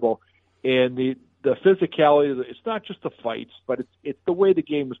enjoyable. And the physicality, it's not just the fights, but it's the way the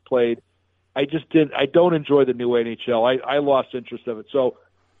game is played. I don't enjoy the new NHL. I lost interest of it. So,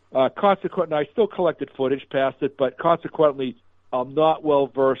 consequently, I still collected footage past it, but consequently, I'm not well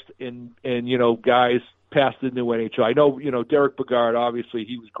versed in guys past the new NHL. I know, Derek Bogard, obviously,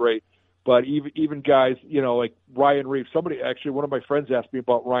 he was great. But even guys, like Ryan Reeves, one of my friends asked me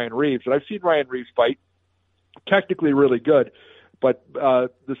about Ryan Reeves, and I've seen Ryan Reeves fight, technically really good. But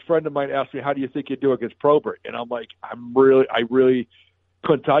this friend of mine asked me, how do you think you do against Probert? And I'm like, I really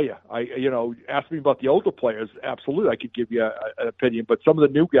couldn't tell you. Ask me about the older players. Absolutely, I could give you an opinion. But some of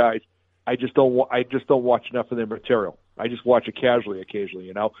the new guys, I just don't watch enough of their material. I just watch it casually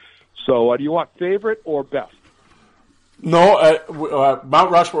occasionally, So do you want favorite or best? No,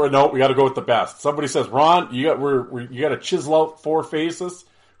 Mount Rushmore. No, we got to go with the best. Somebody says, Ron, you got to chisel out 4 faces.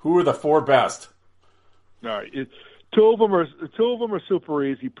 Who are the 4 best? All right, two of them are super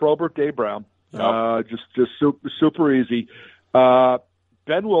easy. Probert, Dave Brown, Yep. just super easy.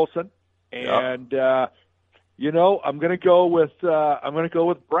 Ben Wilson, and Yep. I'm going to go with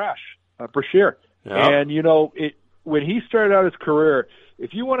Brashear. Yep. And when he started out his career,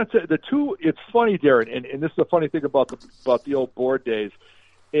 if you wanted to, it's funny, Darren, and this is the funny thing about the old board days.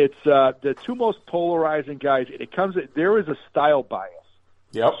 It's the 2 most polarizing guys, and there is a style bias.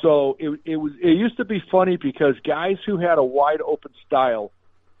 Yep. So it used to be funny because guys who had a wide open style,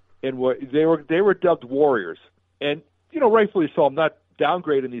 and they were dubbed warriors, and rightfully so. I'm not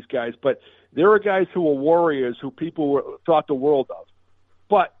downgrading these guys, but there are guys who were warriors who people thought the world of,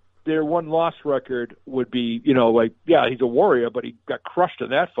 but their 1-loss record would be, he's a warrior, but he got crushed in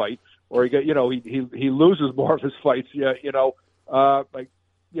that fight, or he got, he loses more of his fights, but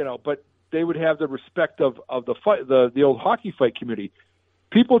they would have the respect of the fight, the old hockey fight community.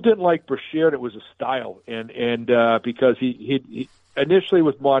 People didn't like Brashear, and it was a style, and because he initially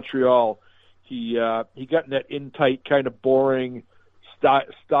with Montreal, he got in that in-tight kind of boring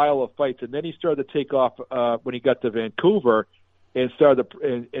style of fights, and then he started to take off when he got to Vancouver. And started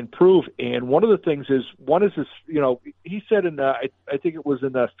to improve. And one of the things is, he said in, I think it was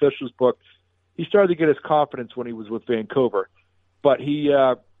in Fisher's book, he started to get his confidence when he was with Vancouver. But he's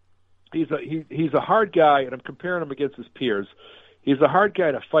a hard guy, and I'm comparing him against his peers. He's a hard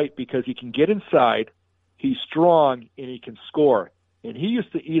guy to fight because he can get inside, he's strong, and he can score. And he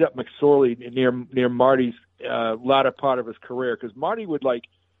used to eat up McSorley near Marty's latter part of his career, because Marty would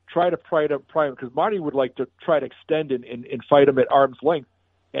try to pry him, because Marty would like to try to extend and fight him at arm's length.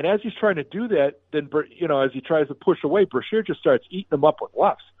 And as he's trying to do that, then, as he tries to push away, Brashear just starts eating him up with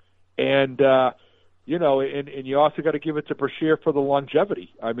lefts. And, and you also got to give it to Brashear for the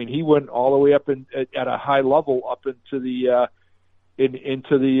longevity. I mean, he went all the way up at a high level up into the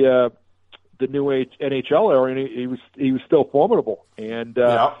new NHL era, and he was still formidable. And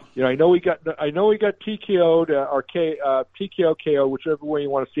I know he got TKO'd or TKO KO, whichever way you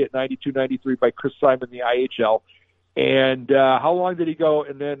want to see it, 92-93 by Chris Simon in the IHL. And how long did he go?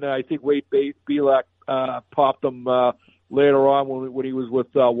 And then I think Wade Belak popped him later on when he was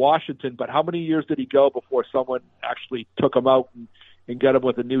with Washington. But how many years did he go before someone actually took him out and got him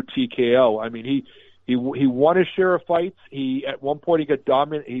with a new TKO? I mean, he won his share of fights. At one point he got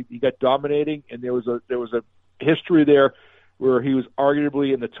dominating, and there was a history there where he was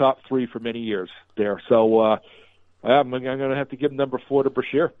arguably in the top 3 for many years there. So I'm going to have to give number 4 to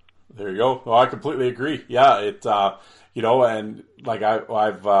Brashear. There you go. Well, I completely agree. Yeah, it and like I've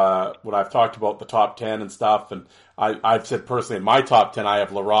when I've talked about the top 10 and stuff, and I've said personally in my top 10 I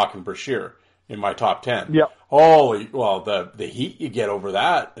have Larocque and Brashear in my top 10. Yeah. The heat you get over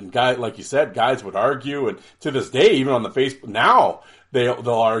that, and like you said, guys would argue, and to this day, even on the Facebook now, they'll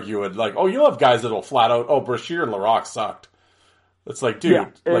argue and you'll have guys that'll flat out, Brashear and Larocque sucked. It's like,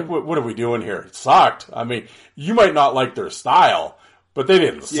 dude, what are we doing here? It sucked. I mean, you might not like their style, but they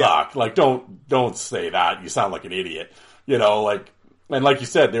didn't suck. Like, don't say that. You sound like an idiot. And like you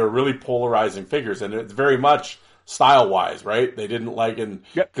said, they were really polarizing figures, and it's very much style-wise, right? They didn't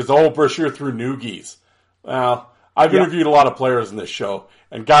because the whole Brashear threw noogies. Well, I've interviewed a lot of players in this show,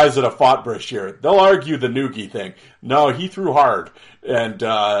 and guys that have fought Brashear, they'll argue the noogie thing. No, he threw hard, and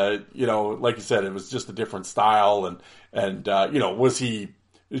like you said, it was just a different style. And was he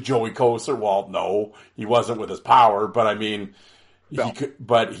Joey Kocur? Well, no, he wasn't with his power, but I mean. No.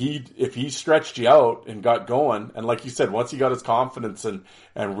 If he stretched you out and got going, and like you said, once he got his confidence and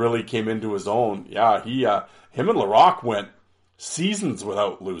really came into his own, him and Larocque went seasons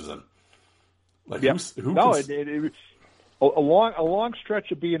without losing. A long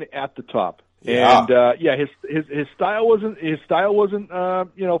stretch of being at the top, And his style wasn't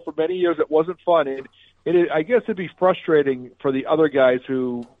for many years it wasn't fun. And I guess it'd be frustrating for the other guys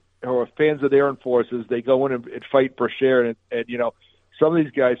who are fans of the Armed Forces. They go in and fight Brashear, and some of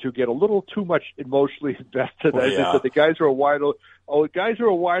these guys who get a little too much emotionally invested. The guys who are wide a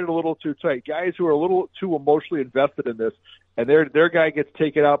little too tight. Guys who are a little too emotionally invested in this, and their guy gets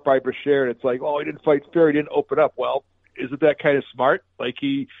taken out by Brashear, and it's like, oh, he didn't fight fair, he didn't open up. Well, isn't that kind of smart? Like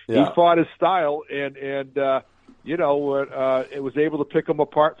he fought his style, and it was able to pick him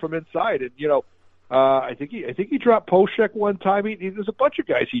apart from inside. And I think he dropped Poshek one time. There's a bunch of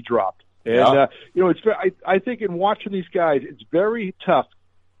guys he dropped, and I think in watching these guys, it's very tough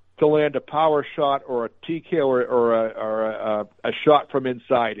to land a power shot or a TK or a shot from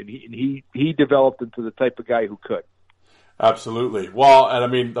inside, and he developed into the type of guy who could. Absolutely. Well, and I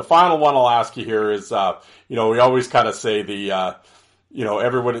mean, the final one I'll ask you here is, we always kind of say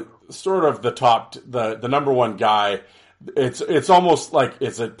everybody sort of the number one guy. It's almost like,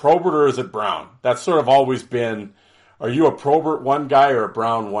 is it Probert or is it Brown? That's sort of always been. Are you a Probert one guy or a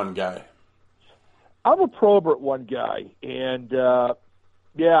Brown one guy? I'm a Probert one guy, and I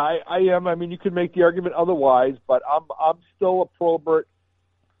am. I mean, you could make the argument otherwise, but I'm still a Probert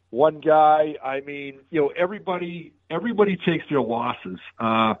one guy. I mean, everybody takes their losses.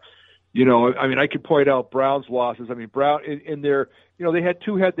 I mean, I could point out Brown's losses. I mean, Brown in their, they had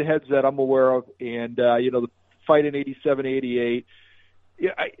two head-to-heads that I'm aware of, and the fight in 87, 88.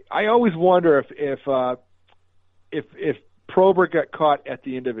 Yeah, I always wonder if Probert got caught at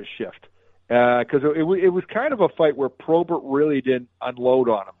the end of his shift, because it was kind of a fight where Probert really didn't unload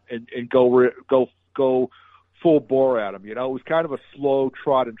on him and go full bore at him. It was kind of a slow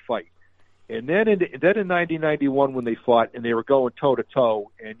trotting fight. And then in 1991 when they fought and they were going toe to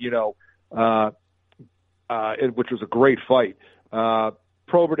toe, and which was a great fight,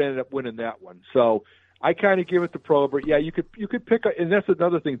 Probert ended up winning that one. So I kind of give it to Probert. Yeah, you could pick, and that's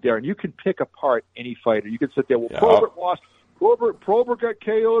another thing, Darren. You can pick apart any fighter. You can sit there. Well, Probert lost. Probert got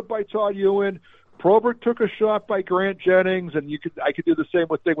KO'd by Todd Ewan. Probert took a shot by Grant Jennings, and I could do the same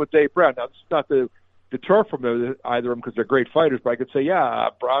thing with Dave Brown. Now, it's not the deter from either of them because they're great fighters, but I could say,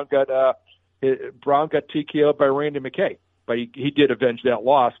 Brown got TKO'd by Randy McKay, but he did avenge that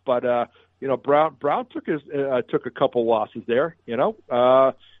loss. But Brown took a couple losses there.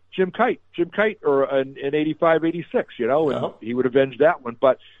 Jim Kite, or in 85, 86. And he would avenge that one.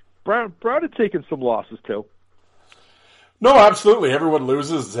 But Brown had taken some losses too. No, absolutely. Everyone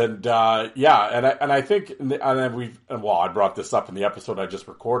loses, and I think, I brought this up in the episode I just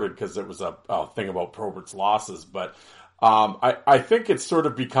recorded because it was a thing about Probert's losses, but I think it's sort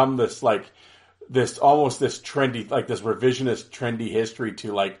of become this almost this trendy, like this revisionist trendy history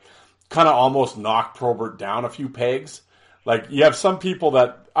to kind of almost knock Probert down a few pegs. Like you have some people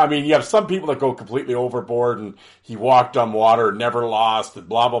that go completely overboard and he walked on water, never lost, and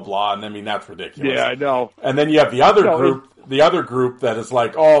blah, blah, blah. And I mean, that's ridiculous. Yeah, I know. And then you have the other group that is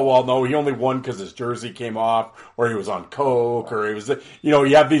like, oh, well, no, he only won because his jersey came off or he was on coke or he was,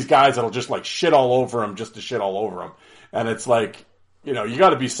 you have these guys that'll just shit all over him just to shit all over him. And it's like, you got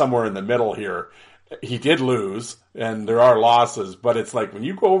to be somewhere in the middle here. He did lose and there are losses, but it's like when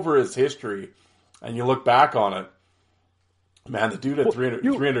you go over his history and you look back on it, man, the dude had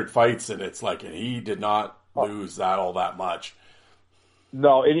 300 fights, and it's like, and he did not lose all that much.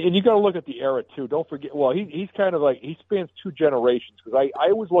 No, and you got to look at the era too. Don't forget. Well, he's kind of he spans two generations, because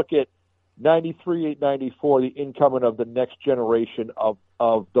I always look at 93, 94, the incoming of the next generation of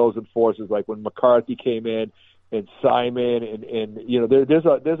those enforcers, like when McCarthy came in and Simon, and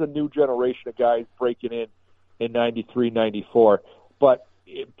there's a new generation of guys breaking in 93, 94. But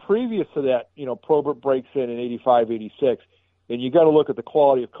previous to that, Probert breaks in 85, 86. And you got to look at the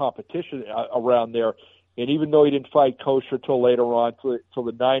quality of competition around there. And even though he didn't fight Kosher till later on, till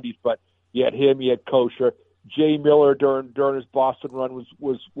the 90s, but you had him, you had Kosher. Jay Miller during his Boston run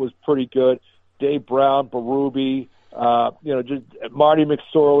was pretty good. Dave Brown, Berube, just Marty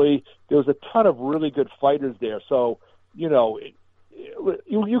McSorley. There was a ton of really good fighters there. So you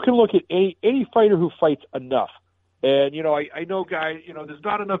can look at any fighter who fights enough. And, I know, guys, there's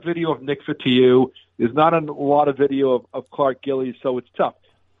not enough video of Nick Fatiou. There's not a lot of video of Clark Gillies, so it's tough.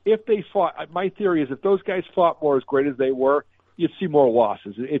 If they fought, my theory is if those guys fought more as great as they were, you'd see more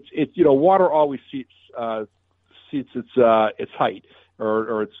losses. It's water always seats its height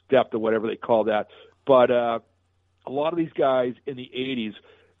or its depth or whatever they call that. But a lot of these guys in the 80s,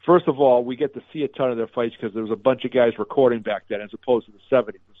 first of all, we get to see a ton of their fights because there was a bunch of guys recording back then as opposed to the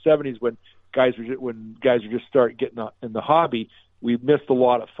 70s. The 70s, when guys were just starting getting in the hobby, we missed a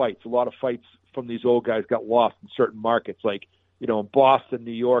lot of fights. A lot of fights from these old guys got lost in certain markets, like in Boston,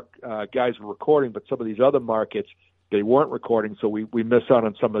 New York, guys were recording, but some of these other markets, they weren't recording, so we missed out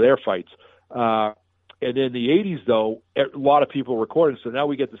on some of their fights. And in the 80s, though, a lot of people were recording, so now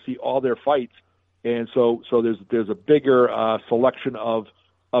we get to see all their fights. And so there's a bigger selection of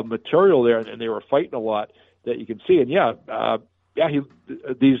material there, and they were fighting a lot that you can see. And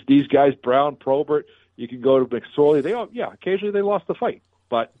these guys, Brown, Probert, you can go to McSorley. Occasionally they lost the fight,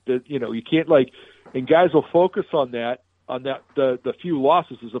 but you can't and guys will focus on the few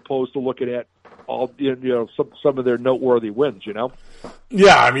losses as opposed to looking at all some of their noteworthy wins.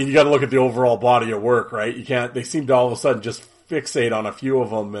 Yeah, I mean, you got to look at the overall body of work, right? You can't. They seem to all of a sudden just fixate on a few of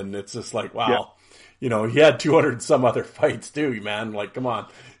them, and it's just like, wow, he had 200 and some other fights too, man. Like, come on,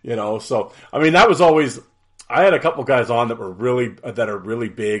 So I mean, that was always. I had a couple guys on that are really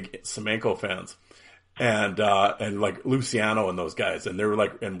big Semenko fans, and like Luciano and those guys, and they were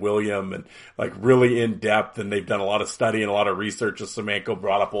and William, and really in depth, and they've done a lot of study and a lot of research of Semenko,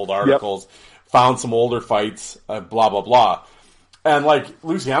 brought up old articles, found some older fights, blah blah blah, and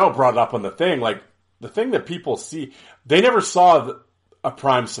Luciano brought it up on the thing, the thing that people see, they never saw a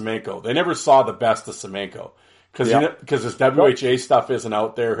prime Semenko, they never saw the best of Semenko. Because his WHA stuff isn't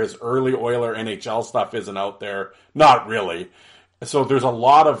out there, his early Oiler NHL stuff isn't out there, not really. So there's a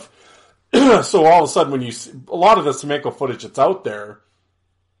lot of, so all of a sudden when you see, a lot of the Semenko footage that's out there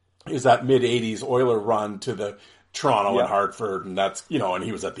is that mid-'80s Oiler run to the Toronto and Hartford, and that's, and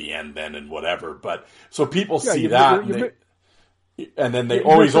he was at the end then and whatever. But, so people see that, and then they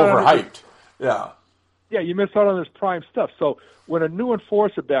always overhyped. Yeah, you miss out on this prime stuff. So when a new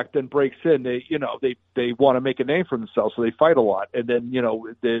enforcer back then breaks in, they want to make a name for themselves, so they fight a lot. And then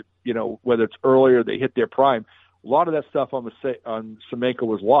whether it's earlier, they hit their prime. A lot of that stuff on Semenko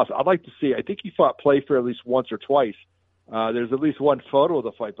was lost. I'd like to see. I think he fought Playfair at least once or twice. There's at least one photo of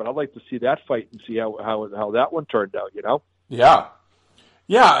the fight, but I'd like to see that fight and see how that one turned out. Yeah,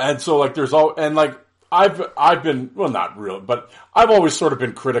 and so there's all and I've been, well, not real, but I've always sort of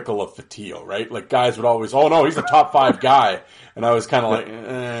been critical of Fatillo, right? Guys would always, oh no, he's a top 5 guy. And I was kind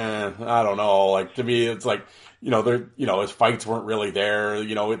of I don't know. To me, it's his fights weren't really there.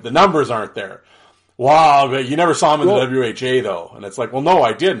 The numbers aren't there. Wow, but you never saw him in the WHA though. And it's well, no,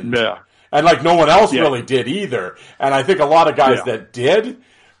 I didn't. Yeah. And no one else really did either. And I think a lot of guys that did,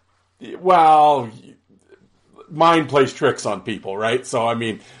 well, mind plays tricks on people, right? So, I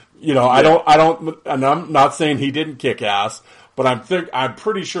mean, I don't, and I'm not saying he didn't kick ass, but I'm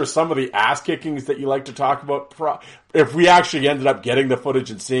pretty sure some of the ass kickings that you like to talk about, if we actually ended up getting the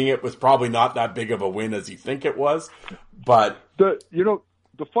footage and seeing it, was probably not that big of a win as you think it was. But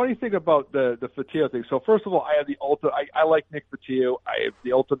the funny thing about the Fatillo thing. So first of all, I have the ultimate. I like Nick Fatillo. I have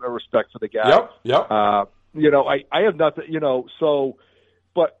the ultimate respect for the guy. Yep. I have nothing. So.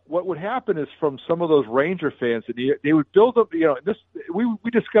 But what would happen is from some of those Ranger fans, they would build up. This we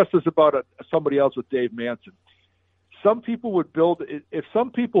discussed this about somebody else with Dave Manson. Some people would build. If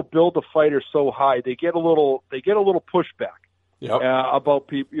some people build a fighter so high, they get a little pushback about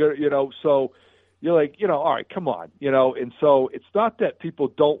people. So you're all right, come on, And so it's not that people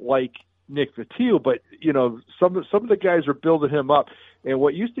don't like Nick Fatillo, but some of the guys are building him up. And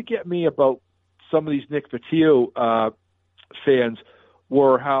what used to get me about some of these Nick Fatillo fans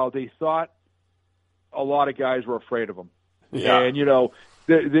were how they thought a lot of guys were afraid of him. Yeah. And,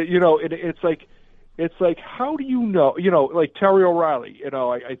 it's how do you know, like Terry O'Reilly,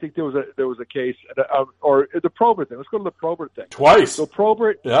 I think there was a case, or the Probert thing. Let's go to the Probert thing. Twice. So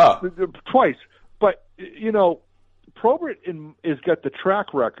Probert, twice. But, Probert has got the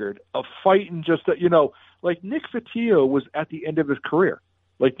track record of fighting just, Nick Fatillo was at the end of his career.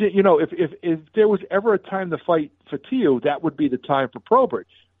 If there was ever a time to fight Fatillo, that would be the time for Probert.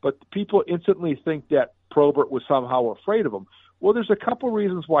 But people instantly think that Probert was somehow afraid of him. Well, there's a couple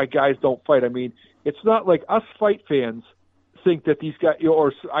reasons why guys don't fight. I mean, it's not like us fight fans think that these guys,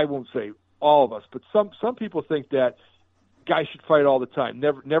 or I won't say all of us, but some people think that guys should fight all the time.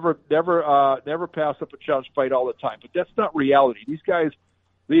 Never pass up a challenge, fight all the time. But that's not reality. These guys,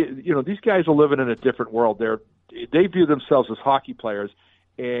 these guys are living in a different world. They view themselves as hockey players.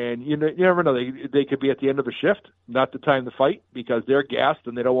 And you never know. They could be at the end of a shift, not the time to fight, because they're gassed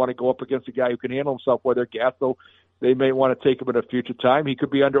and they don't want to go up against a guy who can handle himself while they're gassed. So they may want to take him at a future time. He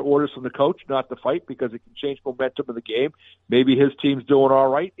could be under orders from the coach not to fight because it can change momentum of the game. Maybe his team's doing all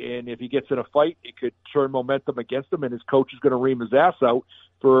right, and if he gets in a fight, it could turn momentum against him, and his coach is going to ream his ass out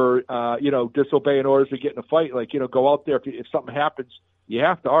for disobeying orders to get in a fight. Go out there if something happens, you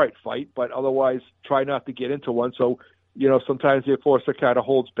have to fight, but otherwise try not to get into one. So. Sometimes the enforcer kind of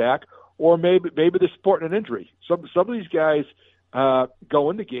holds back, or maybe they're sporting an injury. Some of these guys go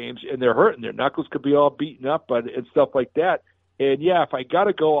into games and they're hurting. Their knuckles could be all beaten up and stuff like that. And yeah, if I got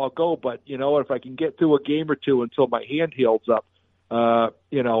to go, I'll go. But if I can get through a game or two until my hand heals up, I'll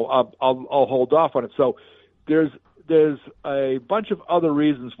hold off on it. So there's a bunch of other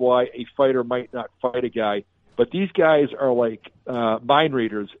reasons why a fighter might not fight a guy. But these guys are like mind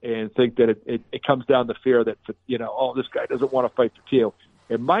readers and think that it comes down to fear that, this guy doesn't want to fight Fotiu.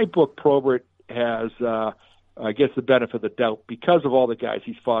 In my book, Probert has gets the benefit of the doubt because of all the guys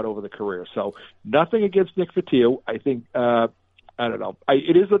he's fought over the career. So nothing against Nick Fotiu. I think, I don't know.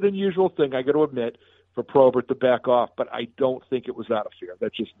 It is an unusual thing, I got to admit, for Probert to back off, but I don't think it was out of fear.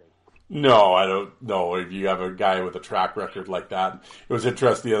 That's just me. No, I don't know. If you have a guy with a track record like that, it was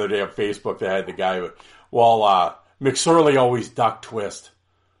interesting the other day on Facebook. They had the guy with, McSorley always ducked Twist.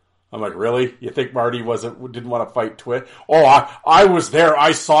 I'm like, really? You think Marty didn't want to fight Twist? Oh, I was there.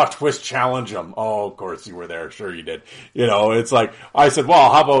 I saw Twist challenge him. Oh, of course you were there. Sure you did. It's like, I said,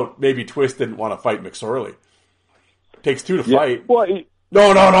 well, how about maybe Twist didn't want to fight McSorley? Takes two to fight. Well,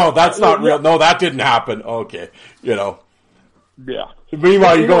 No, that's not real. No, that didn't happen. Okay, Yeah.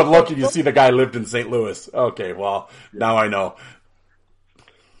 Meanwhile, you go and look and you see the guy lived in St. Louis. Okay, well, now I know.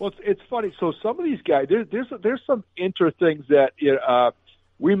 Well, it's funny. So some of these guys, there's some things that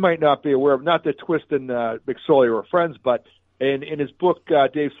we might not be aware of. Not that Twist and McSorley were friends, but in his book,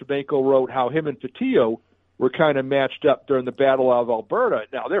 Dave Semenko wrote how him and Fotiu were kind of matched up during the Battle of Alberta.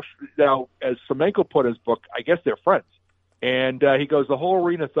 Now, as Semenko put in his book, I guess they're friends. And he goes, the whole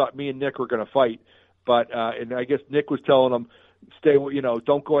arena thought me and Nick were going to fight, but and I guess Nick was telling him,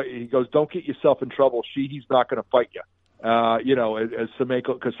 don't go. He goes, don't get yourself in trouble. Sheehy's not going to fight you. As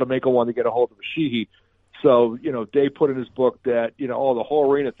Semenko, because Semenko wanted to get a hold of a Sheehy. So, Dave put in his book that, the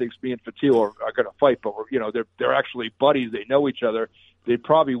whole arena thinks me and Fotiu are going to fight, but they're actually buddies. They know each other. They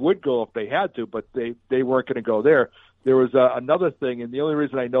probably would go if they had to, but they weren't going to go there. There was another thing, and the only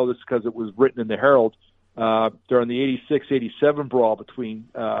reason I know this is because it was written in the Herald during the 86-87 brawl between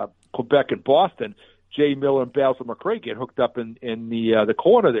Quebec and Boston. Jay Miller and Basil McRae get hooked up in the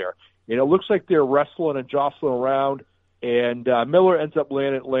corner there. And it looks like they're wrestling and jostling around, and Miller ends up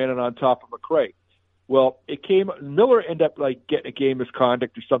landing on top of McRae. Well, Miller ended up like getting a game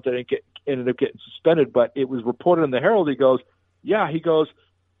misconduct or something and ended up getting suspended, but it was reported in the Herald. He goes,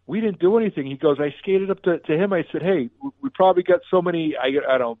 we didn't do anything. He goes, I skated up to him. I said, hey, we probably got so many,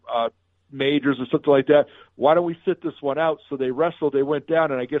 majors or something like that. Why don't we sit this one out? So they wrestled. They went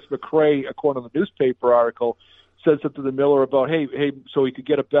down, and I guess McRae, according to the newspaper article, said something to Miller about, hey, so he could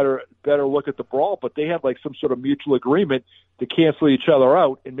get a better look at the brawl. But they had like some sort of mutual agreement to cancel each other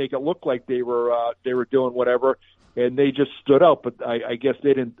out and make it look like they were doing whatever, and they just stood out. But I guess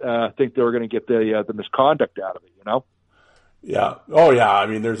they didn't think they were going to get the misconduct out of it. Yeah. Oh, yeah. I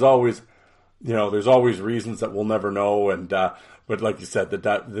mean, there's always reasons that we'll never know, and but like you said, the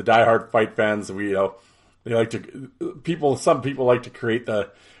diehard fight fans, some people like to create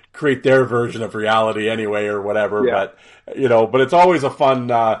their version of reality anyway or whatever. Yeah. But it's always a fun.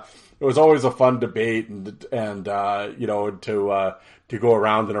 It was always a fun debate and to go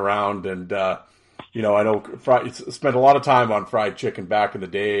around and around and. I know spent a lot of time on fried chicken back in the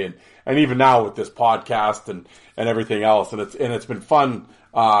day, and even now with this podcast and everything else, and it's been fun,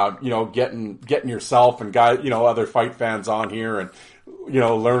 getting yourself and other fight fans on here, and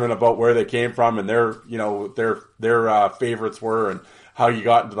learning about where they came from and their favorites were and how you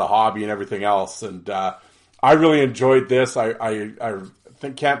got into the hobby and everything else, and I really enjoyed this. I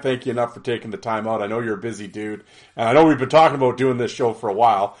can't thank you enough for taking the time out. I know you're a busy dude, and I know we've been talking about doing this show for a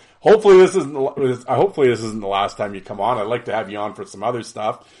while. Hopefully this isn't the last time you come on. I'd like to have you on for some other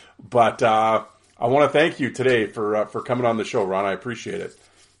stuff, but I want to thank you today for coming on the show, Ron. I appreciate it.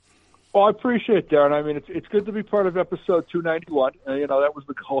 Well, I appreciate it, Darren. I mean, it's good to be part of episode 291. That was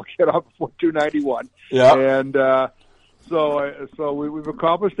the goal, get on before 291. Yeah. And so we've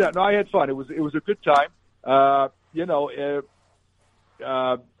accomplished that. No, I had fun. It was a good time. Happy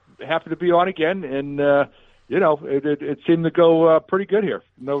to be on again, and. It seemed to go pretty good here.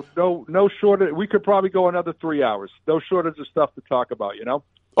 No shortage. We could probably go another 3 hours. No shortage of stuff to talk about.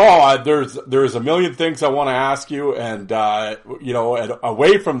 Oh, there's a million things I want to ask you, and and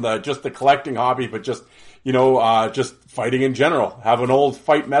away from just the collecting hobby, but just just fighting in general. Have an old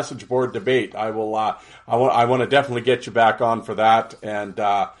fight message board debate. I want to definitely get you back on for that, and.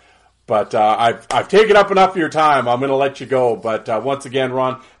 But I've taken up enough of your time. I'm going to let you go. But once again,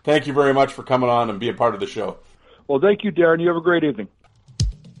 Ron, thank you very much for coming on and being part of the show. Well, thank you, Darren. You have a great evening.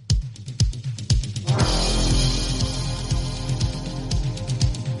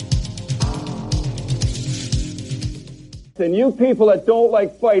 And you people that don't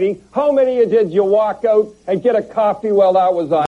like fighting, how many of you did you walk out and get a coffee while that was on?